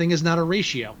times something is not a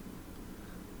ratio.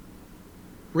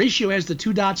 Ratio has the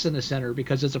 2 dots in the center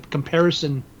because it's a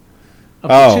comparison of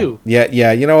the two.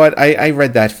 Yeah. You know what? I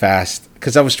read that fast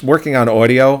because I was working on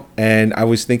audio and I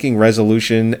was thinking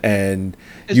resolution and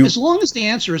as long as the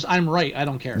answer is I'm right, I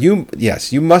don't care.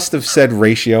 You must have said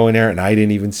ratio in there and I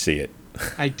didn't even see it.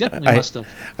 I definitely must have.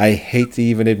 I hate to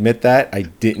even admit that. I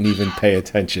didn't even pay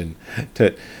attention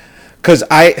to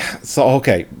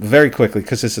okay, very quickly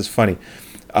because this is funny.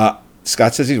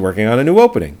 Scott says he's working on a new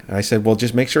opening. And I said, well,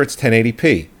 just make sure it's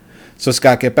 1080p. So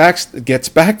Scott gets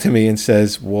back to me and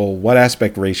says, well, what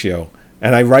aspect ratio?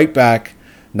 And I write back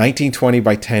 1920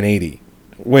 by 1080,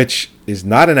 which is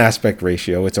not an aspect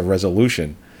ratio. It's a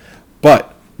resolution.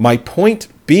 But my point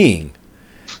being,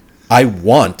 I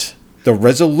want the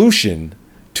resolution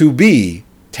to be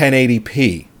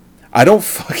 1080p. I don't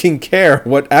fucking care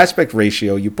what aspect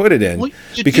ratio you put it in, well,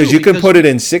 because you can put it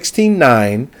in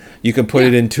 16:9, you can put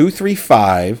it in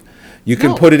 235, you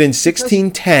can put it in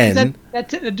 16:10.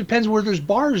 That depends where there's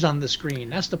bars on the screen.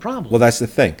 That's the problem. Well, that's the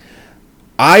thing.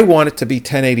 I want it to be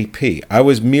 1080p. I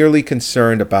was merely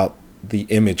concerned about the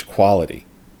image quality.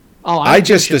 Oh, I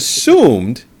just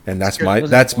assumed, and that's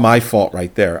my fault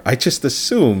right there. I just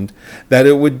assumed that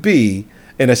it would be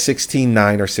in a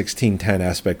 16:9 or 16:10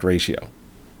 aspect ratio.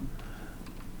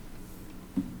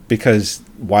 Because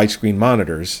widescreen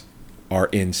monitors are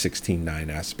in 16:9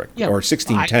 aspect, or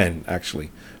 16:10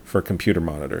 actually for computer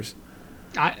monitors.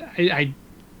 I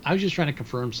was just trying to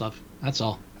confirm stuff. That's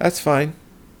all. That's fine.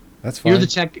 That's fine.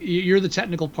 You're the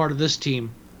technical part of this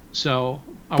team, so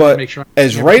I want but to make sure.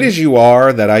 As right as you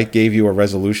are, that I gave you a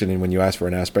resolution, and when you asked for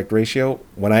an aspect ratio,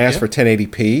 when I asked for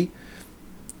 1080p,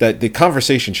 that the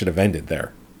conversation should have ended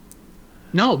there.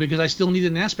 No, because I still need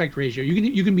an aspect ratio.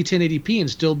 You can be 1080p and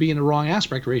still be in the wrong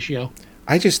aspect ratio.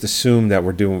 I just assumed that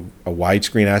we're doing a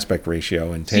widescreen aspect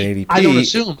ratio and 1080p. I don't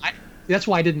assume. That's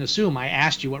why I didn't assume. I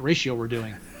asked you what ratio we're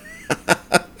doing.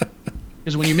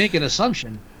 Because when you make an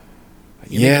assumption,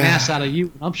 you make an ass out of you.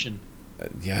 Assumption.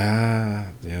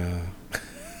 Yeah.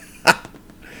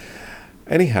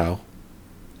 Anyhow.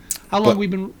 How long have we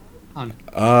been on?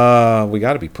 We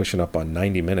got to be pushing up on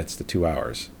 90 minutes to 2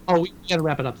 hours. Oh, we got to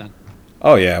wrap it up then.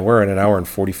 Oh yeah, we're at an hour and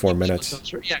 44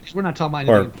 minutes. Yeah, because we're not talking about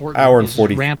anything important.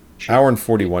 Hour and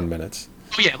 41 minutes.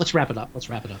 Oh yeah, let's wrap it up.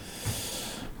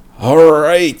 All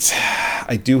right,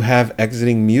 I do have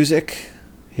exiting music.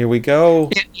 Here we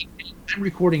go. I'm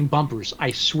recording bumpers.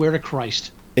 I swear to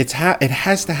Christ. It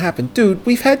has to happen, dude.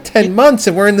 We've had 10 months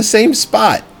and we're in the same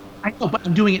spot. I know, but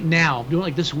I'm doing it now. I'm doing it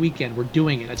like this weekend. We're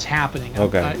doing it. It's happening.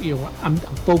 Okay. I'm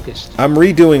focused. I'm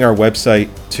redoing our website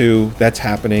too. That's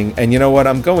happening. And you know what?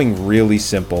 I'm going really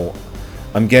simple.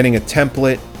 I'm getting a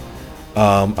template.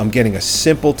 I'm getting a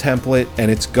simple template, and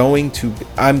it's going to.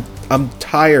 I'm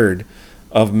tired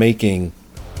of making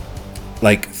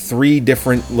like 3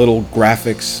 different little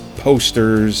graphics,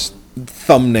 posters,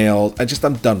 thumbnails.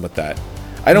 I'm done with that.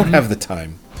 I don't have the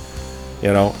time.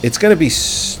 You know, it's going to be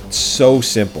so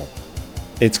simple.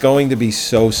 It's going to be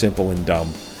so simple and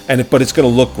dumb, but it's going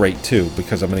to look great too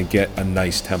because I'm going to get a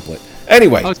nice template.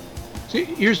 Anyway, so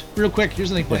here's real quick.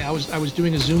 Here's the thing. I was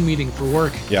doing a Zoom meeting for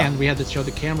work, Yeah. and we had to show the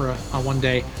camera on one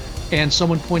day, and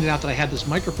someone pointed out that I had this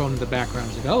microphone in the background.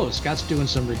 I was like, "Oh, Scott's doing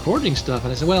some recording stuff,"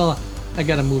 and I said, "Well, I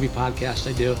got a movie podcast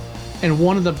I do." And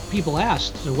one of the people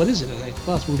asked, "So what is it?" And I said,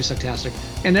 "Well, it's Movie Sucktastic."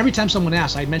 And every time someone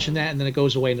asks, I mention that, and then it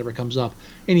goes away and never comes up.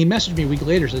 And he messaged me a week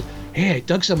later, said, "Hey, I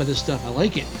dug some of this stuff. I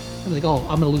like it." I'm like, "Oh,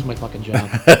 I'm gonna lose my fucking job."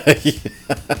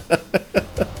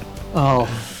 Oh,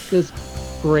 it's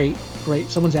great.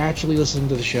 Someone's actually listening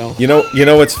to the show. you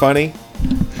know what's funny?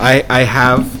 I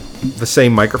have the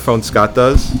same microphone Scott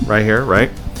does right here, right?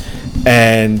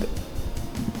 And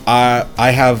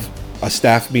I have a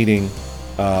staff meeting.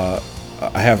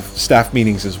 I have staff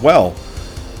meetings as well.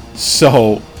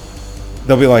 So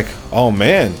they'll be like, "Oh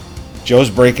man, Joe's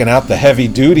breaking out the heavy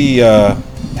duty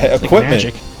equipment." Like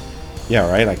magic. Yeah,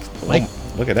 right. Mike.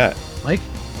 Look at that. Mike.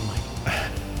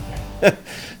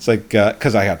 It's like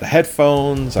because I got the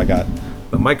headphones, I got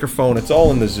the microphone. It's all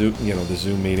in the Zoom, the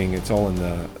Zoom meeting. It's all in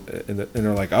the and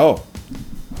they're like, "Oh,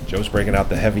 Joe's breaking out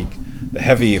the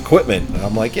heavy equipment." And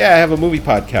I'm like, "Yeah, I have a movie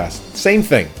podcast. Same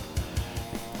thing."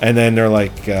 And then they're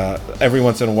like, every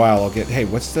once in a while, I'll get, "Hey,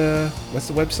 what's the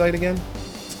website again?"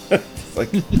 it's like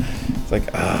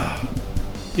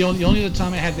The only other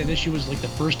time I had that issue was like the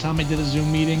first time I did a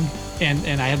Zoom meeting,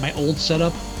 and I had my old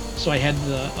setup, so I had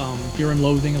the Fear and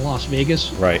Loathing in Las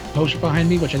Vegas Right. poster behind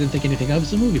me, which I didn't think anything of.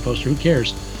 It's a movie poster. Who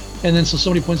cares? And then so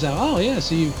somebody points out, "Oh yeah,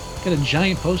 so you got a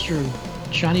giant poster of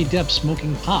Johnny Depp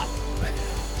smoking pot."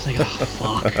 It's like, oh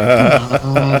fuck.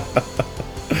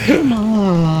 Come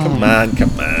on.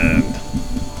 Come on.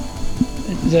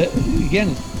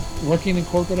 Again, working in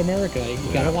corporate America,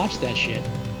 you gotta watch that shit.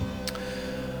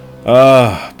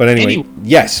 But anyway, Anyway.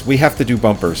 yes, we have to do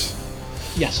bumpers.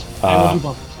 Yes, I will do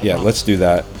bumpers. I Yeah, promise. let's do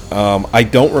that. I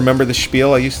don't remember the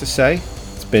spiel I used to say.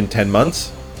 It's been 10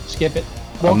 months. Skip it.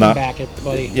 Welcome not- back,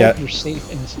 everybody. Yeah. Hope you're safe.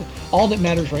 And all that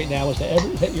matters right now is that,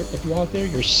 if you're out there,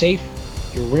 you're safe.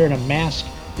 You're wearing a mask.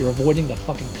 You're avoiding the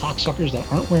fucking cocksuckers that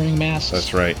aren't wearing masks.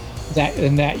 That's right.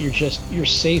 That you're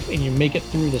safe and you make it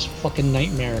through this fucking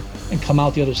nightmare and come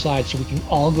out the other side, so we can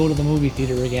all go to the movie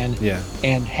theater again. Yeah.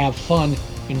 And have fun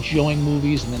enjoying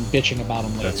movies and then bitching about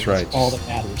them later. That's right. all that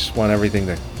matters. Just want everything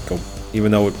to go,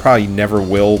 even though it probably never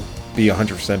will be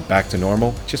 100% back to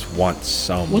normal. Just want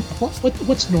some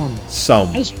What's normal? some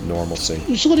I just- normalcy.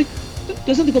 Just let it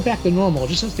doesn't have to go back to normal. It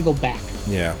just has to go back.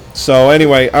 Yeah. So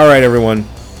anyway, all right, everyone.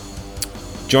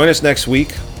 Join us next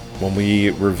week when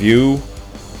we review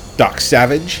Doc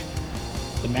Savage.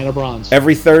 The Man of Bronze.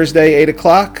 Every Thursday, 8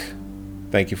 o'clock.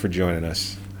 Thank you for joining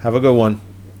us. Have a good one.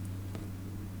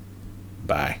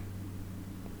 Bye.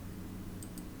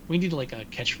 We need like a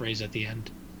catchphrase at the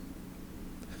end.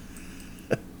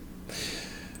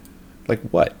 Like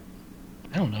what?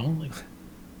 I don't know, like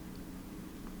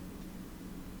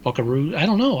Buckaroo. I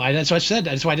don't know. That's what I said.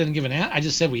 That's why I didn't give an. I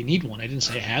just said we need one. I didn't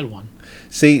say I had one.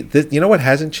 See, you know what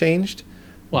hasn't changed?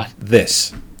 What?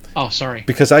 This. Oh, sorry.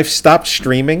 Because I've stopped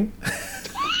streaming.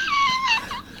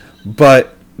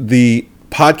 But the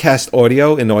podcast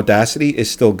audio in Audacity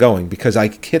is still going because I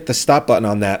hit the stop button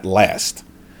on that last.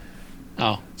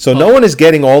 Oh. So no one is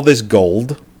getting all this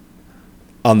gold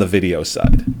on the video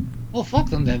side. Well, fuck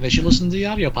them then. They should listen to the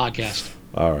audio podcast.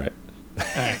 All right. All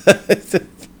right.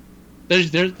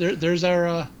 There's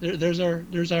our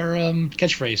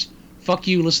catchphrase. Fuck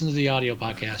you. Listen to the audio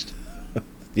podcast.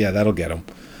 Yeah, that'll get them.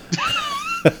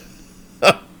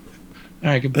 All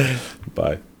right. Goodbye.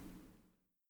 Bye.